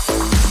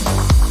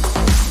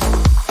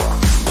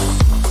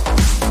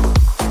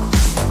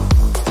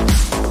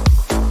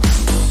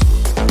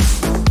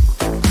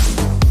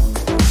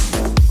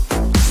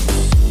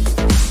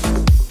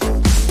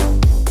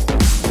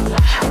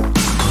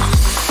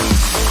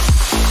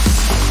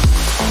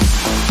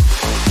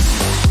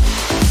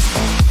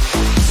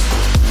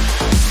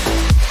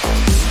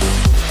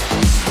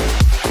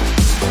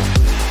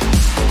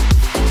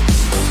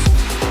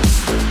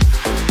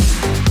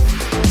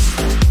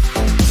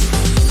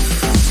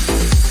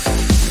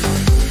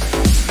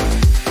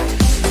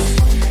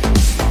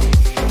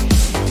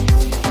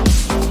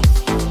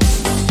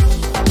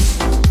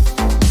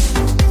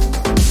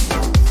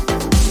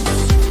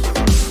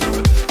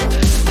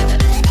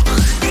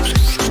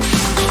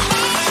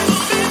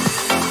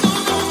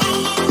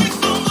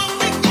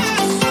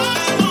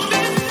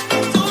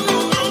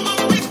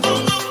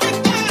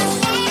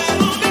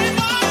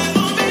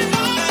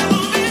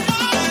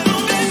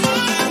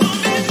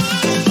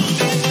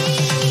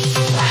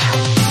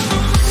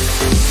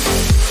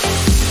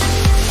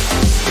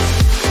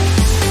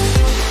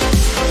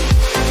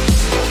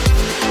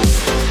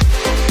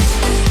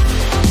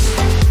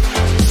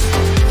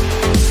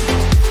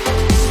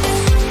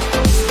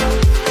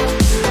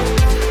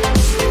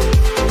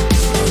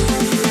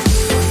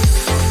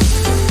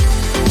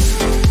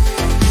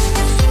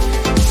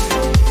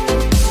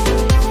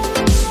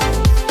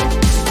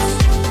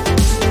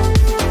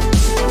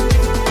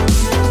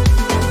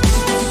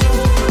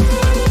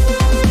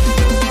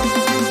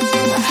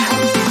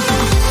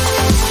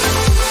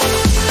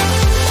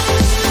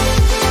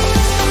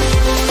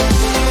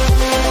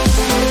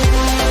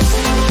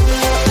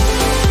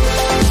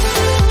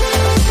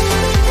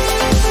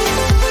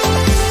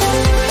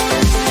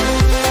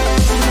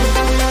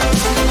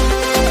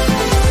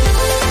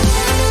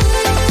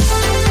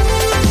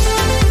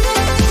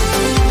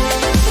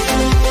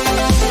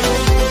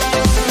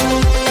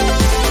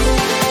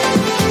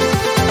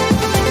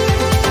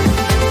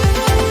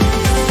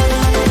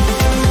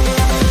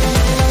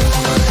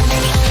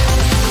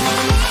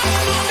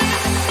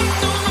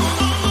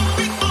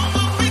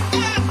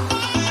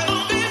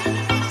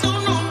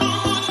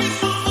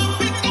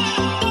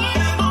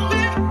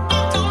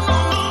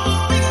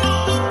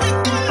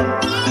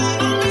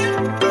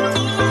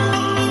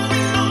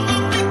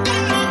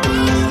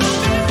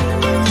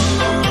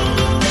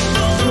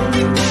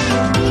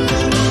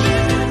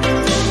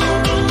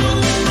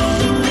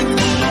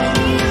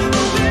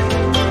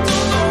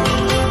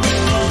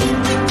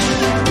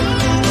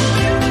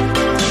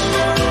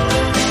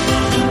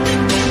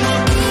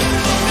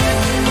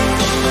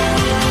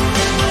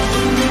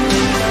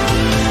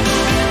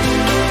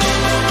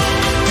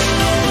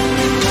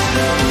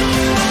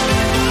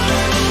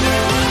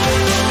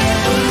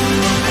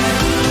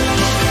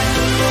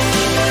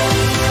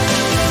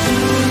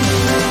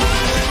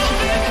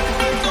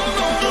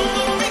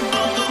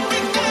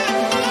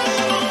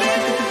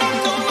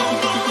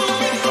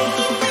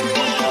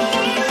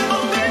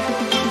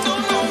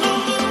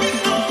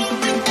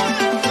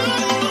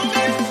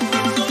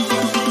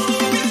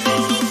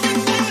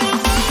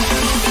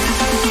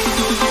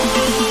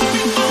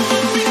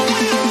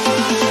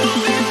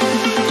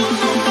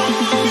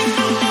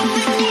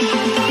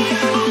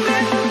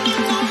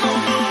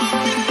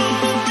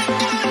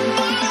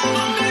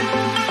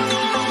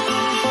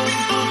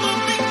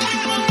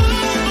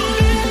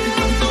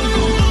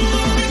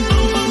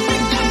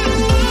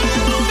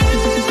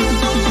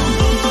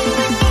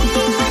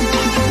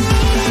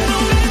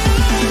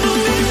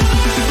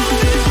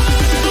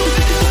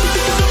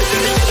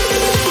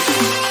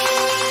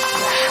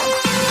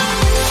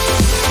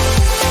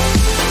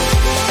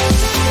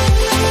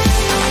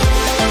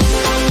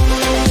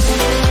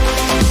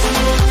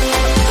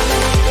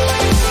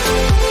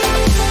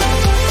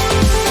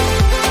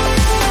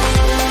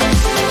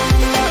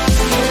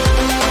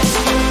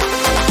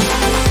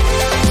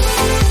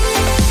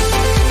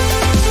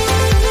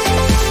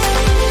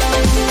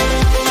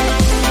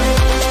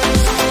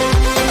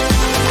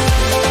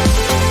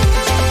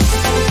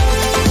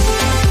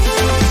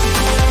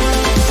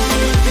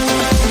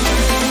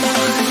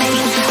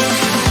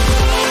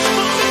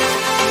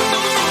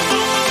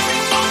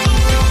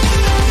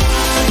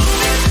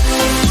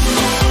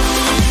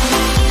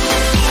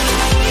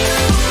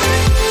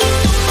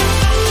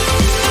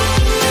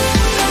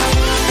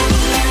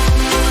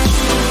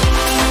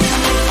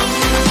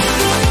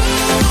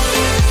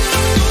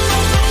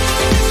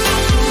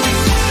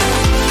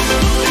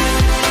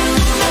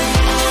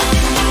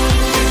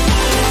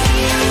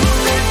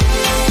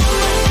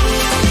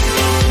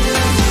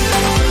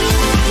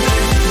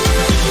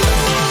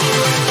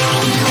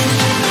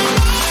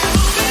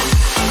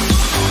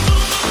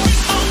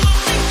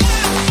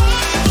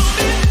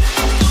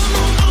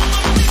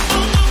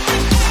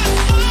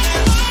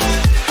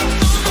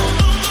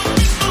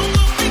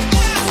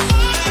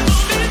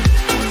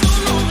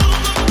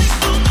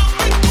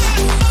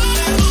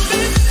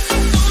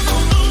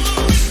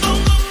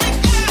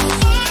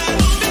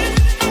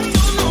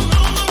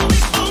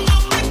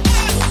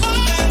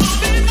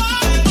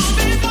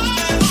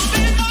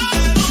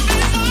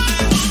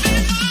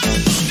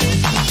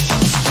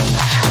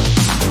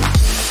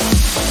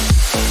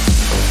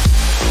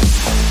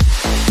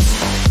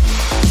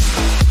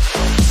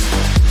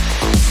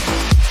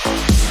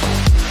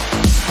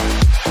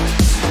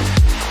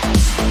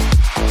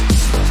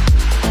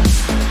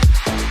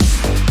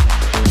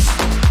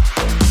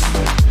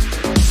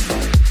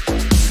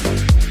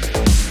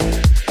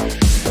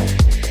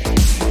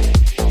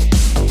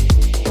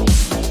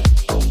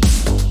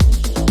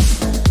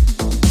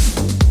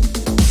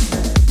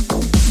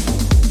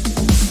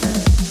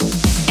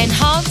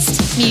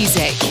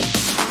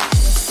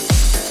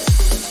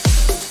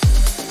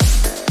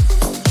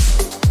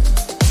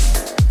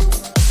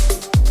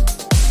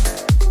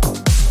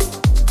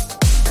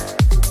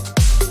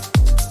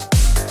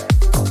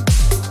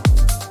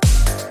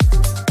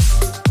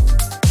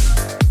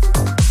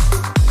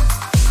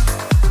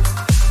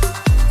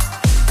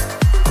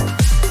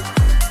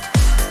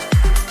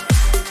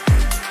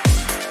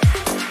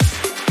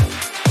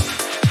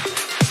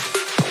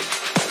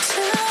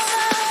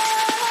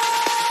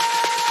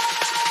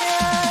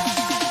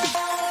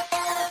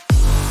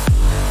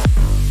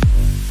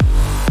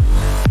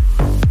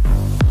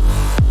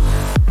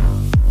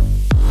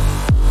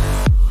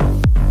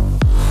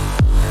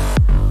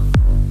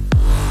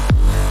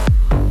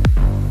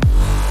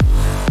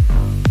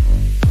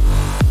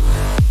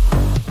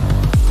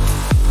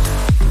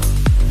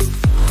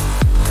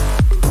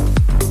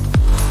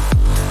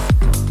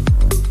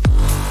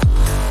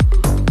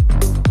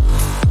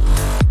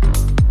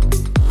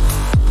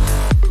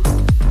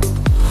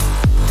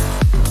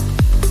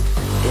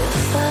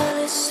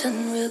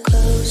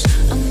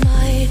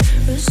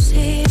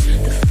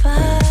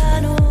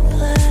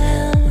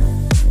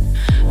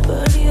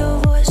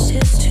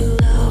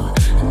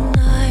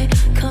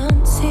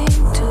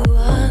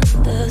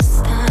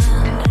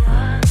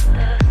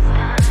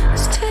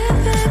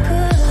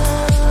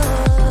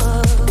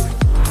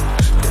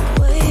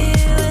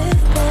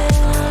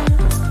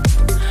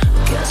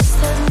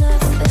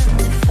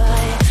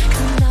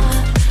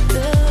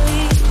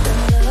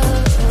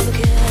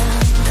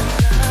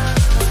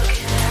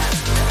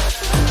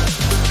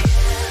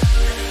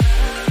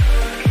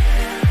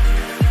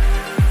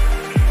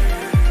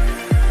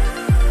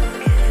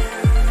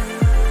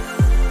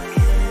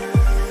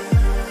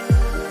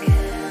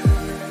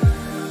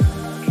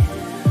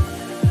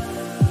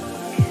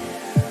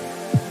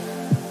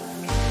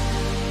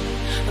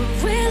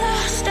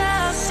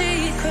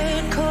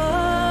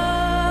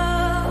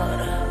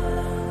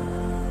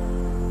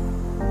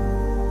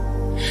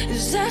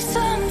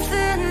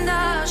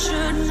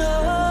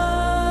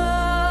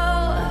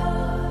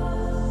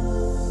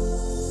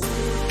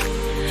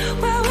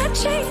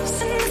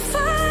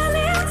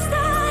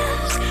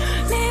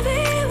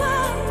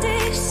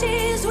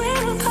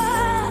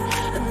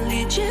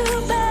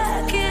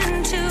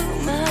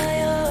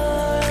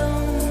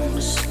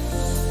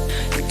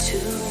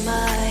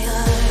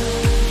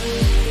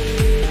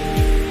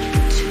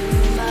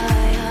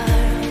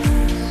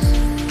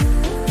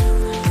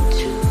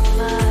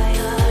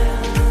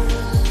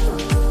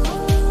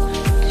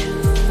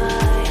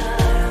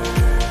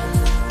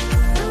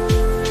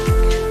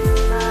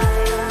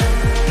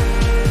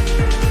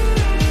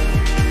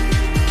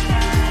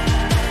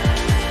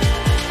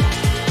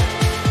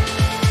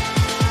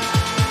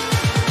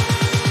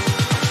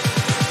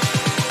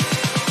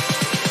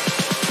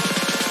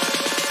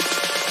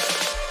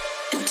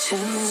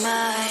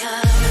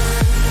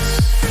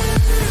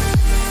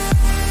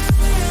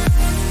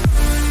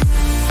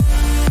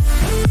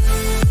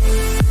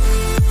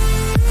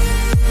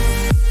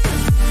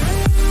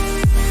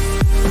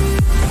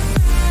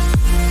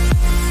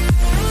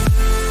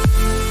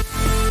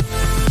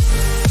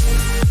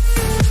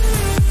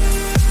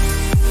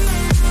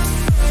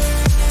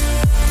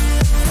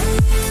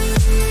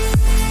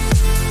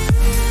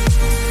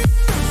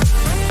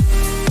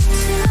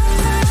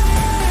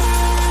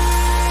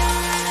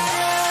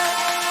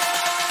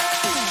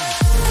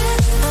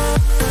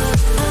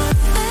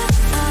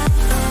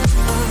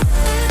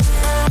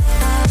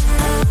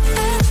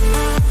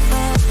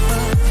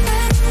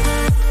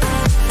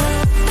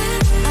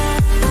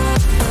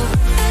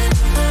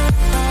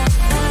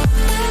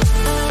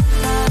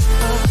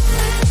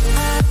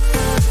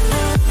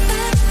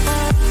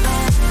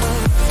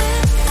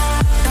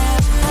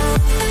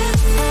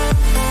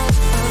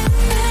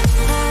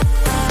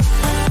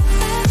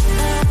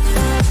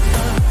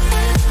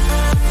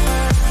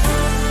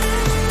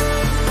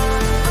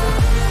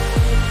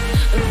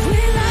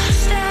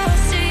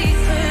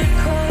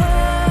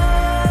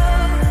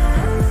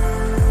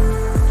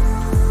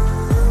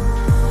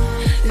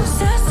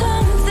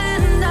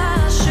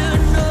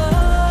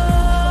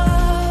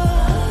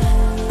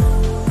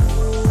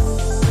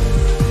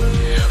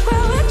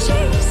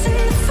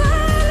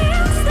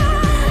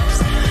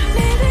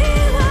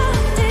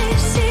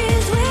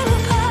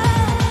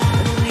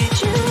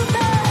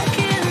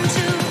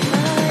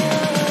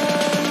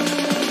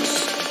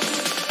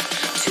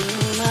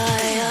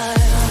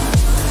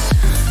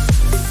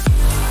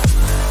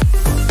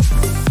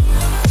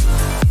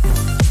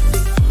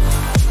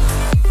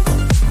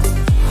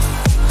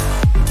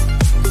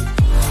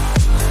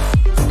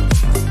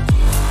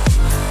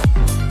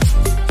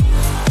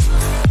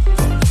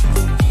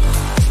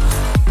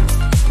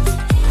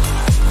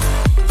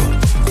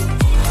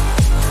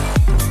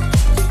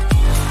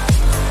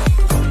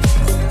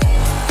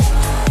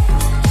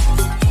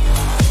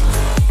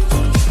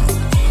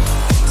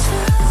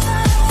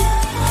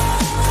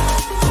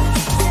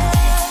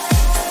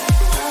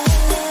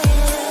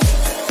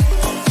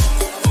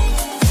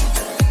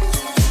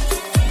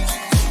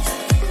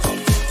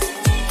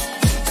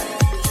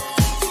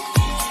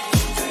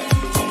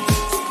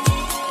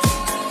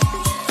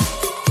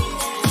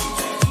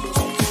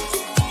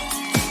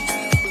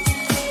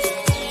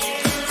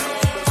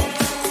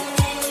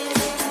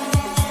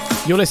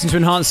 You're listening to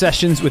Enhanced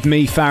Sessions with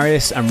me,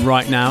 Farius, and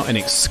right now an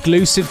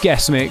exclusive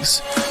guest mix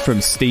from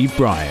Steve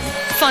Bryan.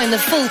 Find the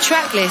full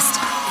track list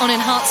on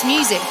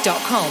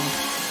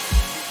enhancedmusic.com.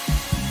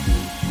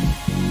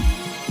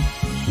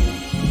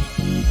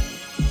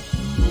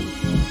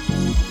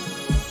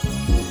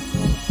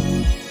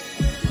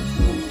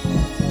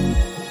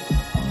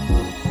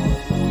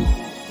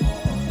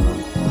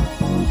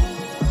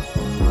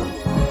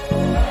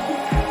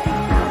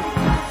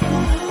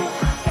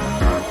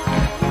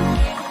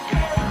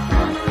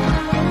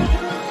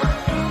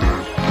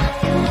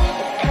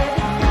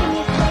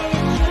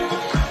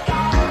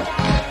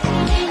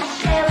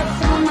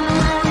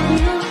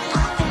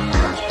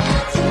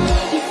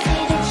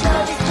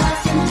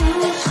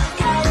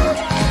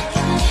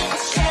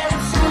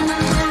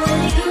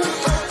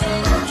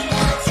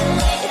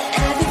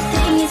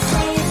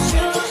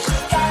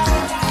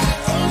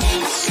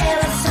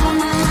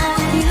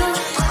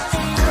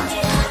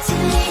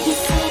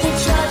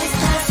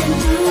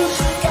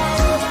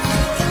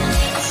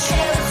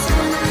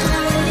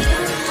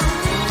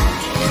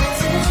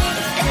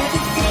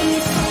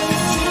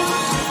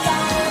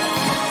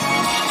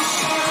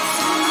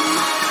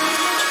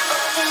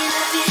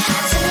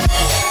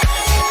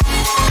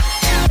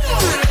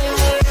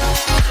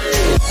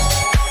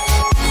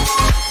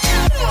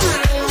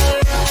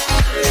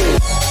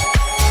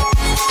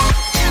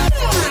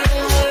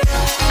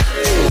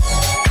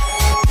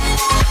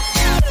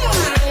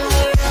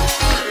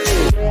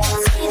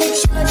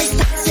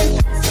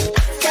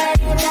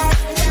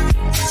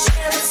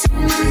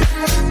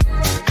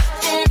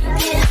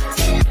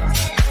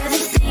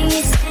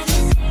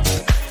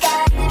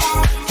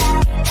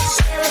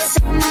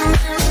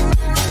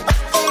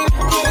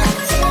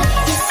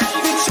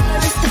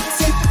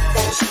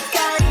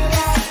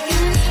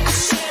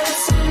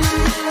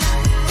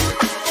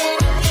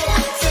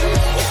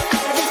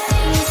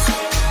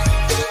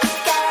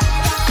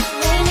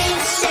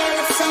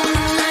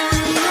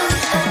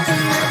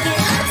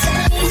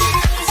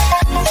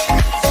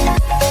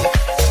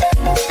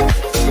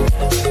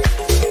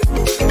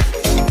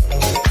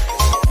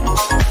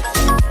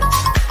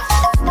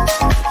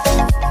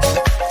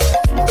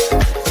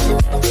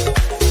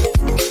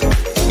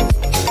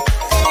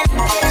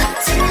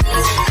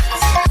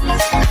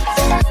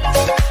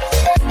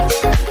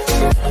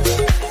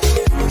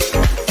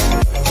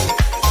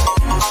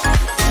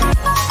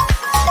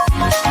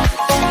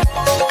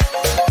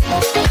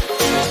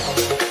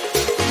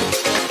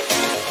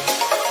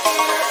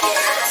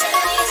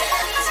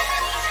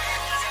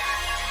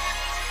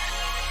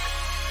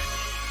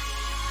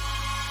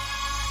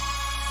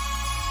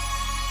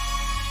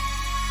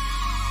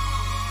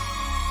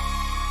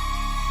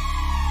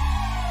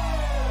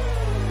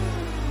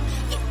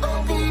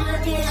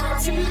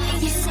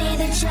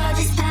 you're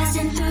just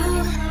passing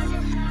through.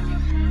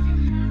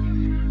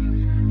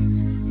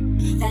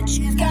 That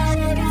you've got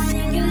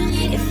everything you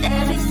need. If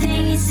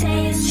everything you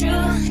say is true,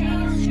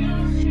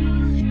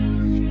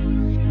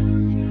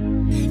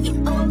 you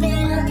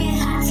open up your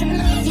heart to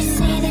me. You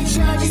say that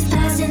you're just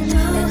passing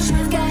through. That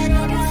you've got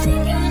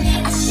everything you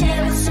need. I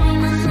share what's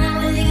on my mind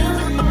with you.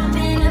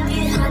 Open up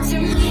your heart to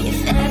me.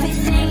 If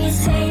everything you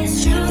say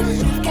is true,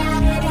 you've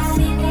got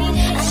everything you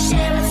need. I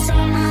share what's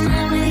on my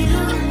mind with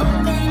you.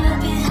 Open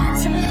up your heart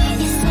to me.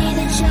 You say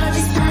that you're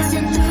just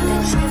passing through.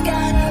 That you've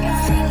got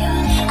everything you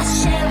need. I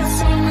share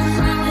what's on my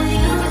mind with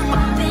you.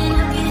 Open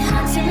up your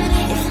heart to me.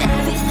 If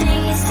everything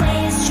you say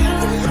is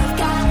true, you've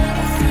got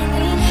everything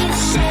you need. I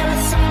share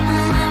what's on my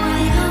mind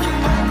with you.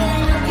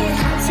 Open up your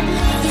heart to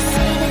me. You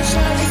say that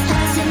you're just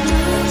passing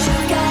through. That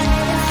you've got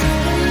everything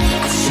you need.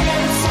 I share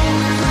what's on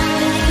my mind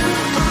with you.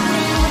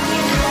 Open up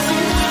your heart to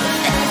me.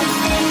 If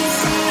everything you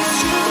say is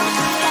true,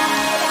 you've got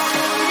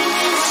everything you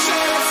need. I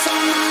share what's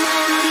on my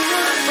mind with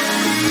you. Open up your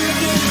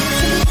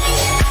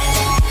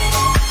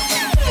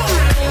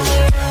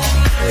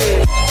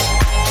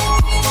heart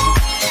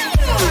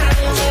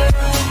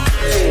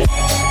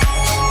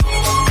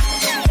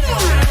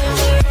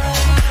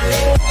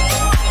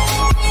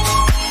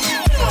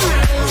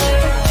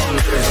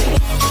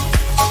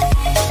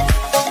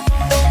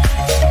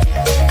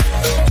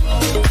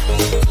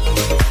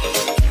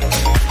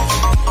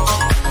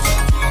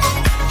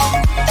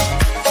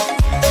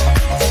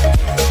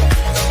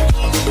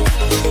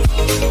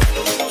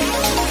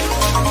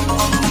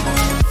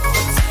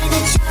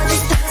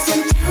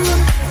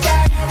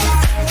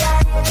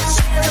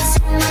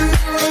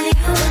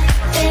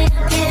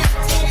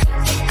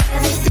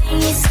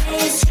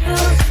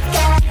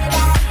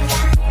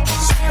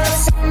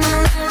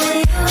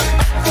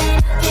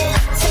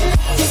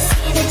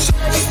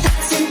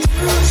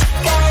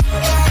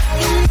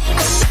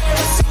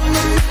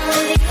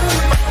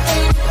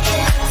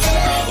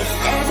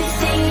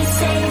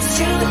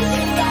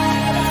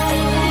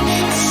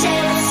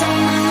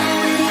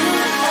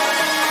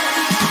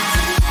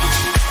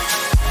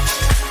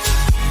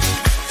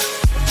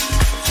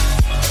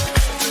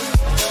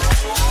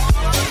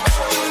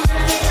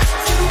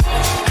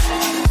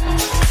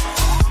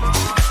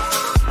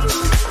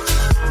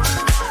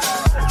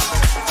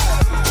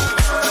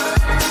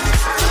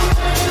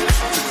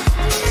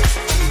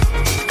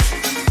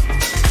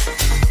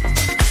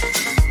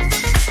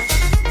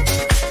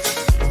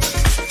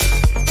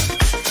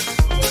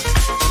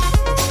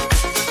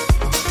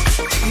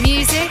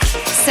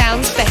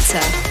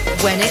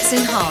when it's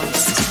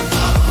enhanced.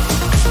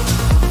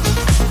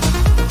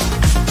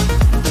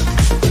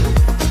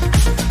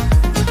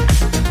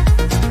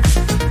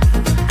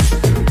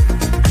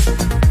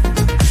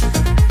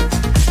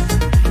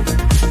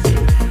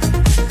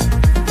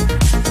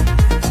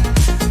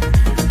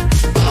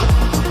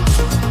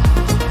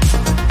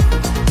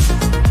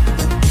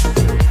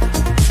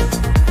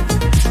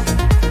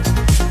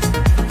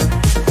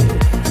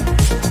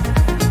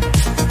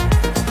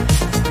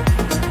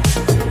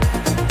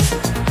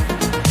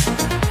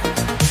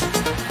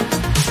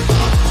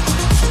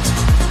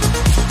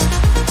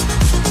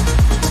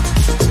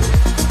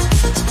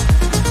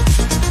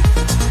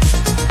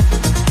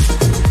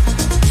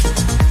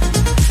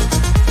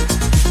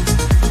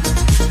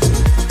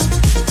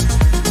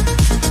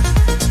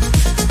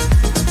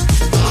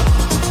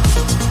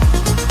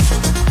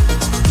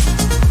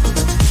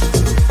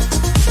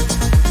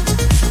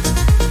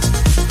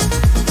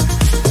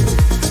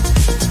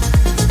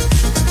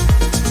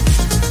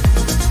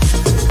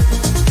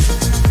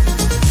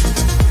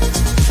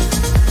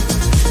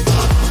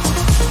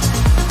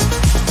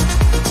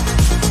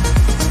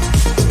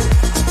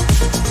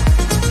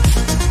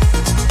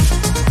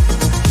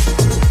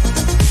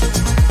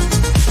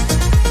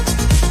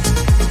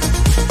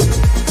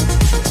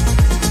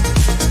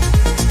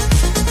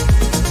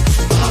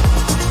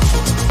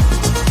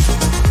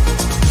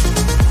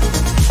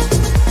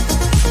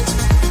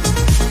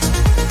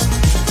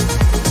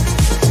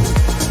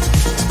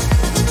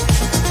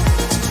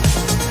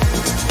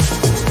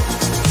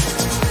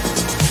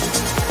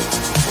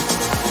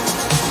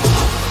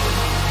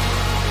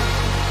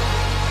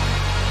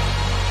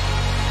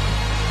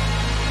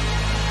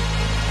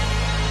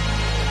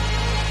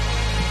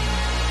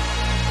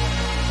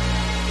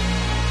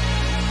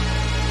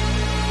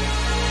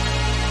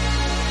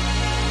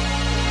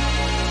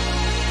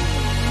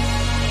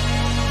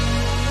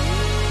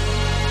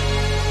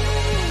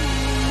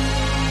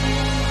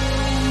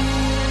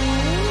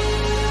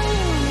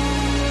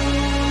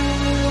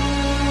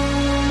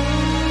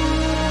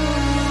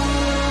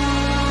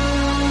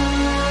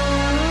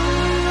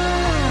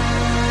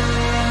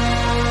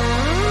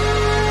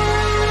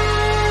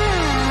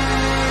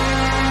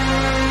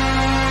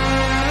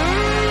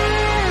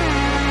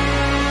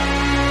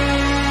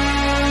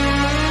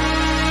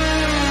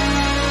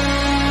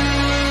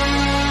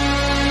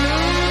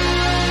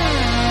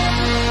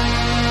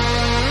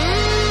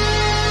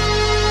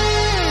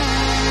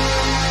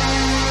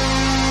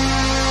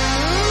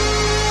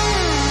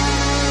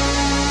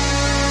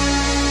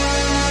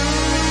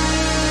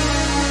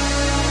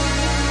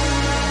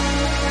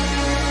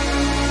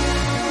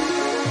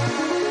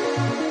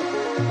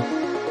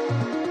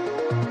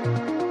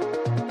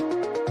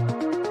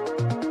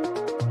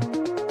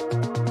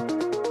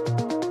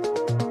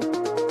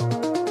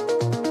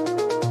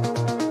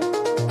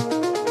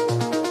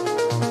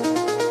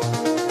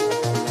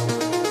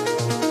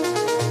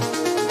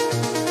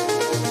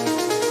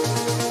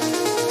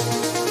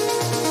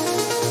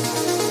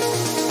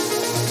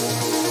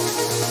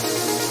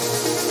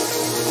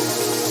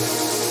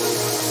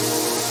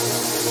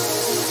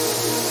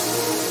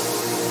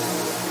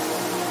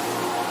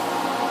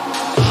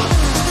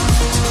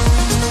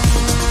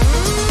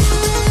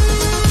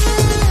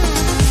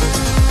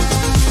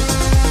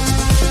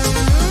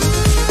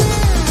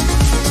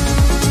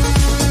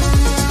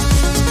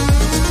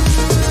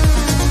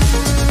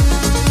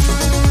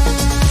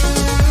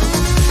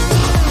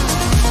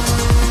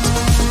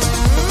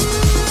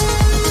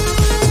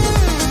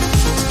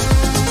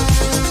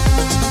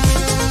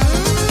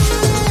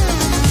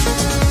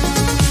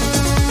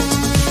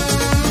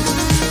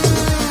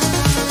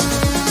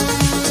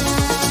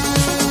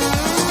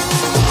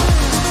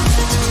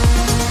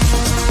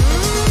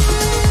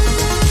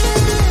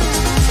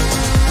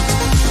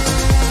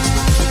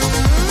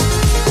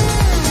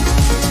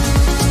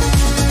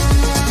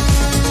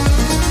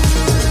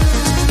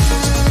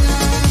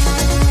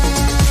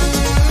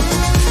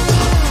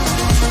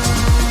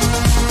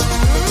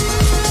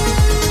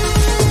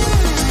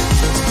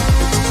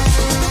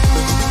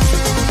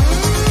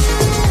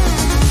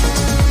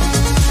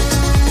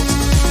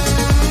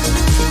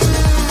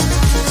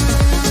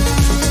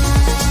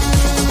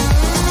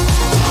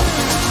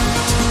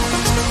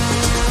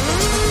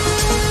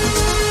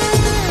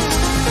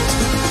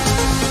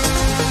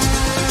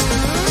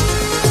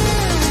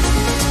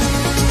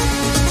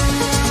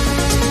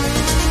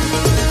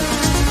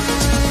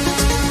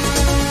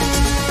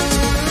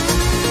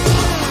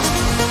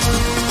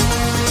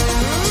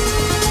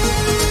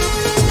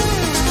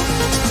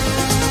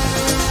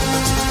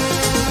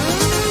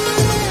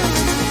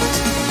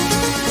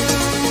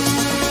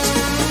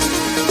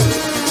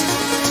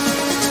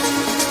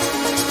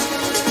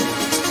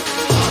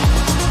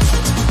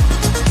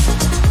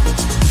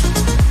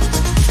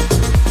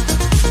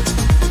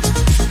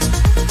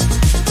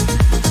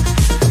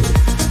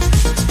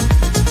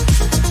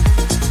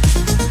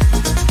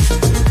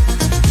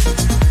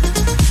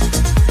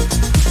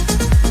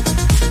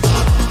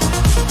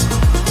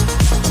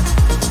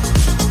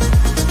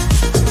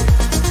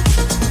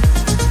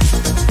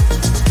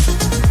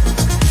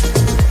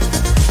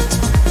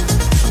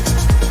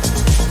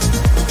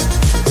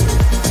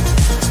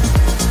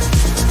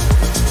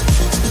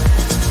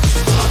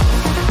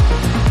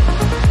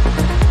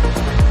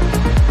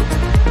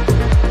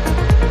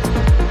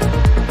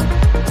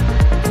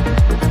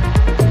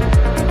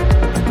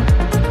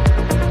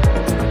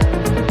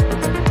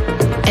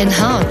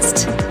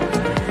 Enhanced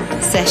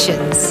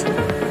Sessions.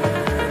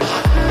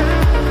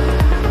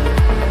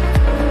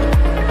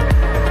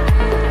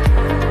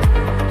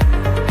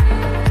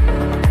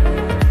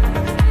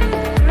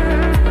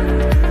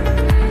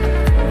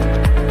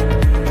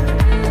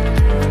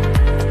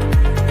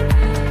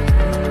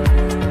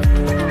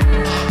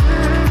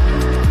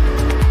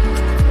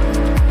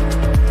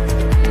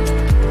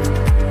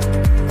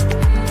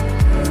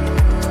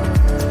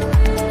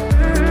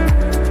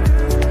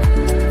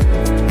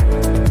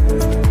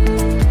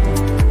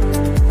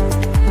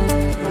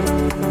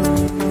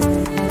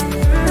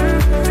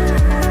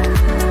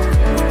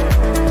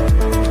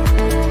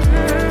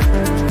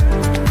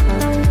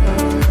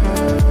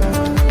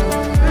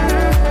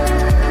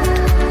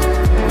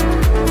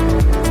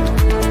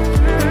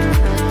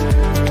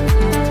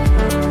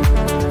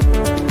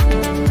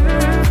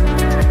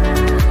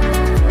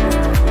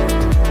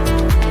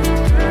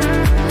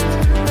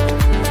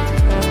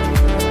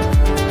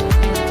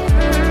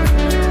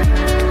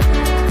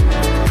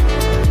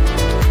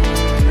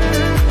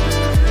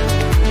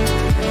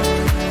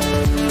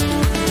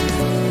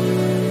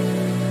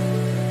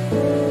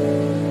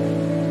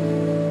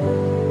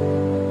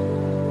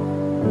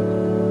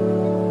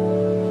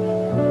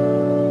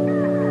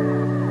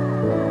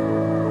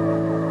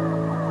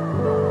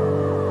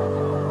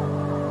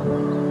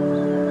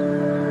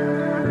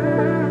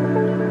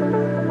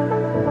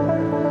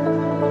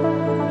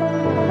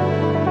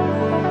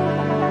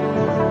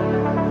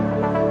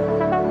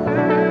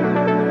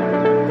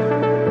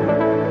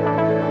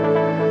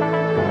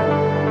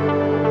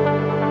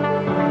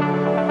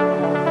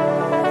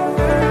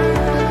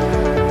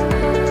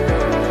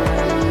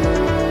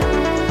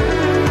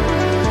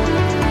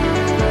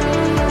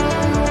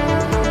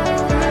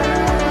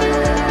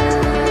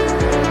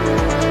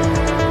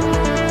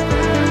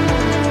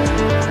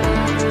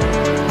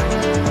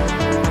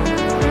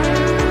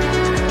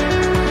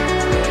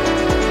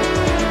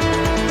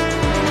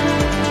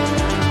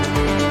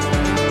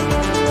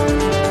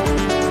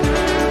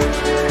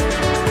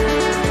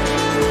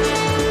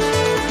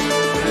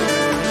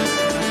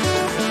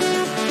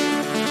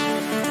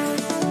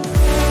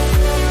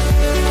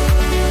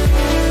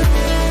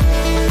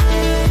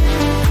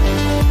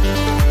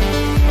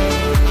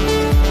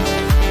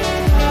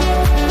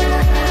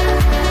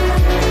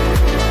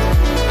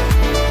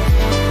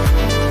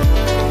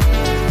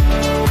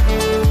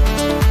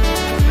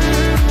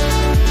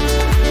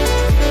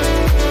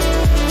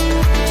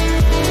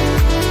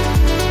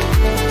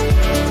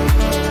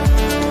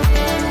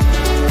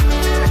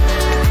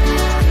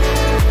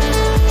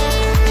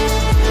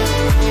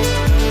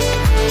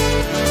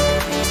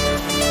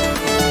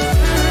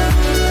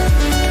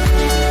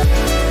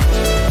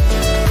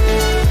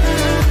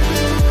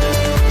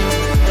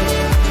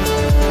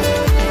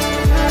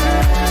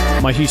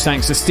 My huge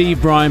thanks to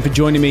Steve Bryan for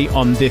joining me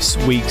on this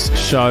week's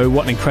show.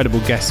 What an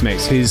incredible guest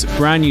mix. His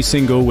brand new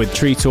single with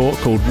Tree Talk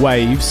called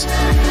Waves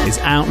is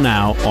out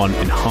now on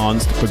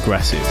Enhanced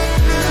Progressive.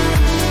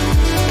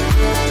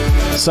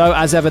 So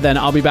as ever then,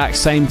 I'll be back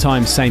same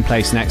time, same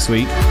place next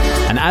week.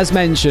 And as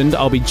mentioned,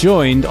 I'll be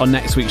joined on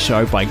next week's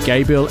show by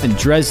Gabriel and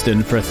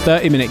Dresden for a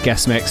 30-minute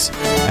guest mix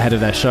ahead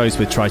of their shows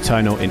with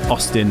Tritonal in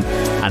Austin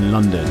and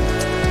London.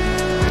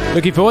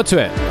 Looking forward to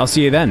it. I'll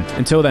see you then.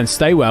 Until then,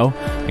 stay well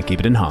and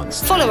keep it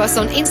enhanced. Follow us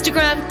on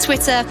Instagram,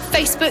 Twitter,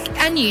 Facebook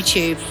and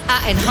YouTube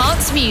at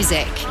Enhanced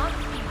Music.